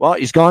 well,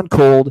 he's gone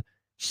cold,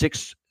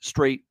 6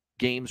 straight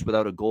games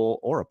without a goal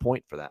or a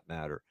point for that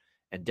matter.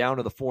 And down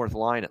to the 4th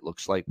line, it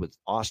looks like, with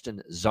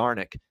Austin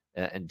Czarnik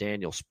and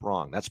Daniel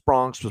Sprong. That's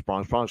Sprong. You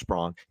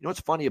know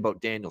what's funny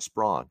about Daniel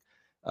Sprong?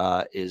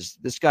 Is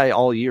this guy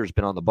all year has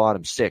been on the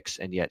bottom 6,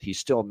 and yet he's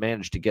still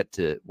managed to get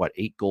to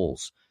 8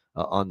 goals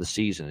on the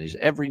season.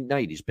 Every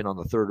night he's been on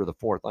the 3rd or the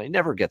 4th line. He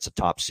never gets a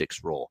top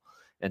 6 role,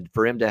 and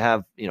for him to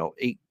have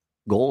 8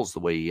 goals the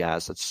way he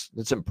has,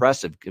 that's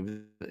impressive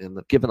given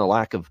the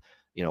lack of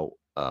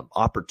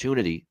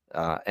opportunity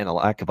and a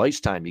lack of ice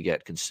time you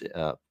get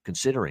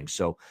considering.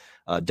 So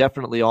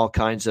definitely all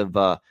kinds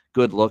of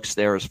good looks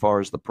there as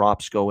far as the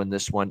props go in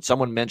this one.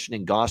 Someone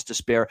mentioning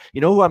Gostisbehere. You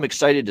know who I'm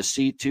excited to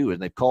see too,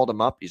 and they've called him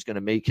up. He's going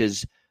to make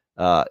his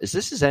is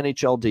this his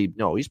NHL debut?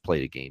 No, he's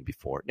played a game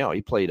before. No,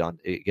 he played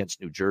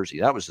against New Jersey.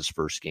 That was his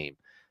first game.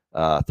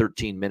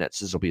 13 minutes.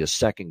 This will be his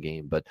second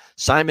game. But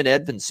Simon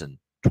Edvinsson,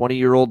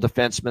 20-year-old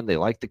defenseman. They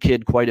like the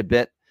kid quite a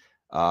bit.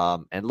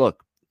 And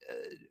look,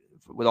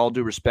 with all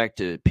due respect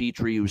to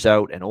Petrie, who's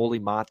out, and Oli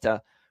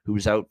Mata,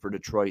 who's out for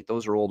Detroit,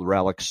 those are old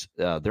relics.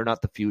 They're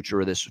not the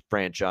future of this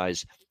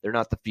franchise. They're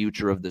not the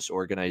future of this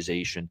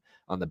organization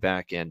on the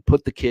back end.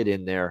 Put the kid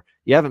in there.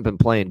 You haven't been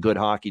playing good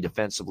hockey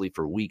defensively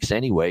for weeks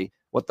anyway.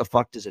 What the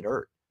fuck does it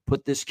hurt?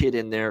 Put this kid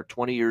in there,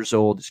 20 years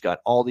old. He's got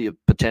all the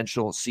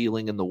potential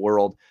ceiling in the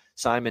world.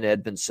 Simon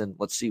Edvinsson,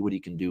 let's see what he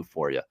can do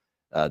for you.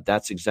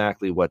 That's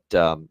exactly what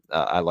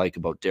I like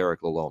about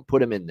Derek Lalonde.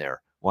 Put him in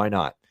there. Why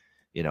not?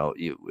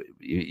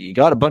 You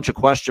got a bunch of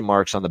question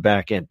marks on the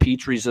back end.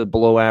 Petrie's a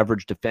below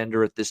average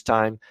defender at this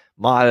time.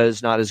 Mata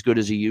is not as good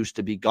as he used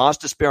to be.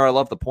 Gostisbehere, I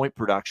love the point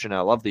production.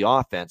 I love the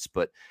offense,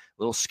 but a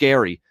little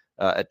scary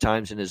at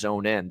times in his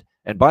own end.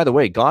 And by the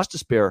way,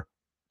 Gostisbehere,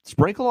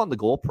 sprinkle on the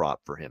goal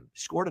prop for him. He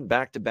scored in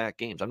back-to-back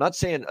games. I'm not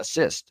saying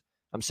assist.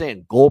 I'm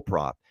saying goal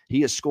prop. He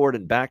has scored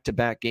in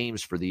back-to-back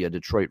games for the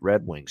Detroit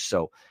Red Wings.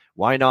 So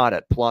why not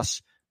at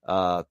plus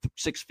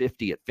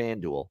 650 at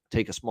FanDuel?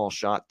 Take a small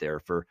shot there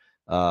for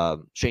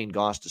Shane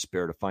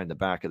Gostisbehere to find the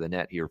back of the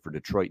net here for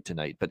Detroit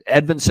tonight. But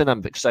Edvinsson,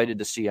 I'm excited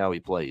to see how he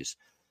plays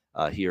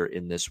here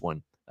in this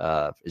one,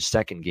 his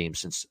second game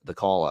since the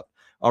call-up.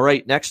 All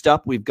right, next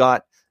up, we've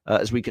got,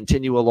 as we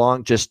continue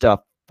along, just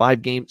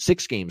 5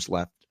 games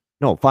left.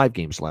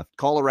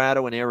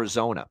 Colorado and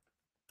Arizona.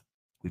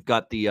 We've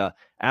got the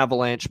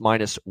Avalanche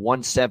minus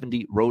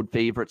 170, road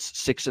favorites,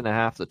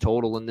 6.5 the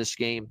total in this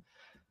game.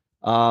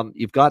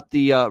 You've got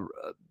the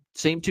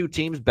same two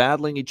teams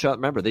battling each other.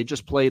 Remember, they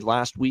just played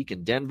last week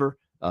in Denver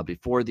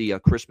before the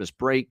Christmas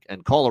break,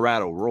 and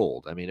Colorado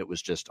rolled. I mean, it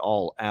was just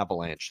all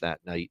Avalanche that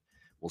night.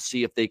 We'll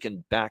see if they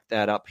can back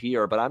that up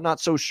here, but I'm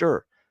not so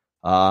sure.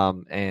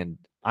 And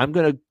I'm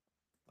going to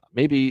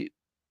maybe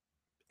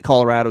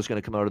Colorado's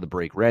going to come out of the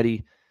break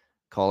ready.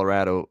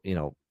 Colorado,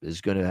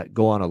 is going to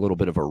go on a little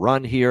bit of a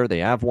run here. They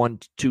have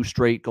 1-2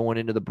 straight going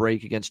into the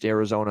break against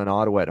Arizona and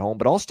Ottawa at home,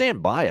 but I'll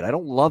stand by it. I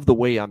don't love the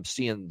way I'm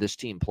seeing this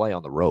team play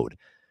on the road.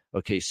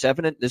 Okay,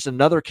 this is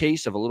another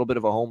case of a little bit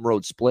of a home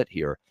road split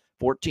here.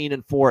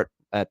 14-4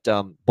 at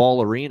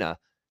Ball Arena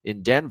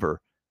in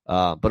Denver,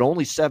 but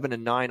only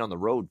 7-9 on the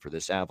road for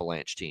this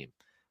Avalanche team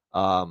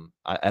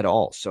at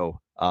all. So,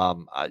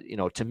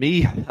 to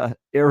me,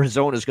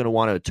 Arizona is going to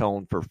want to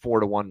atone for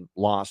 4-1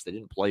 loss. They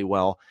didn't play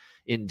well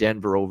in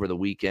Denver over the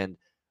weekend.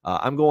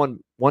 I'm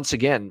going, once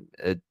again,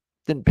 it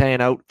didn't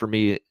pan out for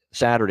me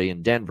Saturday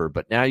in Denver,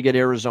 but now you get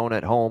Arizona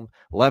at home,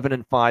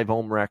 11-5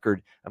 home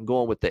record. I'm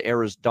going with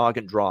the dog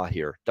and draw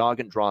here. Dog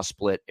and draw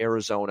split,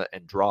 Arizona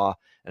and draw.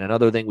 And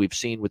another thing we've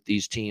seen with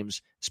these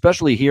teams,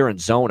 especially here in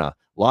Zona,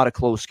 a lot of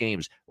close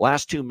games.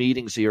 Last 2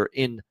 meetings here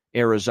in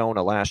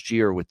Arizona last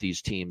year with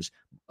these teams,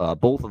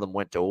 both of them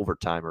went to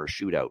overtime or a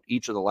shootout.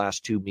 Each of the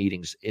last 2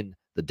 meetings in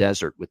the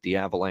desert with the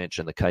Avalanche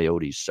and the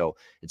Coyotes. So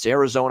it's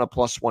Arizona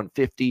plus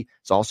 150.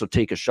 It's also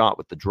take a shot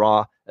with the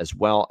draw as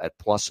well at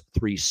plus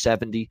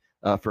 370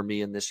 for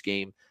me in this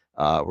game.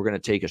 We're going to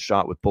take a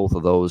shot with both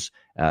of those.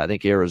 I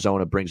think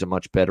Arizona brings a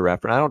much better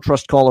effort. I don't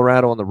trust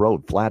Colorado on the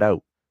road, flat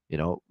out.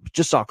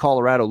 Just saw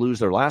Colorado lose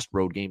their last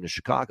road game to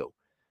Chicago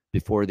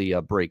before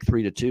the break,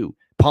 3-2.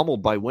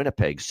 Pummeled by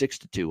Winnipeg,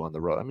 6-2 on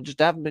the road. I mean, just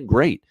haven't been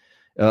great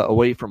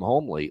away from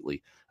home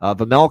lately.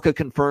 Vejmelka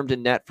confirmed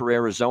in net for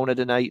Arizona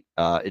tonight.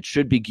 It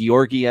should be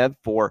Georgiev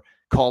for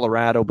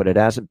Colorado, but it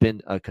hasn't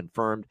been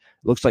confirmed.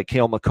 It looks like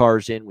Cale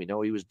Makar's in. We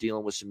know he was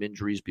dealing with some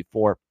injuries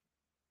before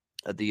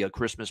the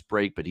Christmas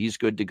break, but he's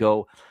good to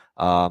go.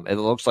 And it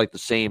looks like the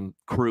same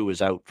crew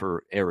is out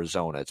for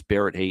Arizona. It's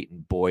Barrett,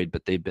 Hayton, Boyd,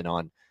 but they've been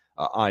on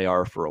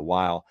IR for a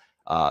while.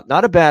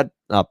 Not a bad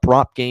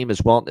prop game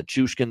as well.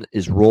 Nichushkin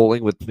is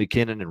rolling with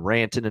McKinnon and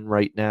Rantanen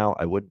right now.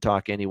 I wouldn't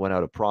talk anyone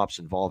out of props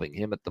involving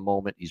him at the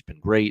moment. He's been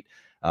great.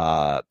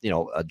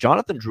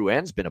 Jonathan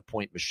Drouin's been a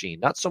point machine.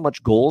 Not so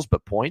much goals,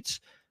 but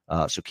points.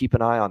 So keep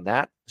an eye on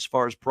that as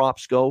far as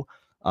props go.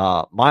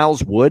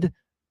 Miles Wood,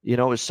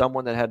 is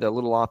someone that had a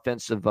little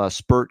offensive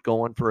spurt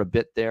going for a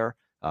bit there.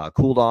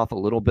 Cooled off a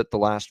little bit the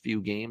last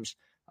few games,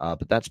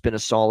 but that's been a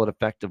solid,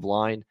 effective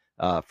line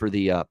for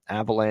the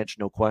Avalanche,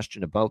 no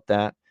question about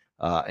that.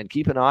 And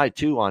keep an eye,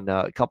 too, on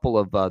a couple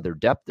of their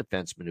depth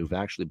defensemen who've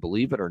actually,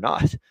 believe it or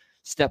not,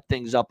 stepped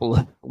things up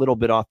a little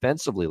bit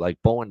offensively, like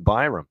Bowen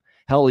Byram.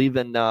 Hell,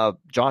 even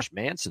Josh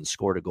Manson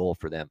scored a goal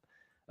for them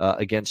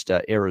against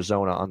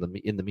Arizona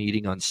in the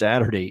meeting on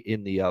Saturday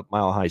in the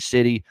Mile High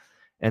City.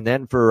 And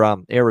then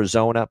for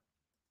Arizona,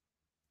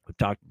 we've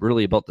talked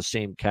really about the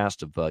same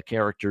cast of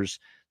characters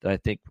that I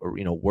think are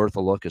worth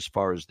a look as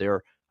far as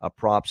their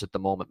props at the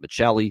moment.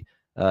 Michelli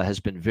has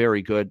been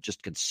very good,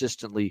 just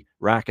consistently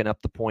racking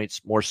up the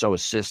points, more so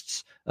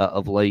assists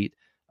of late.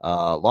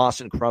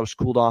 Lawson Krause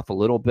cooled off a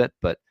little bit,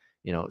 but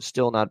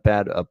still not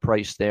bad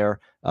price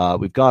there.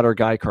 We've got our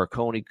guy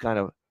Carcone kind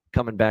of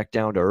coming back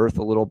down to earth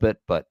a little bit,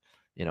 but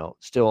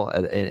still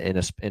in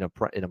a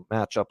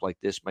matchup like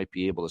this, might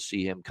be able to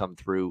see him come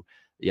through.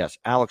 Yes,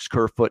 Alex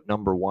Kerfoot,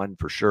 number one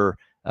for sure,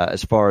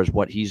 as far as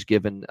what he's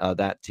given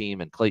that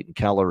team, and Clayton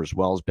Keller as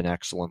well has been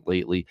excellent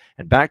lately.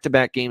 And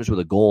back-to-back games with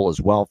a goal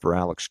as well for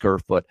Alex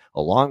Kerfoot,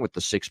 along with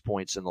the 6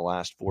 points in the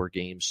last 4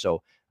 games.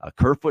 So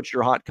Kerfoot's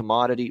your hot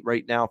commodity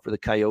right now for the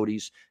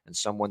Coyotes, and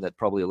someone that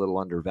probably a little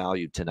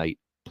undervalued tonight,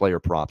 player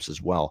props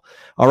as well.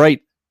 All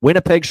right,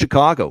 Winnipeg,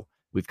 Chicago.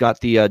 We've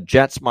got the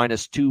Jets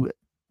minus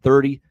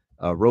 230.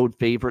 Road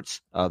favorites,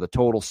 the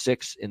total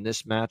 6 in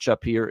this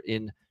matchup here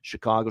in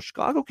Chicago.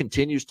 Chicago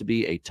continues to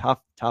be a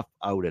tough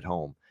out at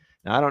home.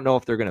 Now, I don't know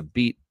if they're going to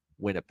beat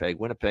Winnipeg.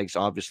 Winnipeg's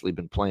obviously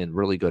been playing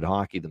really good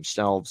hockey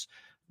themselves.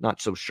 Not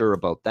so sure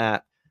about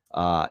that.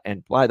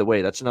 And by the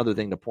way, that's another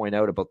thing to point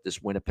out about this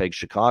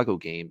Winnipeg-Chicago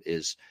game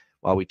is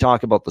while we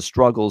talk about the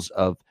struggles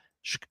of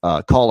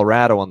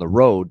Colorado on the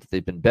road,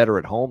 they've been better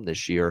at home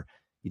this year.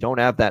 You don't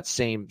have that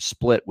same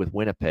split with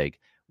Winnipeg.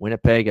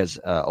 Winnipeg has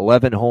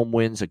 11 home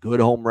wins, a good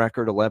home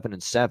record,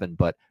 11-7,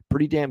 but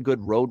pretty damn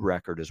good road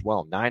record as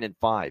well,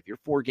 9-5. You're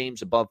 4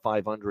 games above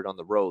 500 on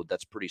the road.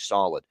 That's pretty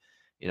solid.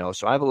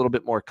 So I have a little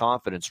bit more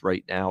confidence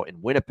right now in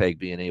Winnipeg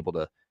being able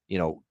to,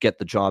 get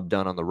the job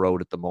done on the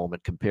road at the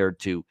moment compared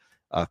to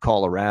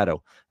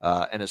Colorado.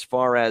 And as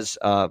far as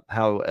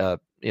how,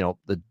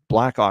 the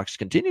Blackhawks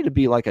continue to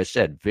be, like I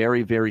said,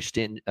 very, very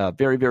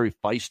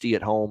feisty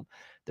at home.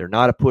 They're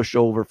not a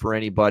pushover for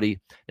anybody.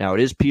 Now, it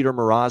is Peter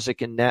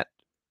Mrazek in net.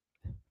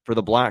 for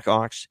the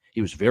Blackhawks.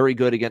 He was very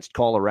good against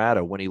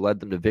Colorado when he led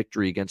them to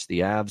victory against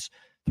the Avs,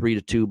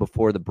 3-2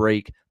 before the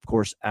break. Of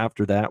course,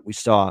 after that, we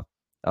saw,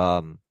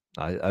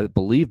 I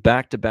believe,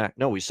 back-to-back.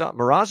 No, we saw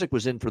Mrazek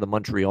was in for the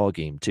Montreal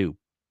game, too.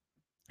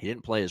 He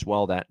didn't play as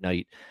well that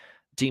night.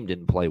 The team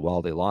didn't play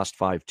well. They lost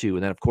 5-2.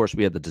 And then, of course,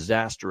 we had the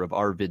disaster of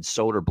Arvid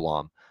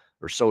Soderblom,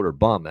 or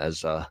Soderbum,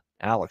 as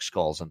Alex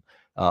calls him,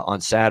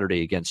 on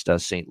Saturday against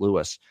St.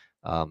 Louis.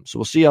 So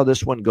we'll see how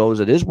this one goes.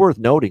 It is worth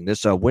noting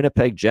this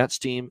Winnipeg Jets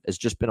team has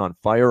just been on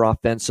fire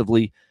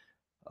offensively.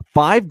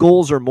 5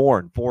 goals or more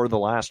in 4 of the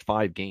last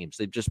 5 games.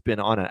 They've just been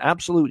on an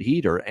absolute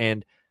heater,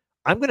 and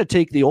I'm going to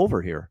take the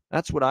over here.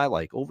 That's what I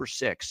like, over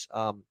 6.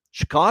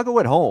 Chicago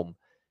at home,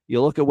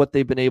 you look at what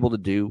they've been able to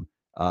do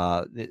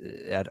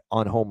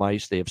on home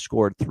ice. They have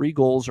scored 3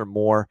 goals or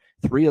more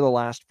 3 of the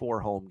last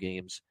 4 home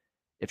games.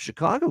 If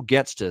Chicago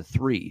gets to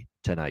 3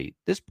 tonight,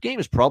 this game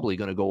is probably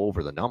going to go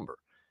over the number.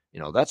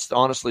 That's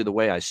honestly the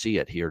way I see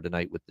it here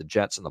tonight with the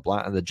Jets and the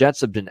Black. And the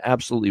Jets have been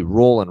absolutely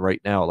rolling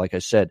right now. Like I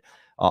said,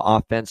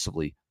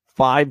 offensively,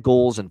 5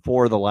 goals in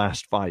 4 of the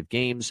last 5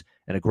 games,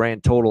 and a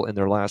grand total in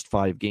their last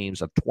 5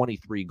 games of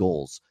 23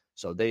 goals.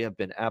 So they have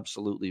been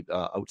absolutely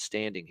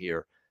outstanding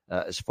here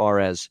as far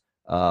as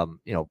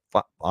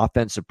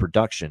offensive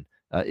production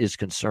is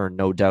concerned,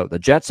 no doubt. The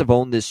Jets have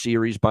owned this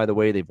series, by the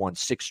way. They've won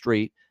 6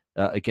 straight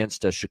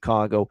against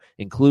Chicago,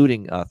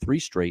 including 3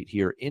 straight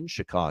here in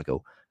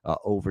Chicago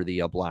over the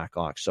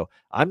Blackhawks. So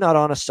I'm not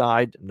on a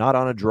side, not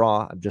on a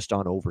draw. I'm just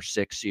on over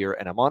 6 here,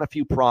 and I'm on a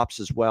few props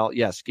as well.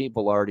 Yes, Gabe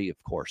Vilardi,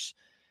 of course.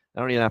 I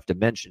don't even have to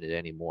mention it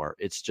anymore.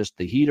 It's just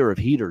the heater of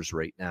heaters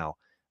right now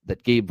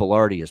that Gabe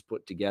Vilardi has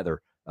put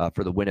together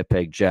for the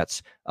Winnipeg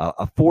Jets.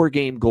 A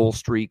 4-game goal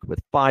streak with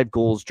 5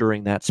 goals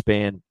during that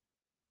span.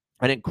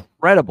 Really,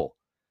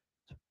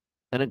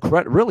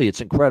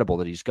 it's incredible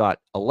that he's got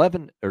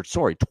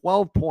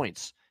 12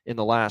 points in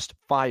the last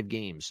 5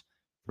 games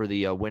for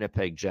the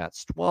Winnipeg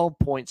Jets. 12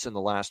 points in the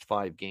last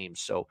 5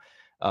 games. So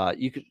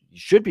you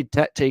should be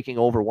taking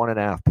over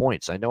 1.5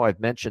 points. I know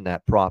I've mentioned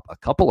that prop a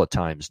couple of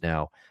times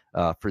now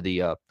for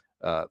Gabe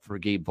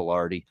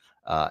Vilardi,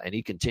 and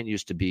he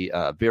continues to be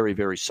very,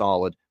 very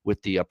solid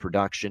with the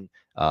production.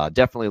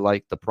 Definitely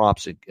like the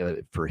props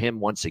for him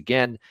once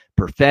again.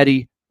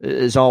 Perfetti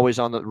is always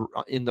on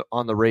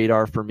the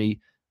radar for me,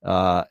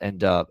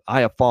 and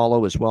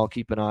Iafallo as well.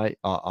 Keep an eye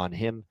on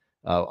him.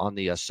 On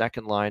the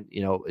second line,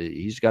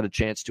 he's got a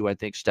chance to, I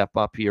think, step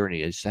up here, and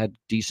he has had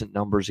decent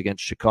numbers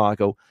against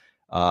Chicago.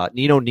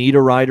 Nino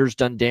Niederreiter's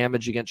done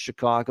damage against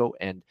Chicago,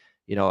 and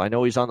I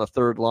know he's on the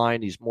third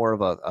line. He's more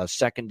of a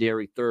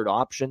secondary third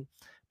option,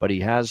 but he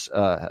has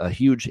had a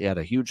huge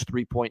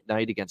 3-point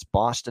night against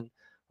Boston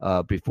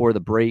before the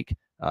break.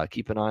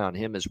 Keep an eye on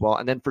him as well.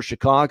 And then for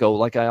Chicago,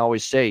 like I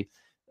always say,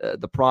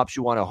 the props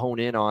you want to hone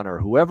in on are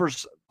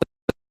whoever's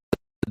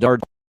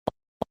Bedard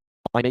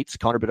line mates,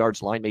 Connor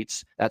Bedard's line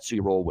mates. That's who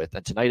you roll with.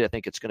 And tonight, I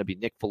think it's going to be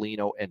Nick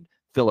Foligno and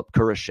Philip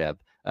Kurashev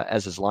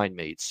as his line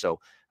mates. So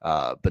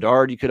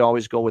Bedard, you could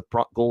always go with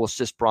goal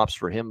assist props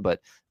for him, but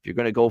if you're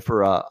going to go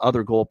for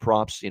other goal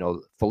props,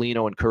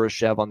 Foligno and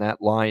Kurashev on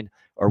that line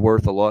are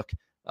worth a look.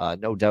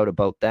 No doubt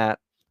about that.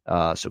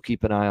 So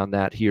keep an eye on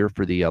that here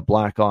for the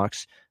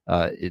Blackhawks.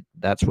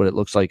 That's what it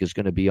looks like is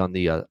going to be on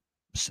the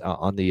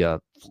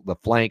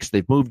flanks.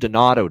 They've moved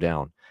Donato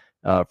down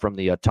from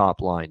the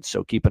top line,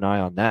 so keep an eye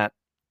on that.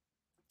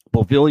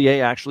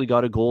 Beauvillier actually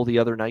got a goal the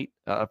other night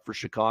for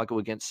Chicago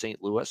against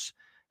St. Louis,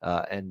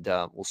 and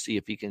we'll see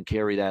if he can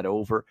carry that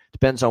over.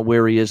 Depends on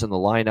where he is in the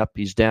lineup.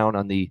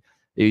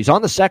 He's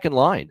on the second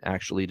line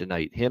actually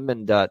tonight. Him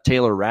and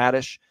Taylor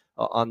Radish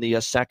on the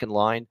second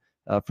line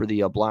for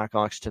the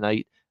Blackhawks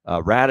tonight.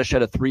 Radish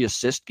had a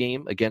 3-assist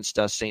game against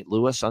St.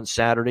 Louis on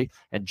Saturday,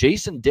 and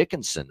Jason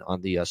Dickinson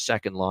on the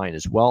second line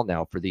as well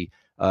now for the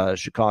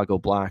Chicago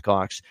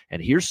Blackhawks.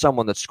 And here's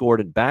someone that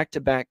scored in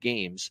back-to-back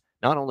games.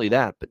 Not only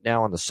that, but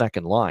now on the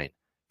second line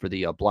for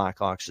the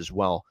Blackhawks as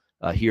well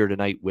here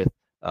tonight with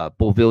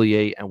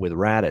Beauvillier and with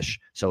Radish.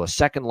 So a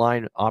second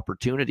line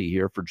opportunity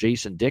here for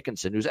Jason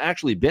Dickinson, who's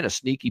actually been a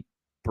sneaky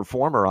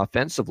performer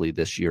offensively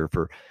this year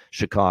for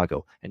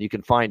Chicago. And you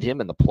can find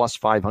him in the plus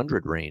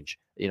 500 range,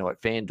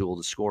 at FanDuel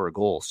to score a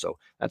goal. So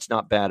that's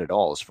not bad at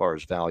all as far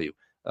as value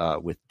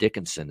with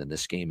Dickinson in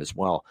this game as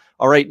well.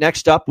 All right,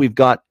 next up, we've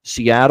got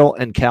Seattle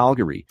and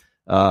Calgary.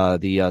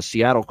 The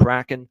Seattle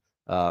Kraken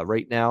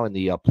right now in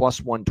the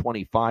plus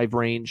 125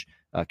 range.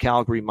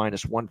 Calgary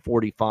minus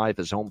 145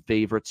 as home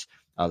favorites.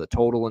 The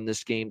total in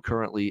this game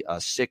currently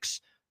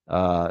 6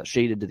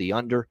 shaded to the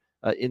under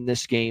in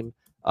this game.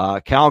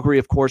 Calgary,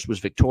 of course, was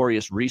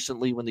victorious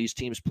recently when these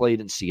teams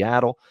played in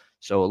Seattle.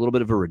 So a little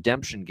bit of a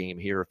redemption game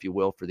here, if you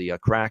will, for the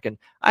Kraken.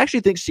 I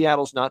actually think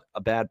Seattle's not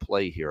a bad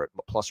play here at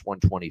plus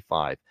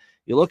 125.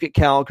 You look at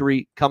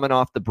Calgary coming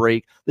off the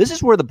break. This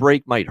is where the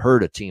break might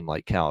hurt a team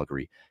like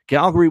Calgary.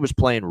 Calgary was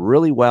playing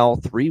really well,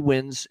 3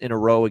 wins in a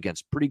row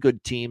against pretty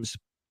good teams.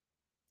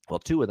 Well,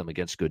 2 of them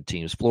against good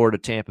teams. Florida,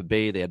 Tampa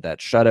Bay, they had that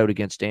shutout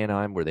against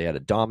Anaheim where they had a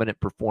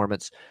dominant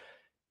performance.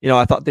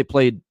 I thought they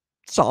played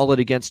solid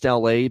against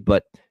LA,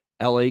 but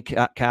LA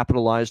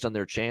capitalized on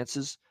their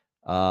chances.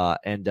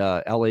 and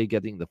LA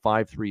getting the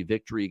 5-3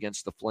 victory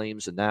against the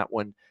Flames in that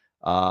one.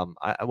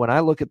 When I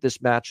look at this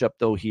matchup,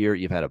 though, here,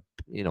 you've had a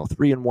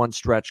 3-1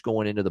 stretch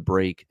going into the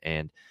break,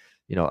 and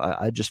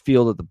I just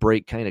feel that the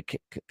break kind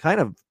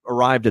of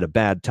arrived at a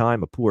bad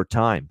time, a poor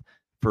time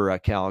for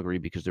Calgary,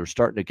 because they were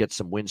starting to get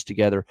some wins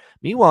together.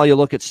 Meanwhile, you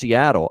look at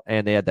Seattle,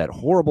 and they had that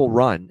horrible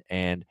run,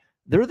 and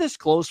they're this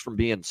close from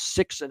being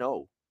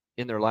 6-0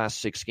 in their last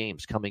 6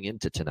 games coming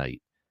into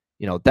tonight.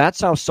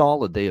 That's how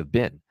solid they have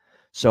been.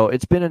 So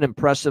it's been an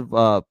impressive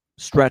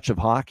stretch of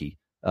hockey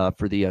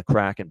for the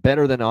Kraken.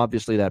 Better than,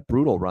 obviously, that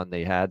brutal run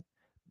they had,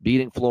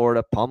 beating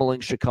Florida, pummeling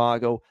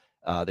Chicago.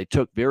 They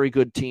took very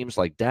good teams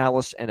like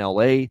Dallas and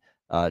LA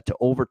to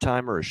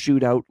overtime or a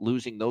shootout,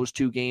 losing those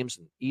 2 games,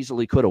 and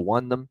easily could have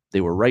won them.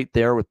 They were right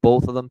there with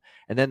both of them.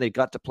 And then they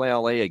got to play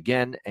LA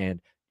again.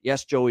 And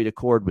yes, Joey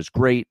Decord was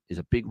great, is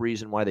a big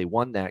reason why they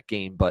won that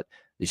game, but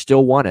they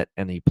still won it,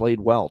 and he played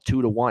well,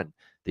 2-1.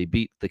 They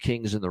beat the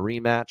Kings in the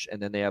rematch,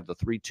 and then they have the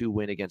 3-2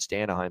 win against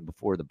Anaheim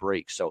before the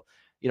break. So,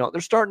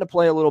 they're starting to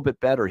play a little bit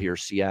better here,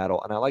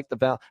 Seattle, and I like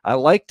I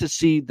like to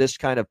see this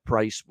kind of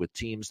price with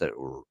teams that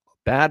were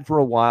bad for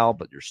a while,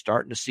 but you're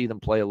starting to see them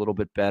play a little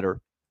bit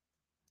better.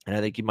 And I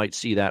think you might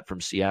see that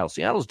from Seattle.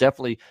 Seattle's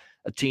definitely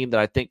a team that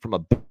I think from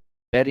a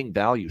betting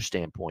value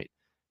standpoint,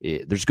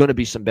 there's going to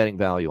be some betting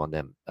value on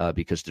them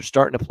because they're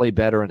starting to play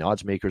better and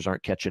odds makers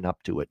aren't catching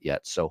up to it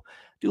yet. So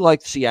I do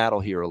like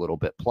Seattle here a little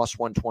bit, plus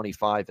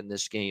 125 in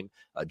this game.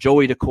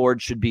 Joey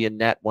Decord should be in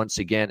net once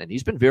again, and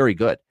he's been very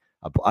good.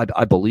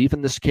 I believe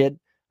in this kid.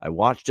 I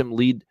watched him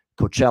lead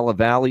Coachella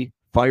Valley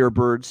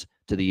Firebirds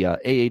to the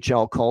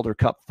AHL Calder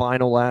Cup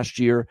final last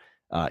year.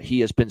 He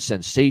has been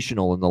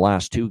sensational in the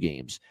last 2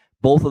 games.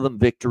 Both of them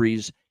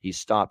victories.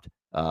 He's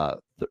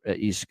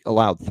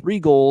allowed 3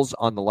 goals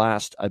on the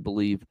last, I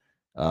believe.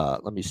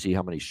 Let me see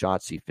how many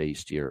shots he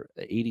faced here.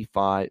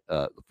 85,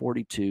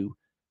 42,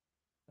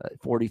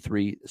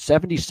 43,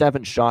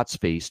 77 shots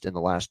faced in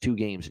the last 2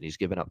 games, and he's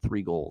given up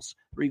 3 goals.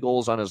 3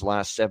 goals on his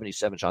last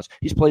 77 shots.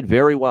 He's played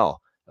very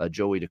well,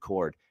 Joey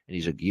Decord, and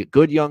he's a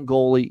good young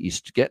goalie.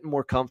 He's getting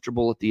more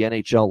comfortable at the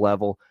NHL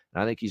level,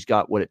 and I think he's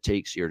got what it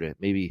takes here to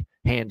maybe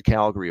hand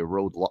Calgary a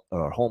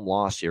home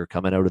loss here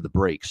coming out of the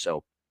break.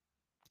 So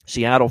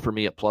Seattle for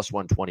me at plus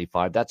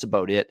 125. That's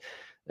about it.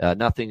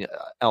 Nothing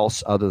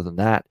else other than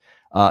that.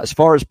 As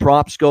far as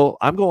props go,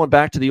 I'm going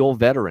back to the old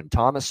veteran,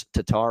 Thomas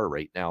Tatar,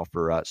 right now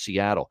for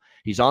Seattle.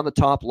 He's on the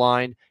top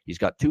line. He's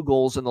got 2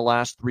 goals in the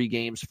last 3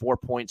 games, 4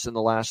 points in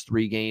the last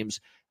 3 games.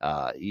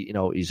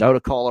 He's out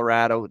of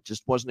Colorado. It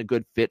just wasn't a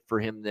good fit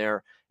for him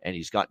there. And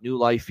he's got new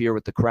life here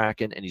with the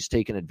Kraken, and he's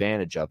taken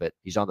advantage of it.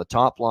 He's on the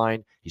top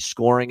line. He's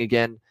scoring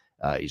again.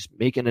 He's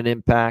making an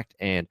impact,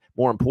 and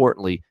more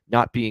importantly,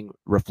 not being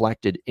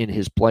reflected in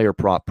his player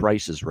prop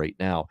prices right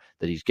now,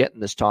 that he's getting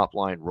this top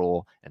line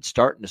role and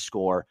starting to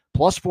score.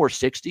 Plus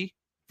 460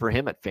 for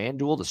him at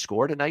FanDuel to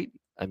score tonight.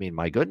 I mean,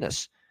 my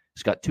goodness.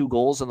 He's got 2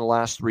 goals in the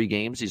last 3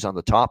 games. He's on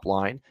the top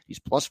line. He's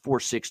plus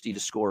 460 to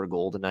score a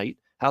goal tonight.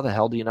 How the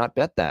hell do you not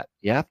bet that?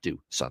 You have to.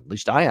 So at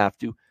least I have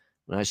to.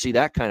 When I see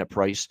that kind of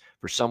price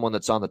for someone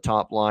that's on the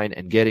top line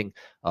and getting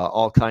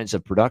all kinds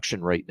of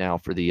production right now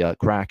for the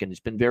Kraken, it's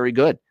been very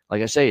good.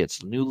 Like I say,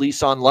 it's a new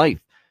lease on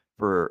life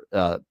for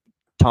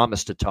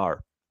Thomas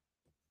Tatar.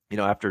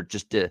 After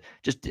just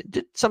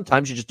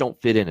sometimes you just don't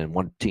fit in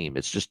one team.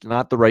 It's just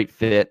not the right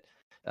fit,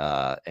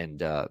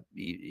 and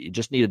you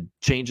just need a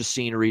change of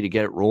scenery to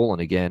get it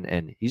rolling again.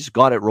 And he's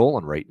got it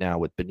rolling right now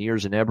with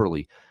Beniers and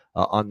Eberle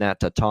on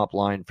that top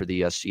line for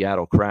the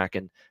Seattle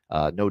Kraken.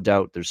 No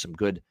doubt there's some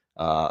good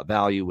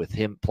value with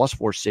him. Plus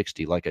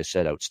 460, like I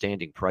said,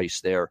 outstanding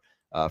price there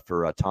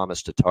for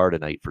Thomas Tatar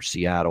tonight for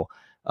Seattle.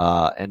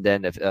 And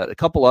then a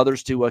couple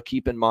others to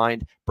keep in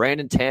mind.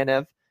 Brandon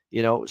Tanev,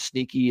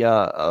 sneaky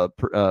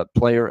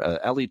player.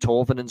 Eli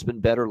Tolvanen's been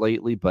better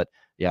lately, but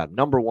yeah,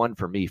 number 1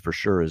 for me for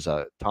sure is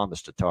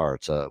Thomas Tatar.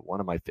 It's one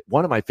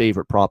of my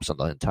favorite props on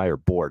the entire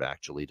board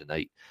actually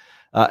tonight.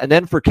 And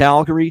then for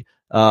Calgary,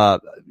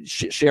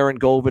 Sharon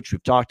Govich,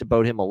 we've talked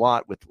about him a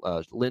lot with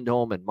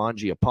Lindholm and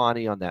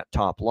Mangiapane on that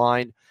top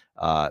line.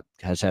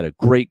 Has had a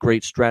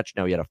great stretch.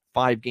 Now he had a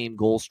 5-game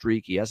goal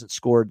streak. He hasn't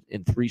scored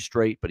in 3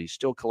 straight, but he's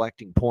still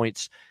collecting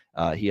points.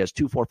 He has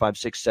 2, 4, 5,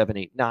 6, 7,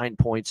 8, 9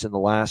 points in the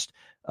last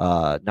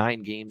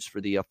 9 games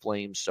for the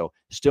Flames. So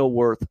still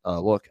worth a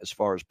look as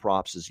far as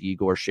props as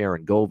Igor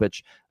Sharon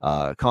Govich.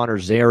 Connor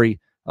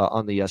Zary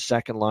on the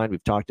second line.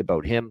 We've talked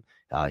about him.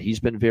 He's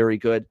been very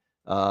good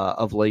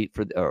of late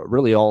for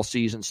really all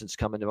season since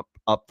coming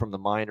up from the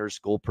minors.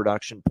 Goal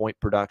production, point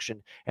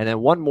production. And then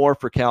one more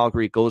for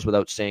Calgary. It goes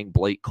without saying,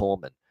 Blake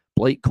Coleman.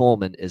 Blake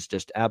Coleman is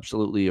just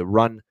absolutely a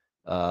run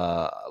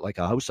like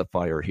a house of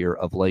fire here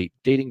of late,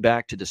 dating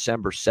back to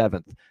December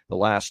 7th, the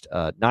last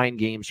 9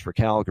 games for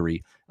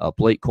Calgary.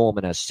 Blake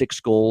Coleman has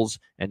 6 goals,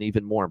 and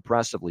even more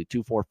impressively,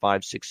 2, 4,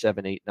 5, 6,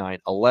 7, 8, 9,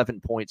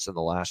 11 points in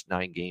the last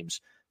 9 games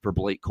for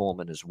Blake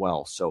Coleman as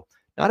well. So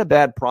not a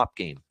bad prop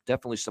game.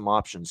 Definitely some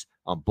options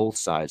on both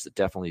sides that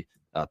definitely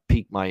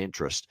piqued my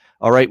interest.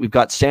 All right, we've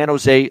got San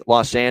Jose,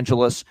 Los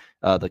Angeles,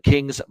 the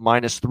Kings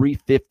minus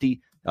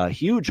 350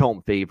 Huge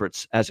home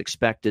favorites as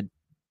expected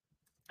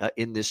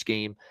in this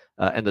game,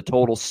 and the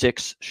total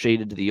 6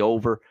 shaded to the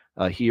over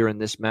here in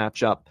this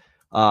matchup.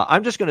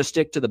 I'm just going to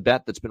stick to the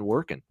bet that's been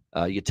working.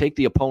 You take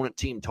the opponent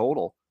team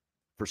total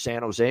for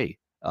San Jose,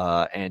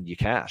 and you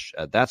cash.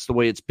 That's the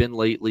way it's been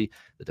lately.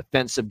 The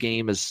defensive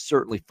game has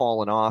certainly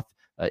fallen off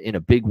in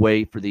a big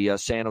way for the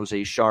San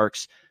Jose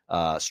Sharks,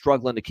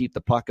 struggling to keep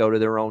the puck out of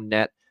their own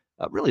net.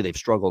 Really, they've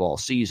struggled all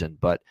season,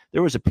 but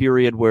there was a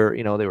period where,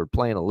 they were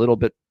playing a little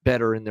bit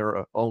better in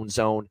their own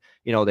zone.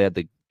 They had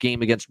the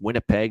game against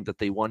Winnipeg that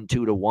they won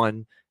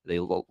 2-1. They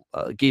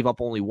gave up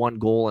only 1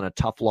 goal in a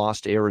tough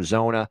loss to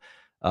Arizona.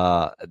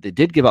 They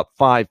did give up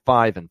 5,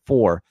 5, and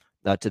 4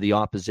 to the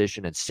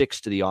opposition and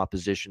 6 to the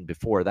opposition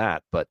before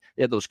that. But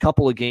they had those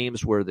couple of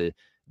games where the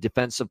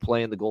defensive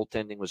play and the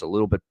goaltending was a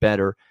little bit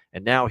better.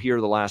 And now here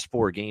are the last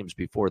 4 games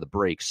before the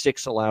break.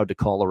 6 allowed to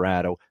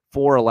Colorado,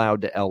 4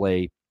 allowed to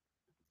LA,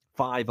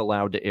 5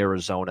 allowed to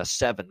Arizona,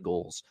 7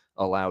 goals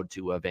allowed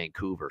to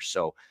Vancouver.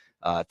 So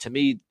to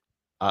me,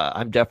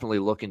 I'm definitely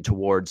looking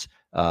towards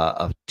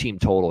a team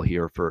total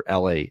here for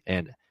LA.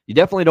 And you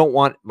definitely don't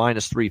want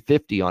minus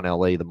 350 on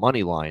LA, the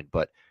money line,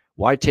 but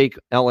why take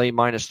LA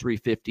minus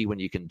 350 when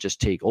you can just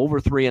take over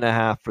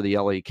 3.5 for the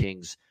LA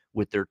Kings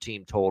with their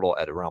team total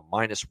at around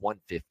minus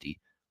 150?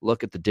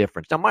 Look at the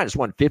difference. Now, minus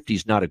 150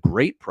 is not a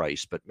great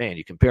price, but man,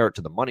 you compare it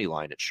to the money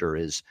line, it sure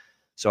is.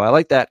 So I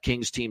like that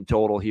Kings team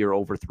total here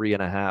over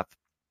 3.5,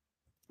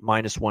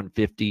 minus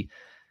 150.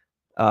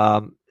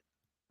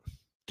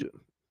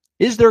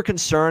 Is there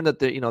concern that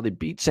they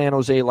beat San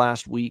Jose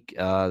last week?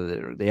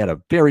 They had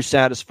a very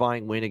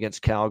satisfying win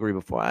against Calgary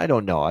before. I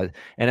don't know.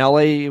 And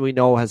LA, we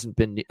know, hasn't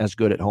been as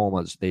good at home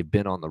as they've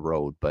been on the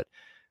road. But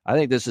I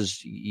think this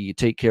is, you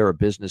take care of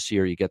business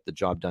here, you get the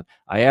job done.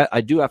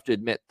 I do have to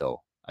admit,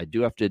 though,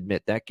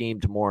 that game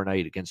tomorrow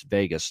night against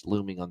Vegas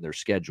looming on their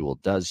schedule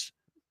does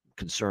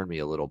concern me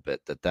a little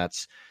bit.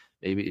 That's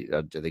maybe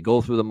do they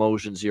go through the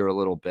motions here a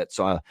little bit?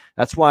 So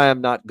that's why I'm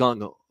not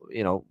gung,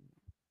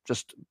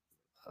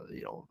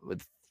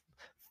 with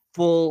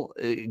full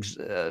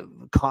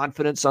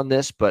confidence on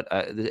this, but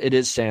it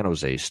is San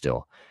Jose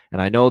still.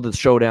 And I know the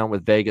showdown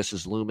with Vegas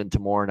is looming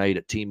tomorrow night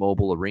at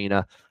T-Mobile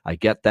Arena. I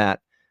get that,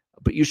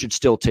 but you should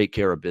still take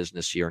care of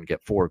business here and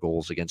get 4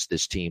 goals against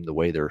this team the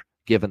way they're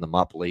giving them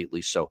up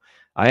lately. So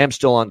I am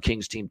still on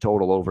Kings team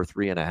total over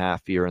 3.5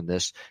 here in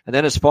this. And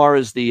then as far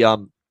as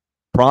the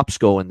props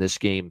go in this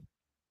game,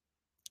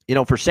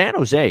 for San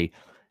Jose,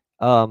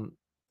 I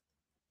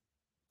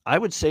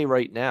would say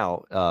right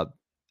now,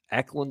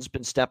 Eklund's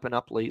been stepping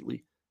up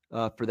lately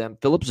for them.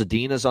 Philip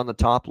Zadina's on the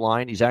top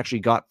line. He's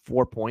actually got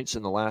 4 points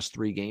in the last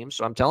 3 games.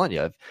 So I'm telling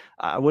you,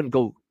 I wouldn't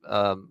go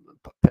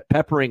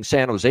peppering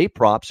San Jose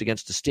props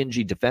against a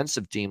stingy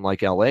defensive team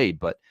like LA,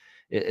 but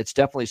it's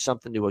definitely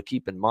something to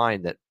keep in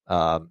mind that,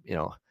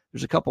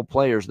 there's a couple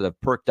players that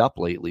have perked up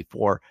lately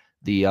for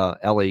the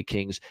LA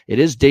Kings. It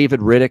is David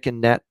Riddick in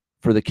net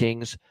for the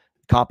Kings,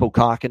 Kaapo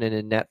Kahkonen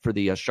in net for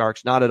the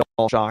Sharks. Not at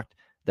all shocked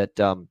that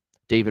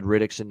David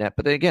Riddick's in net,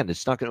 but then again,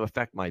 it's not going to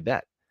affect my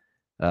bet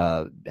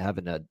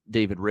having a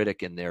David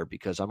Riddick in there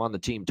because I'm on the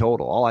team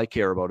total. All I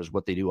care about is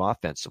what they do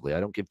offensively. I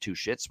don't give 2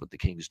 shits what the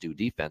Kings do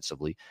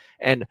defensively.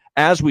 And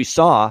as we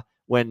saw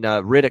when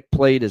Riddick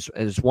played his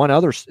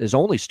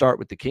only start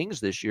with the Kings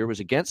this year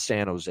was against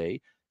San Jose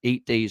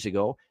 8 days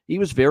ago. He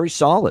was very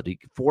solid.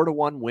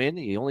 4-1 win.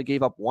 He only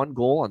gave up 1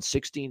 goal on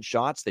 16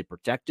 shots. They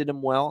protected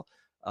him well.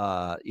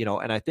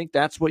 And I think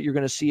that's what you're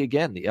going to see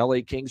again. The LA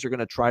Kings are going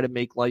to try to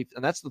make life.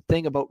 And that's the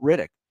thing about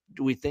Riddick.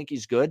 Do we think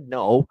he's good?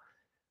 No,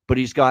 but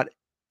he's got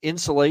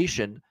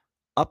insulation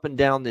up and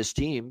down this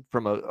team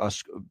from a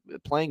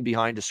playing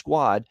behind a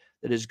squad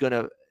that is going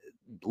to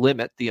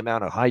limit the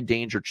amount of high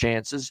danger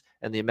chances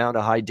and the amount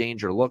of high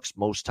danger looks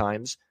most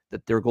times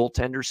that their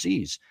goaltender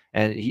sees.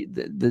 And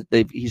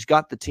he's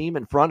got the team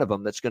in front of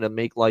him that's going to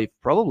make life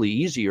probably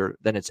easier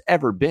than it's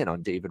ever been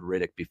on David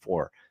Riddick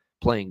before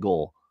playing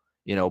goal.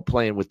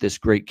 Playing with this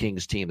great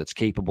Kings team that's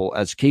capable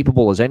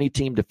as any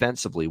team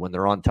defensively when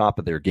they're on top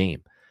of their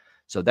game.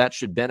 So that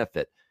should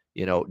benefit,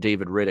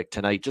 David Riddick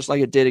tonight, just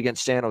like it did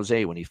against San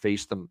Jose when he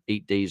faced them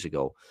 8 days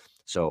ago.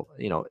 So,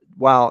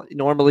 while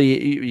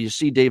normally you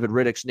see David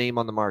Riddick's name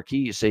on the marquee,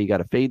 you say you got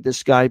to fade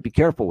this guy, be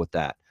careful with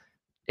that.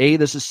 A,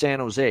 this is San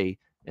Jose,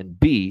 and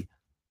B,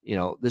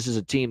 this is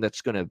a team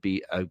that's going to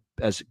be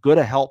as good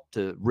a help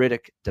to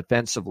Riddick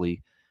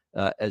defensively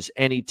as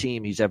any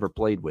team he's ever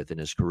played with in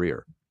his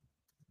career.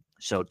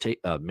 So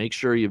make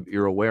sure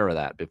you're aware of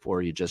that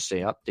before you just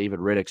say, David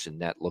Riddick's in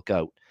net, look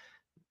out.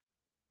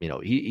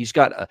 He's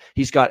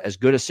got as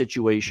good a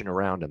situation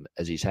around him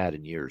as he's had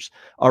in years.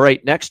 All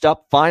right, next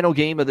up, final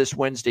game of this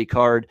Wednesday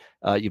card.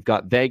 You've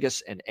got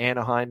Vegas and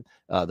Anaheim.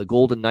 The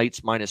Golden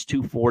Knights minus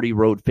 240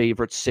 road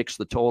favorites, 6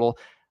 the total.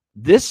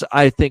 This,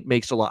 I think,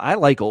 makes a lot. I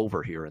like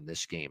over here in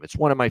this game. It's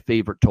one of my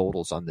favorite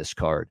totals on this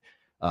card.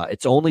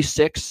 It's only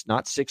 6,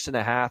 not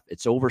 6.5.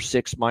 It's over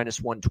 6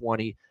 minus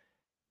 120.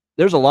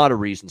 There's a lot of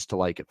reasons to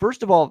like it.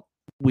 First of all,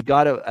 we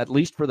got to, at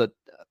least for the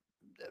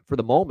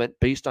moment,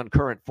 based on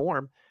current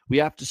form, we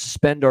have to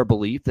suspend our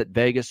belief that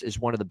Vegas is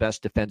one of the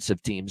best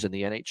defensive teams in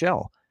the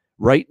NHL.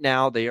 Right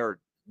now, their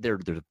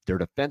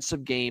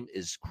defensive game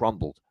is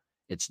crumbled.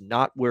 It's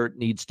not where it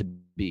needs to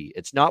be.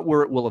 It's not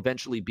where it will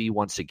eventually be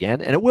once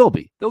again, and it will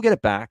be. They'll get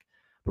it back.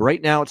 But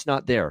right now, it's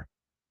not there.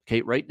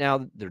 Okay, right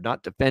now, they're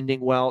not defending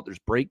well. There's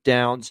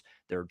breakdowns.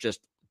 They're just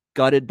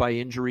gutted by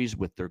injuries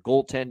with their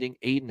goaltending.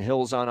 Aiden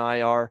Hill's on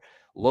IR.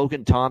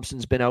 Logan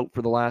Thompson's been out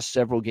for the last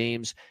several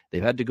games.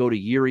 They've had to go to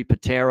Yuri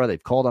Patera.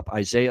 They've called up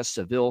Isaiah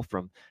Seville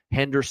from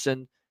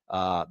Henderson.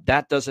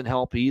 That doesn't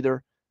help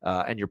either.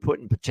 And you're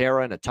putting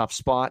Patera in a tough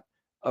spot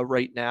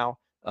right now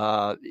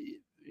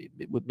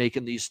with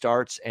making these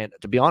starts. And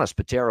to be honest,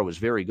 Patera was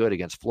very good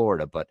against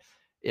Florida. But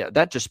yeah,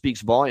 that just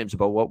speaks volumes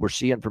about what we're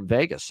seeing from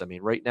Vegas. I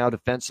mean, right now,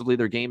 defensively,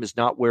 their game is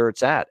not where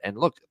it's at. And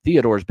look,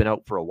 Theodore's been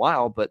out for a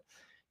while, but,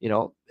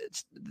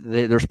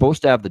 they're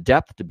supposed to have the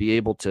depth to be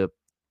able to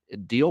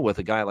deal with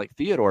a guy like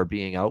Theodore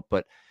being out.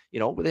 But,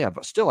 they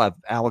still have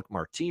Alec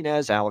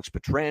Martinez, Alex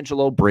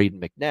Pietrangelo, Braden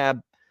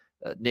McNabb,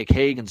 Nick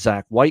Hague, and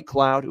Zach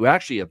Whitecloud, who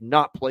actually have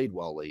not played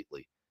well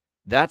lately.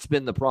 That's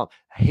been the problem.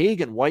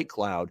 Hague and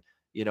Whitecloud,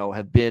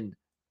 have been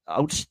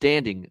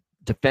outstanding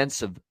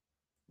defensive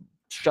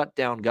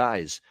shutdown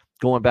guys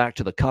going back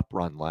to the Cup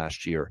run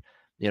last year.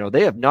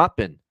 They have not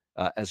been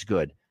as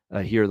good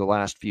here the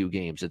last few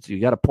games.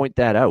 You got to point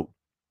that out.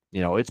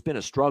 It's been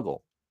a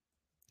struggle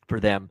for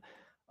them,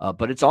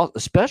 but it's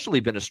especially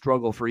been a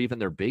struggle for even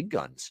their big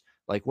guns.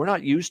 Like, we're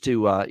not used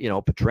to,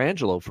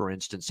 Pietrangelo, for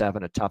instance,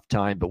 having a tough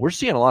time, but we're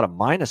seeing a lot of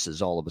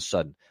minuses all of a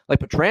sudden. Like,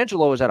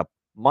 Pietrangelo is at a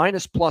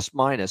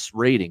minus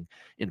rating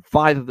in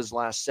 5 of his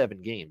last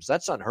 7 games.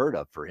 That's unheard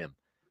of for him.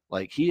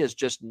 Like, he is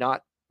just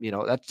not,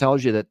 that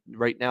tells you that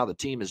right now the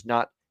team is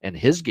not, and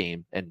his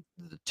game and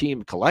the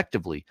team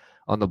collectively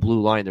on the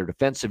blue line, their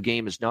defensive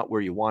game is not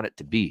where you want it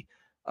to be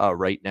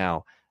right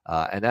now.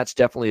 And that's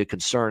definitely a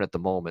concern at the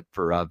moment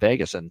for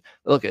Vegas. And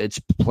look, it's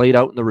played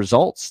out in the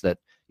results that,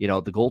 the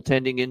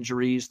goaltending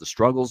injuries, the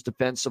struggles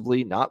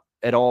defensively, not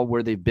at all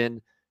where they've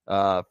been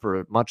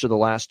for much of the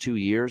last 2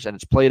 years. And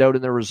it's played out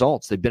in their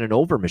results. They've been an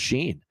over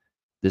machine,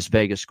 this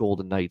Vegas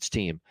Golden Knights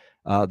team.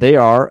 They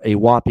are a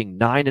whopping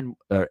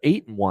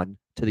 8-1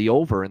 to the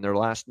over in their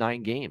last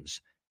 9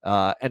 games.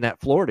 And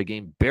that Florida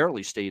game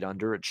barely stayed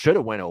under. It should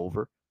have went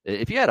over.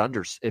 If you had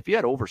over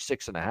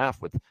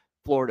 6.5 with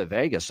Florida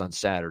Vegas on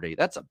Saturday,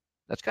 that's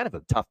kind of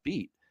a tough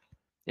beat.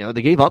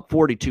 They gave up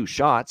 42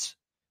 shots.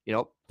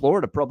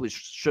 Florida probably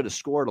should have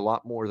scored a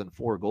lot more than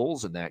 4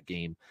 goals in that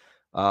game.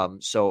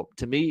 So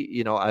to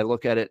me, I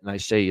look at it and I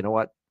say, you know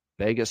what?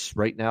 Vegas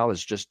right now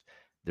is just,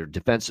 their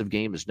defensive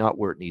game is not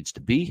where it needs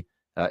to be.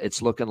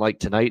 It's looking like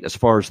tonight, as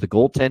far as the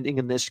goaltending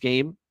in this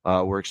game,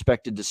 we're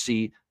expected to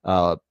see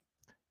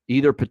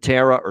either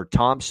Patera or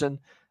Thompson.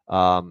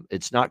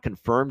 It's not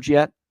confirmed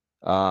yet.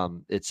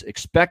 It's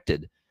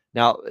expected.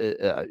 Now,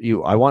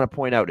 I want to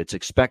point out, it's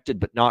expected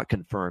but not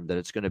confirmed that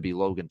it's going to be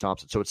Logan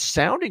Thompson. So it's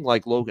sounding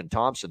like Logan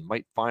Thompson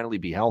might finally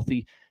be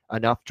healthy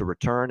enough to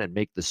return and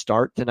make the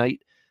start tonight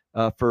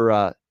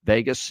for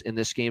Vegas in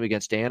this game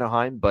against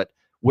Anaheim. But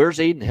where's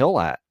Aiden Hill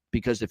at?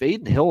 Because if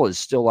Aiden Hill is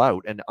still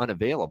out and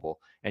unavailable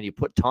and you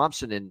put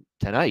Thompson in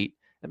tonight,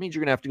 that means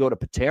you're going to have to go to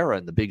Patera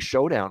in the big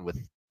showdown with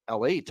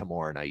LA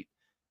tomorrow night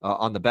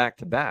on the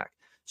back-to-back.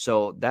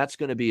 So that's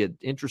going to be an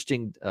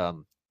interesting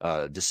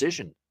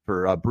decision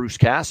for Bruce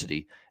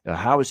Cassidy.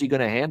 How is he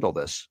going to handle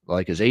this?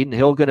 Like, is Aiden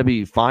Hill going to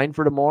be fine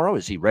for tomorrow?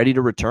 Is he ready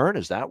to return?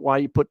 Is that why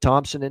you put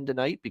Thompson in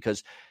tonight?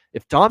 Because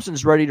if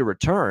Thompson's ready to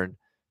return,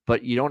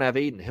 but you don't have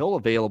Aiden Hill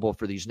available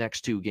for these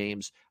next 2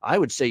 games, I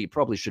would say you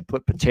probably should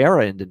put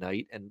Patera in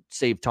tonight and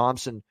save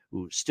Thompson,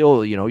 who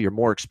still, your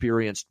more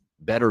experienced,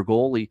 better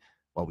goalie.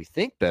 Well, we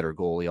think better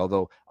goalie,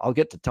 although I'll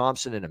get to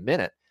Thompson in a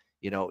minute.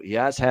 He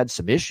has had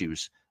some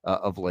issues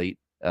of late.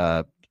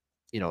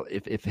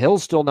 If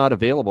Hill's still not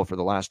available for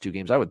the last 2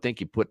 games, I would think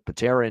you put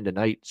Patera in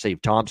tonight,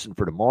 save Thompson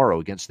for tomorrow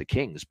against the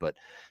Kings, but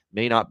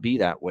may not be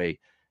that way.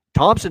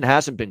 Thompson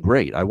hasn't been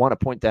great. I want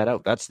to point that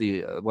out. That's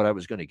what I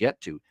was going to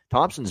get to.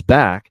 Thompson's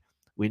back.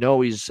 We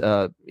know he's,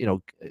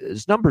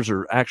 his numbers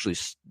are actually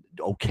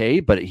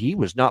okay, but he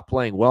was not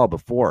playing well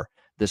before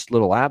this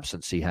little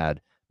absence he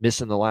had,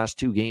 missing the last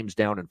 2 games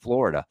down in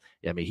Florida.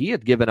 I mean, he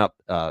had given up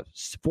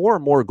 4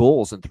 more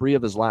goals in 3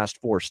 of his last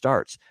 4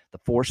 starts. The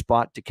 4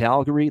 spot to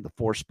Calgary, the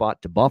 4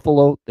 spot to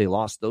Buffalo. They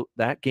lost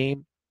that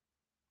game.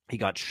 He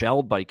got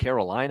shelled by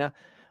Carolina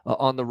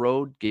on the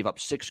road, gave up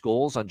 6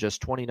 goals on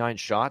just 29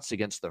 shots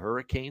against the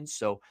Hurricanes.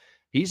 So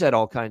he's had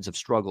all kinds of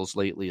struggles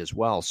lately as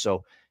well.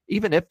 So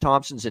even if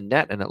Thompson's in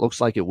net, and it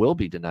looks like it will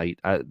be tonight,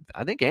 I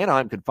think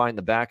Anaheim could find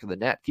the back of the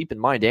net. Keep in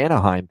mind,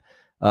 Anaheim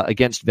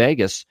against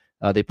Vegas,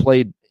 they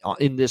played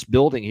in this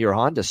building here,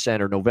 Honda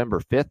Center,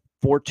 November 5th,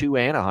 4-2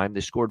 Anaheim. They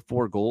scored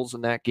 4 goals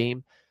in that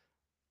game.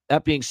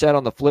 That being said,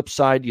 on the flip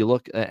side, you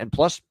look, and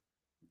plus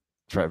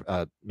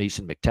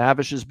Mason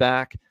McTavish is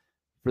back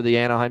for the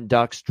Anaheim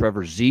Ducks.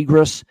 Trevor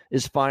Zegras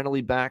is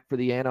finally back for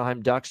the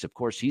Anaheim Ducks. Of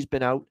course, he's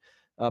been out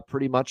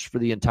pretty much for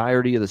the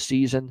entirety of the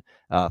season,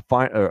 not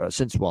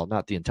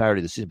the entirety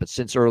of the season, but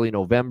since early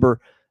November.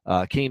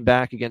 came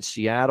back against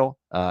Seattle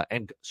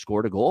and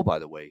scored a goal, by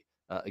the way,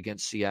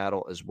 against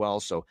Seattle as well.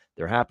 So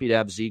they're happy to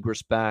have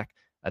Zegras back.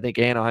 I think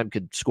Anaheim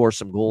could score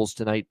some goals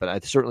tonight, but I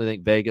certainly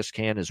think Vegas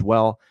can as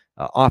well.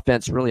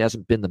 Offense really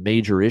hasn't been the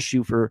major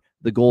issue for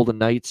the Golden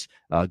Knights.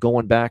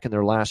 Going back in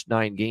their last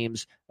 9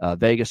 games,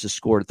 Vegas has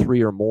scored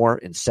 3 or more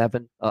in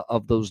 7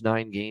 of those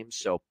 9 games.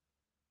 So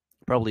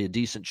probably a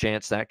decent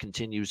chance that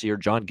continues here.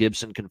 John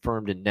Gibson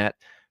confirmed in net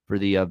for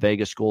the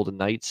Vegas Golden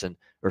Knights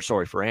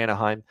for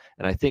Anaheim.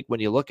 And I think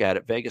when you look at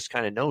it, Vegas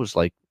kind of knows,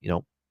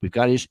 we've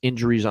got his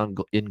injuries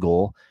in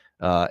goal.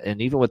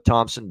 And even with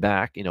Thompson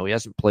back, he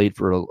hasn't played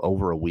for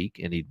over a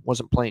week, and he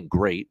wasn't playing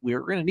great.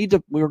 We're going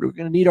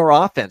to need our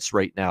offense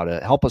right now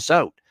to help us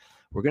out.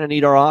 We're going to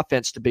need our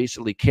offense to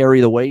basically carry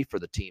the way for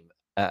the team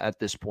at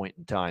this point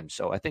in time.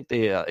 So I think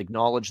they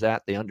acknowledge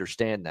that, they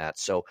understand that.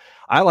 So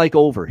I like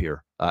over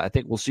here. I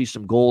think we'll see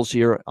some goals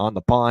here on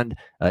the pond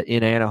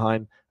in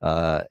Anaheim.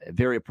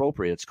 Very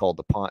appropriate. It's called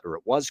the pond, or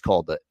it was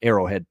called the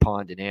Arrowhead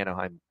Pond in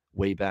Anaheim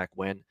way back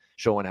when,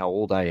 showing how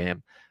old I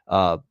am.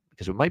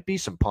 Because it might be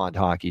some pond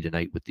hockey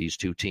tonight with these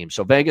two teams.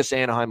 So Vegas,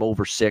 Anaheim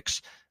over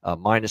 6,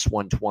 minus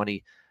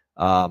 120.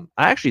 I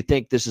actually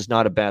think this is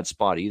not a bad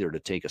spot either to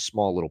take a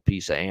small little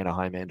piece of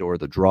Anaheim and or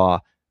the draw,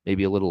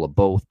 maybe a little of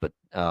both. But,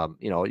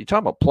 you're talking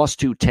about plus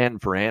 210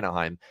 for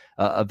Anaheim,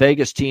 a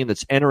Vegas team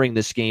that's entering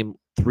this game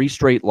 3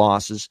 straight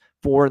losses,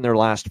 4 in their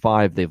last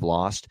 5 they've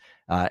lost.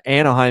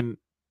 Anaheim,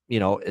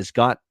 has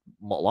got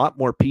a lot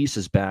more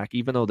pieces back,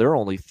 even though they're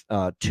only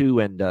 2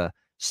 and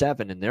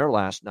 7 in their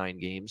last 9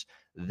 games.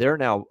 They're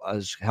now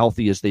as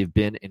healthy as they've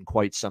been in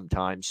quite some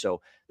time. So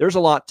there's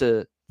a lot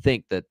to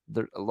think that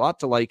there's a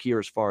lot to like here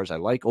as far as I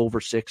like over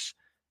 6.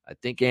 I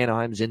think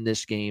Anaheim's in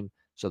this game.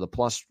 So the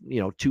plus,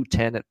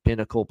 210 at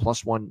Pinnacle,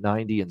 plus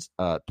 190 and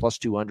plus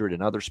 200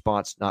 in other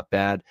spots, not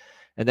bad.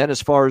 And then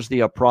as far as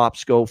the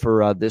props go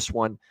for this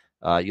one,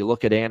 you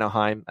look at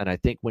Anaheim, and I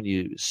think when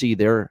you see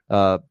their,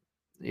 why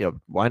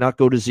not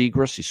go to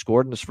Zegras? He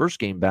scored in his first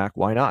game back.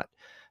 Why not?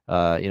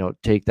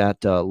 Take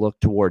that look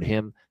toward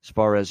him as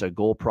far as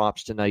goal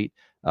props tonight.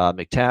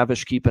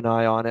 McTavish, keep an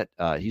eye on it.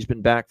 He's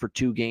been back for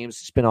 2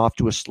 games. It's been off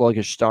to a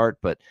sluggish start,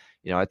 but,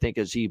 I think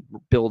as he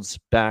builds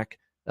back,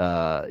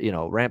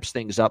 ramps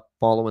things up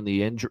following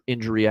the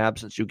injury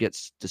absence, you get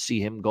to see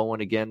him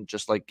going again,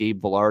 just like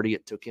Gabe Velarde.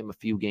 It took him a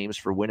few games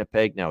for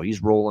Winnipeg. Now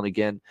he's rolling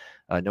again,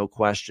 no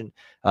question.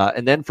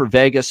 And then for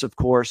Vegas, of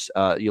course,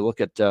 you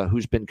look at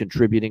who's been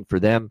contributing for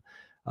them.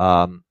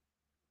 Barbashev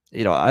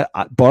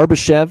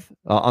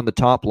on the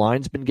top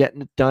line's been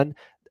getting it done.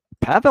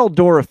 Pavel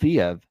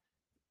Dorofeev,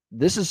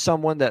 this is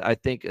someone that I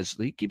think as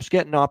he keeps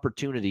getting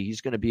opportunity,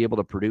 he's going to be able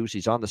to produce.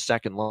 He's on the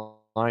second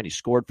line. He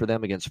scored for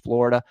them against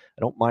Florida.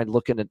 I don't mind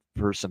looking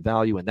for some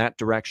value in that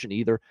direction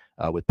either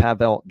with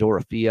Pavel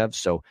Dorofeev.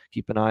 So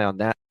keep an eye on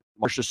that.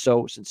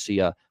 Marchessault, since he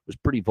was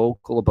pretty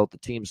vocal about the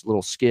team's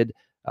little skid,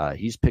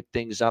 he's picked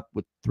things up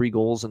with 3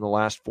 goals in the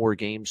last 4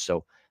 games.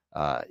 So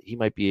he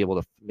might be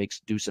able to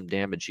do some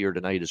damage here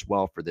tonight as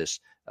well for this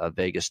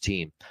Vegas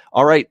team.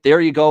 All right,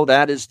 there you go.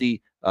 That is the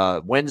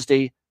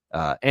Wednesday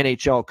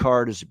NHL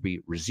card as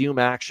we resume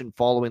action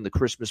following the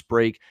Christmas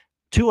break.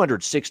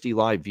 260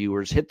 live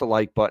viewers. Hit the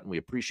like button. We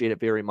appreciate it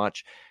very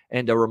much.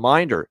 And a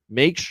reminder,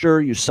 make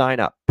sure you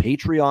sign up.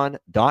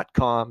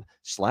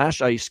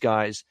 Patreon.com/Ice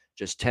Guys.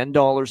 Just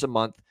 $10 a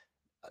month.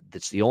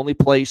 That's the only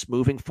place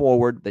moving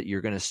forward that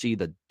you're going to see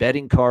the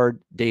betting card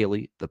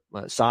daily, the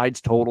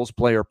sides, totals,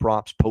 player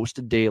props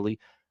posted daily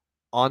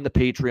on the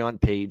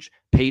Patreon page,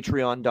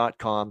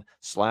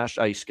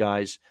 patreon.com/Ice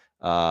Guys.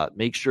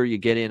 Make sure you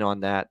get in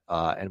on that.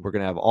 And we're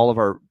going to have all of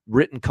our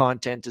written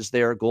content is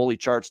there. Goalie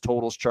charts,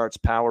 totals charts,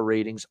 power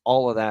ratings,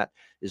 all of that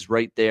is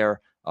right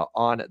there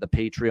on the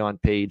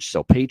Patreon page.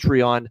 So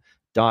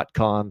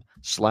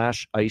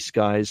patreon.com/Ice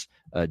Guys,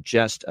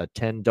 just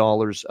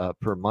 $10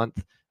 per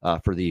month.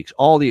 For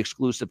all the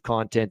exclusive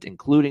content,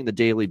 including the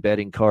daily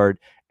betting card.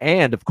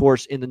 And, of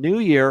course, in the new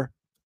year,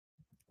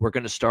 we're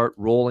going to start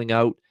rolling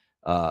out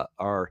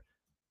our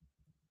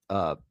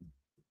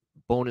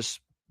bonus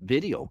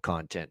video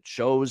content,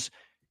 shows,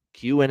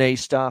 Q&A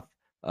stuff,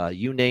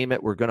 you name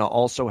it. We're going to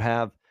also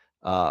have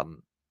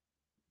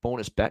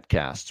bonus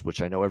betcasts,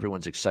 which I know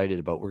everyone's excited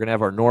about. We're going to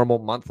have our normal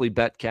monthly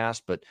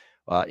betcast but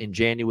in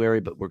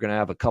January, but we're going to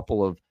have a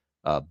couple of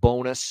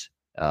bonus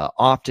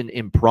often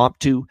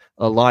impromptu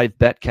live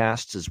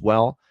betcasts as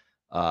well.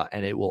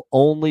 And it will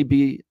only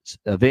be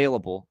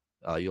available.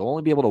 You'll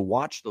only be able to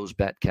watch those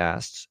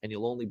betcasts, and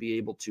you'll only be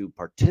able to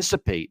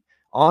participate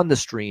on the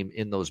stream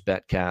in those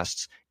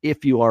betcasts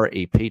if you are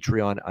a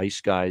Patreon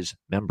Ice Guys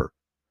member.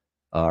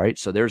 All right.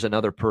 So there's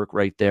another perk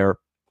right there.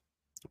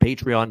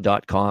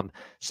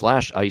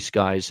 Patreon.com/Ice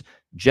Guys,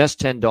 just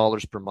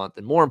 $10 per month.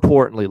 And more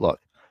importantly, look,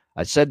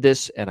 I said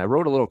this and I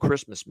wrote a little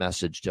Christmas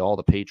message to all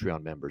the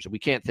Patreon members, and we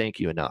can't thank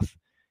you enough.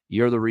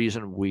 You're the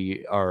reason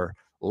we are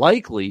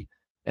likely,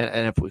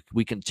 and if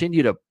we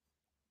continue to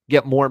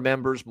get more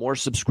members, more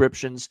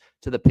subscriptions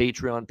to the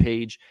Patreon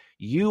page,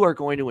 you are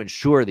going to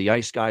ensure the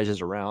Ice Guys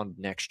is around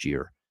next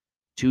year,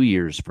 2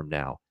 years from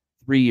now,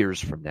 3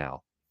 years from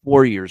now,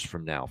 4 years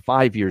from now,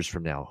 5 years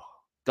from now.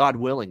 God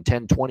willing,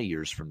 10, 20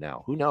 years from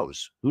now. Who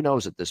knows? Who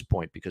knows at this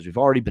point? Because we've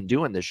already been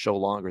doing this show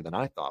longer than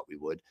I thought we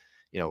would.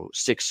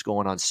 6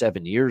 going on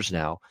 7 years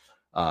now.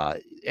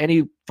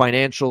 Any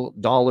financial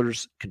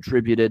dollars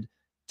contributed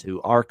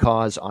to our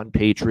cause on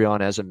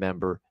Patreon as a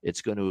member,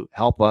 it's going to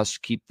help us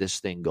keep this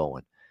thing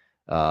going.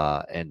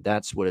 And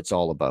that's what it's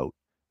all about.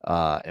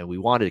 And we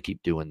wanted to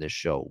keep doing this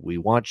show. We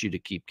want you to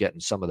keep getting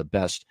some of the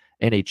best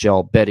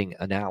NHL betting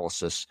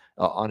analysis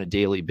on a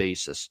daily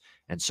basis.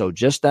 And so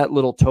just that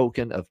little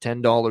token of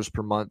 $10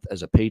 per month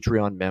as a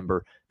Patreon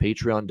member,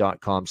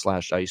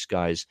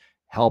 patreon.com/iceguys,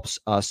 helps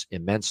us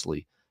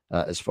immensely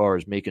as far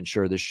as making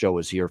sure this show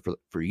is here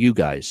for you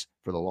guys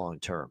for the long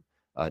term.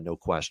 No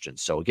question.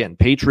 So again,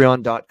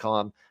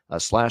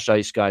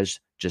 patreon.com/iceguys,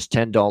 just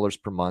 $10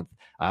 per month.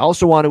 I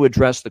also want to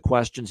address the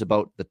questions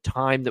about the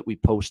time that we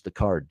post the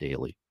card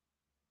daily.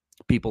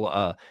 People,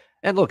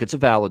 and look, it's a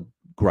valid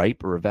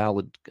gripe or a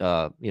valid,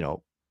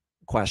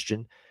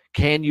 question.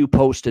 Can you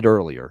post it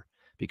earlier?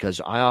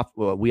 Because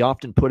we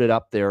often put it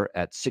up there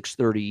at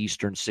 6:30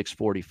 Eastern,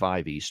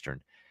 6:45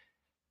 Eastern.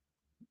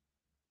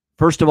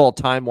 First of all,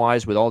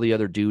 time-wise, with all the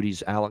other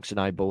duties Alex and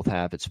I both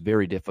have, it's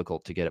very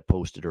difficult to get it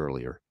posted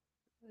earlier.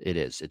 It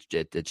is.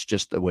 It's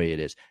just the way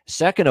it is.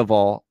 Second of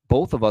all,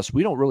 both of us,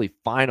 we don't really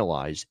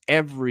finalize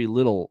every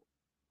little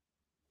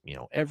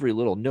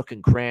nook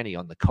and cranny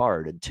on the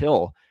card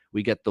until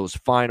we get those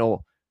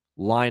final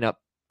lineup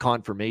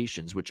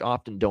confirmations, which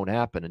often don't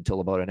happen until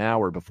about an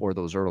hour before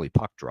those early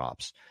puck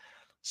drops.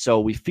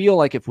 So we feel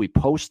like if we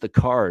post the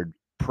card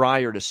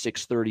prior to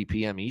 6:30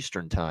 p.m.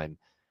 Eastern time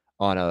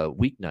on a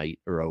weeknight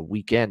or a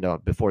weekend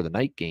before the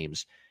night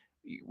games,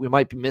 we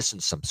might be missing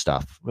some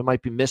stuff. We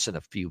might be missing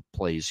a few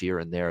plays here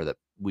and there that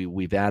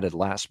we've added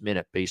last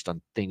minute based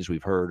on things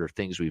we've heard or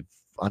things we've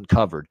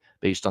uncovered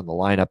based on the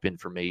lineup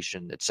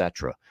information,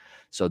 etc.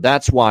 So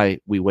that's why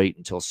we wait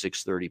until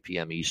 6:30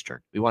 p.m.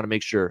 Eastern. We want to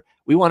make sure,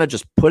 we want to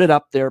just put it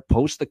up there,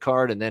 post the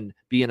card, and then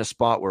be in a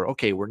spot where,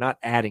 okay, we're not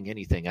adding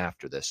anything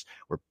after this.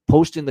 We're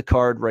posting the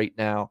card right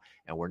now,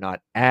 and we're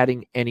not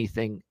adding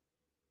anything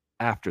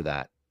after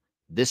that.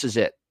 This is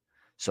it.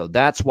 So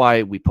that's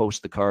why we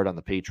post the card on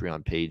the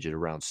Patreon page at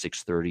around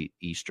 6:30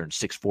 Eastern,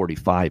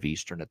 6:45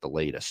 Eastern at the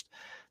latest.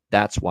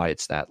 That's why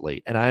it's that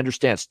late. And I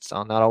understand it's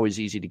not always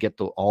easy to get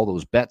all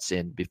those bets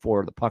in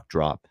before the puck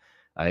drop.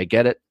 I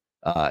get it.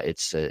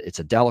 It's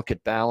a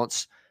delicate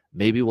balance.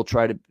 Maybe we'll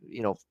try to,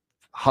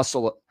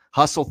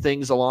 hustle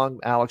things along,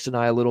 Alex and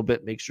I, a little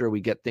bit, make sure we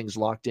get things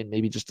locked in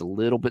maybe just a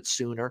little bit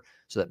sooner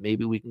so that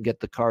maybe we can get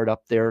the card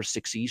up there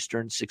 6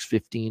 Eastern,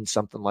 6:15,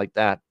 something like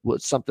that.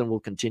 It's something we'll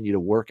continue to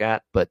work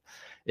at, but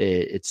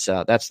it's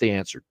that's the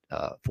answer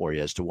for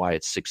you as to why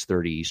it's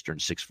 6:30 Eastern,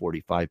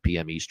 6:45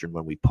 p.m. Eastern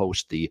when we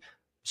post the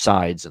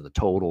sides and the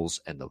totals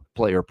and the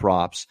player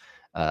props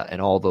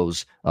and all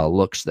those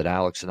looks that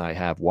Alex and I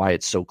have, why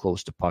it's so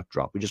close to puck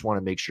drop. We just want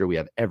to make sure we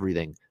have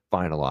everything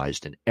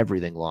finalized and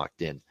everything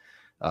locked in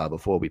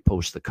before we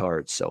post the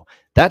cards. So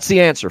that's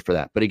the answer for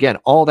that. But again,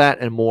 all that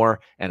and more,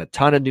 and a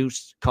ton of new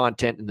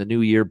content in the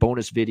new year,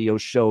 bonus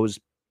videos, shows.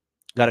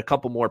 Got a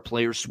couple more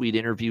Player Suite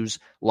interviews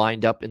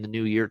lined up in the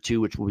new year, too,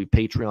 which will be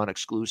Patreon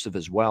exclusive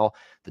as well.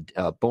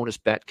 The bonus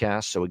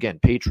betcast. So, again,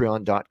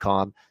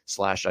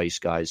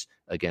 patreon.com/iceguys.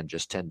 Again,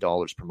 just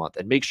 $10 per month.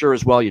 And make sure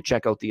as well you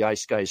check out the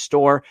Ice Guys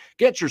store.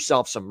 Get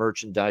yourself some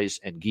merchandise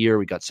and gear.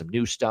 We got some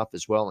new stuff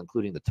as well,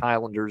 including the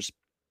Thailanders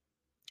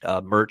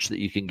merch that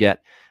you can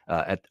get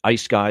at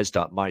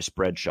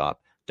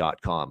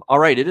iceguys.myspreadshop.com. All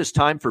right, it is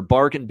time for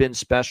Bargain Bin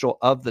Special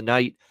of the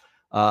night.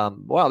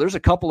 Wow, there's a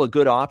couple of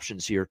good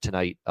options here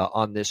tonight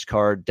on this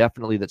card,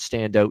 definitely that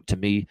stand out to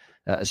me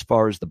as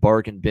far as the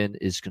bargain bin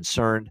is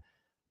concerned.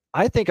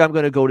 I think I'm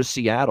going to go to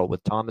Seattle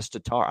with Thomas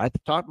Tatar. I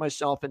talked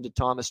myself into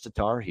Thomas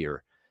Tatar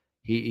here.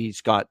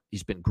 He's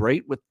been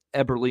great with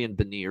Eberle and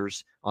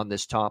Beniers on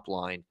this top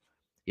line.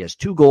 He has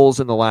 2 goals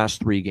in the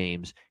last 3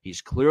 games.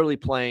 He's clearly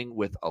playing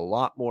with a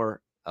lot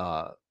more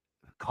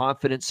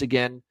confidence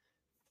again,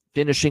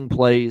 finishing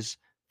plays,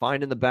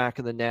 finding the back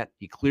of the net.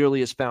 He clearly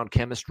has found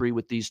chemistry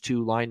with these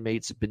 2 line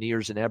mates,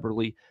 Beniers and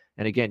Eberle.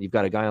 And again, you've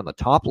got a guy on the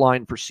top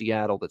line for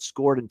Seattle that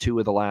scored in 2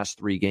 of the last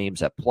 3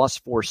 games at plus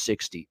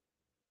 460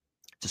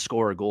 to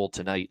score a goal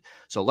tonight.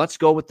 So let's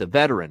go with the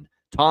veteran,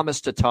 Thomas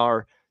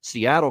Tatar,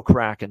 Seattle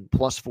Kraken,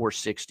 plus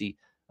 460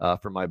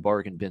 for my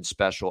bargain bin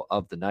special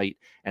of the night.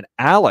 And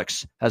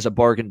Alex has a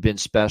bargain bin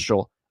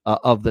special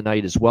of the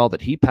night as well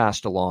that he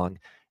passed along.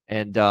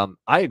 And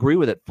I agree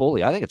with it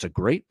fully. I think it's a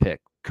great pick.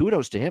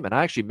 Kudos to him. And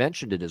I actually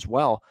mentioned it as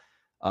well.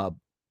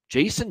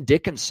 Jason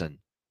Dickinson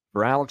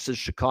for Alex's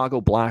Chicago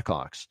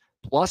Blackhawks,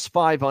 plus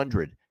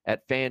 500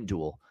 at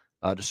FanDuel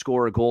to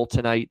score a goal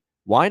tonight.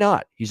 Why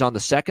not? He's on the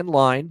second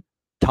line,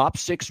 top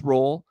 6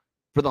 role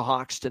for the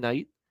Hawks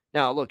tonight.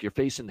 Now, look, you're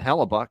facing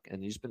Hellebuck,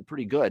 and he's been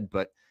pretty good,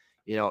 but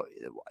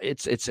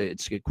it's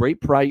a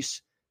great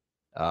price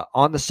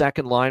on the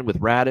second line with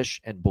Radish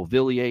and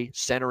Beauvillier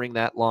centering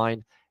that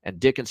line, and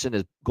Dickinson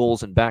has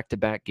goals in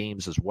back-to-back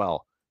games as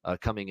well.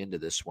 Coming into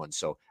this one.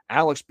 So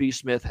Alex B.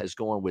 Smith has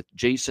gone with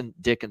Jason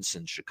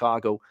Dickinson,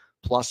 Chicago,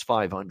 plus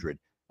 500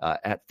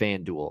 at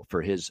FanDuel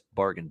for his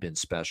bargain bin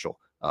special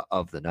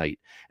of the night.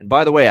 And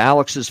by the way,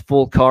 Alex's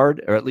full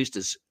card, or at least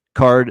his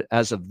card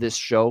as of this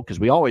show, because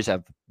we always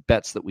have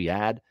bets that we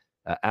add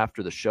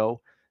after the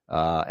show.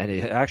 And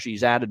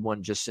he's added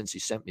one just since he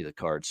sent me the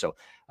card. So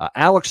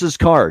Alex's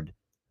card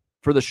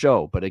for the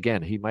show, but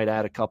again, he might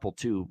add a couple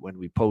too when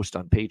we post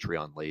on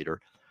Patreon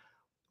later.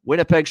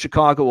 Winnipeg,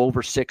 Chicago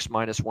over 6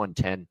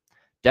 -110.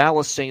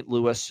 Dallas, St.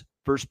 Louis,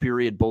 first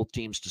period, both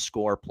teams to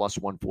score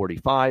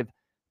 +145.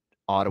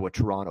 Ottawa,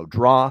 Toronto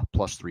draw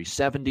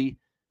 +370.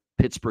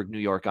 Pittsburgh, New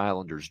York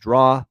Islanders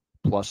draw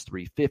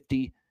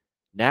 +350.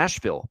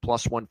 Nashville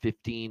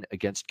 +115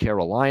 against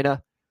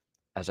Carolina.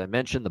 As I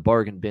mentioned, the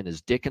bargain bin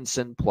is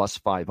Dickinson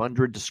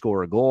 +500 to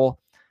score a goal.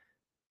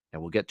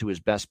 And we'll get to his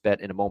best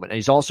bet in a moment. And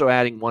he's also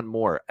adding one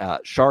more.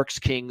 Sharks,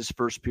 Kings,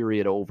 first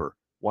period over,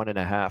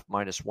 1.5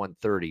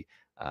 -130.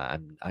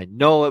 I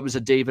know it was a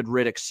David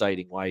Riddick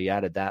sighting why he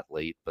added that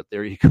late, but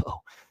there you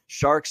go.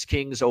 Sharks,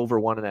 Kings over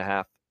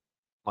 1.5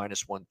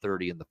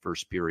 -130 in the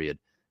first period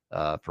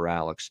for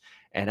Alex.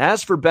 And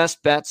as for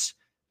best bets,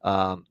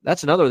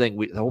 that's another thing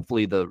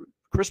hopefully the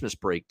Christmas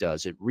break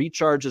does. It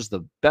recharges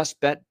the best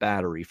bet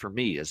battery for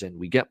me, as in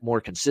we get more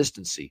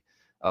consistency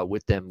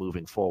with them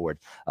moving forward.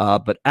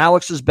 But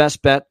Alex's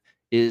best bet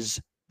is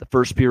the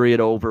first period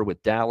over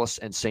with Dallas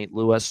and St.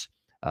 Louis.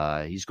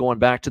 He's going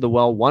back to the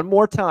well one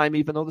more time,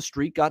 even though the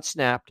streak got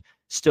snapped.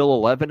 Still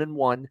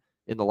 11-1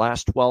 in the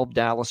last 12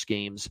 Dallas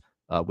games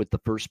with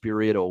the first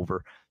period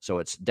over. So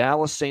it's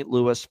Dallas, St.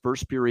 Louis,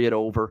 first period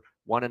over,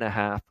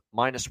 1.5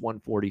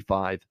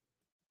 -145.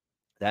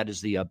 That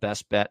is the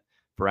best bet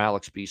for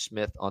Alex B.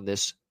 Smith on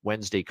this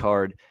Wednesday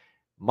card.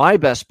 My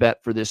best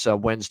bet for this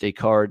Wednesday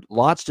card,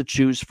 lots to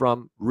choose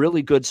from,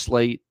 really good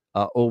slate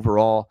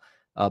overall.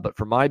 But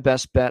for my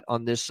best bet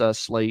on this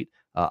slate,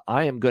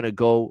 I am going to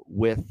go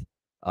with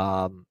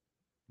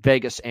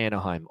Vegas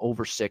Anaheim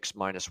over 6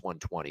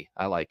 -120.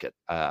 I like it.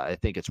 I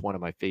think it's one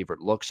of my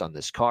favorite looks on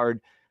this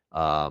card.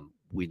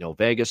 We know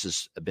Vegas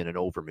has been an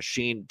over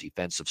machine,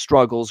 defensive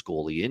struggles,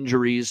 goalie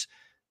injuries.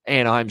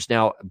 Anaheim's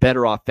now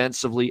better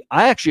offensively.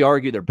 I actually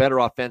argue they're better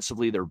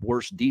offensively. They're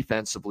worse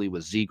defensively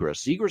with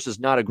Zegras. Zegras is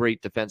not a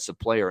great defensive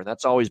player, and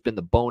that's always been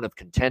the bone of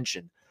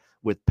contention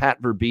with Pat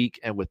Verbeek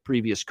and with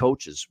previous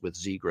coaches with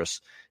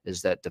Zegras,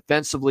 is that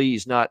defensively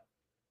he's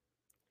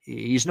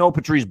no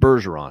Patrice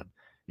Bergeron.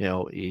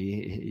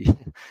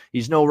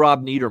 He's no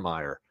Rob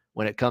Niedermeyer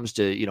when it comes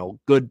to,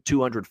 good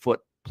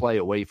 200-foot play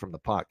away from the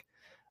puck.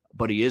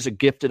 But he is a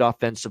gifted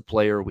offensive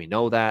player. We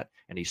know that,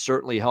 and he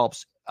certainly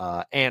helps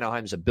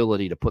Anaheim's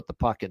ability to put the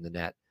puck in the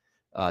net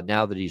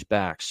now that he's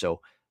back.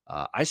 So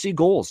I see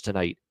goals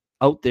tonight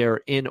out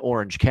there in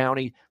Orange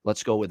County.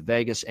 Let's go with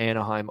Vegas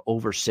Anaheim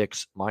over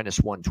 6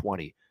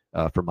 -120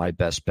 for my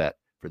best bet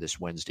for this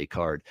Wednesday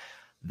card.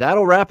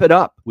 That'll wrap it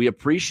up. We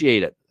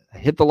appreciate it.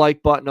 Hit the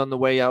like button on the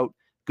way out.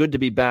 Good to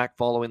be back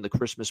following the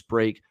Christmas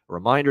break. A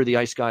reminder, the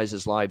Ice Guys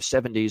is live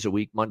 7 days a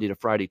week, Monday to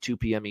Friday, 2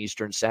 p.m.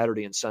 Eastern,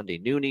 Saturday and Sunday,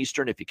 noon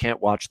Eastern. If you can't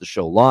watch the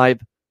show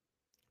live,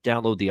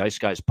 download the Ice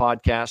Guys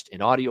podcast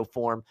in audio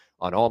form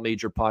on all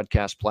major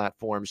podcast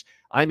platforms.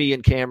 I'm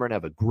Ian Cameron.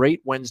 Have a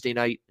great Wednesday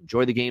night.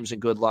 Enjoy the games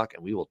and good luck.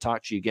 And we will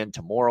talk to you again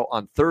tomorrow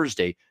on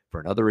Thursday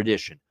for another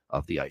edition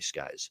of the Ice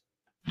Guys.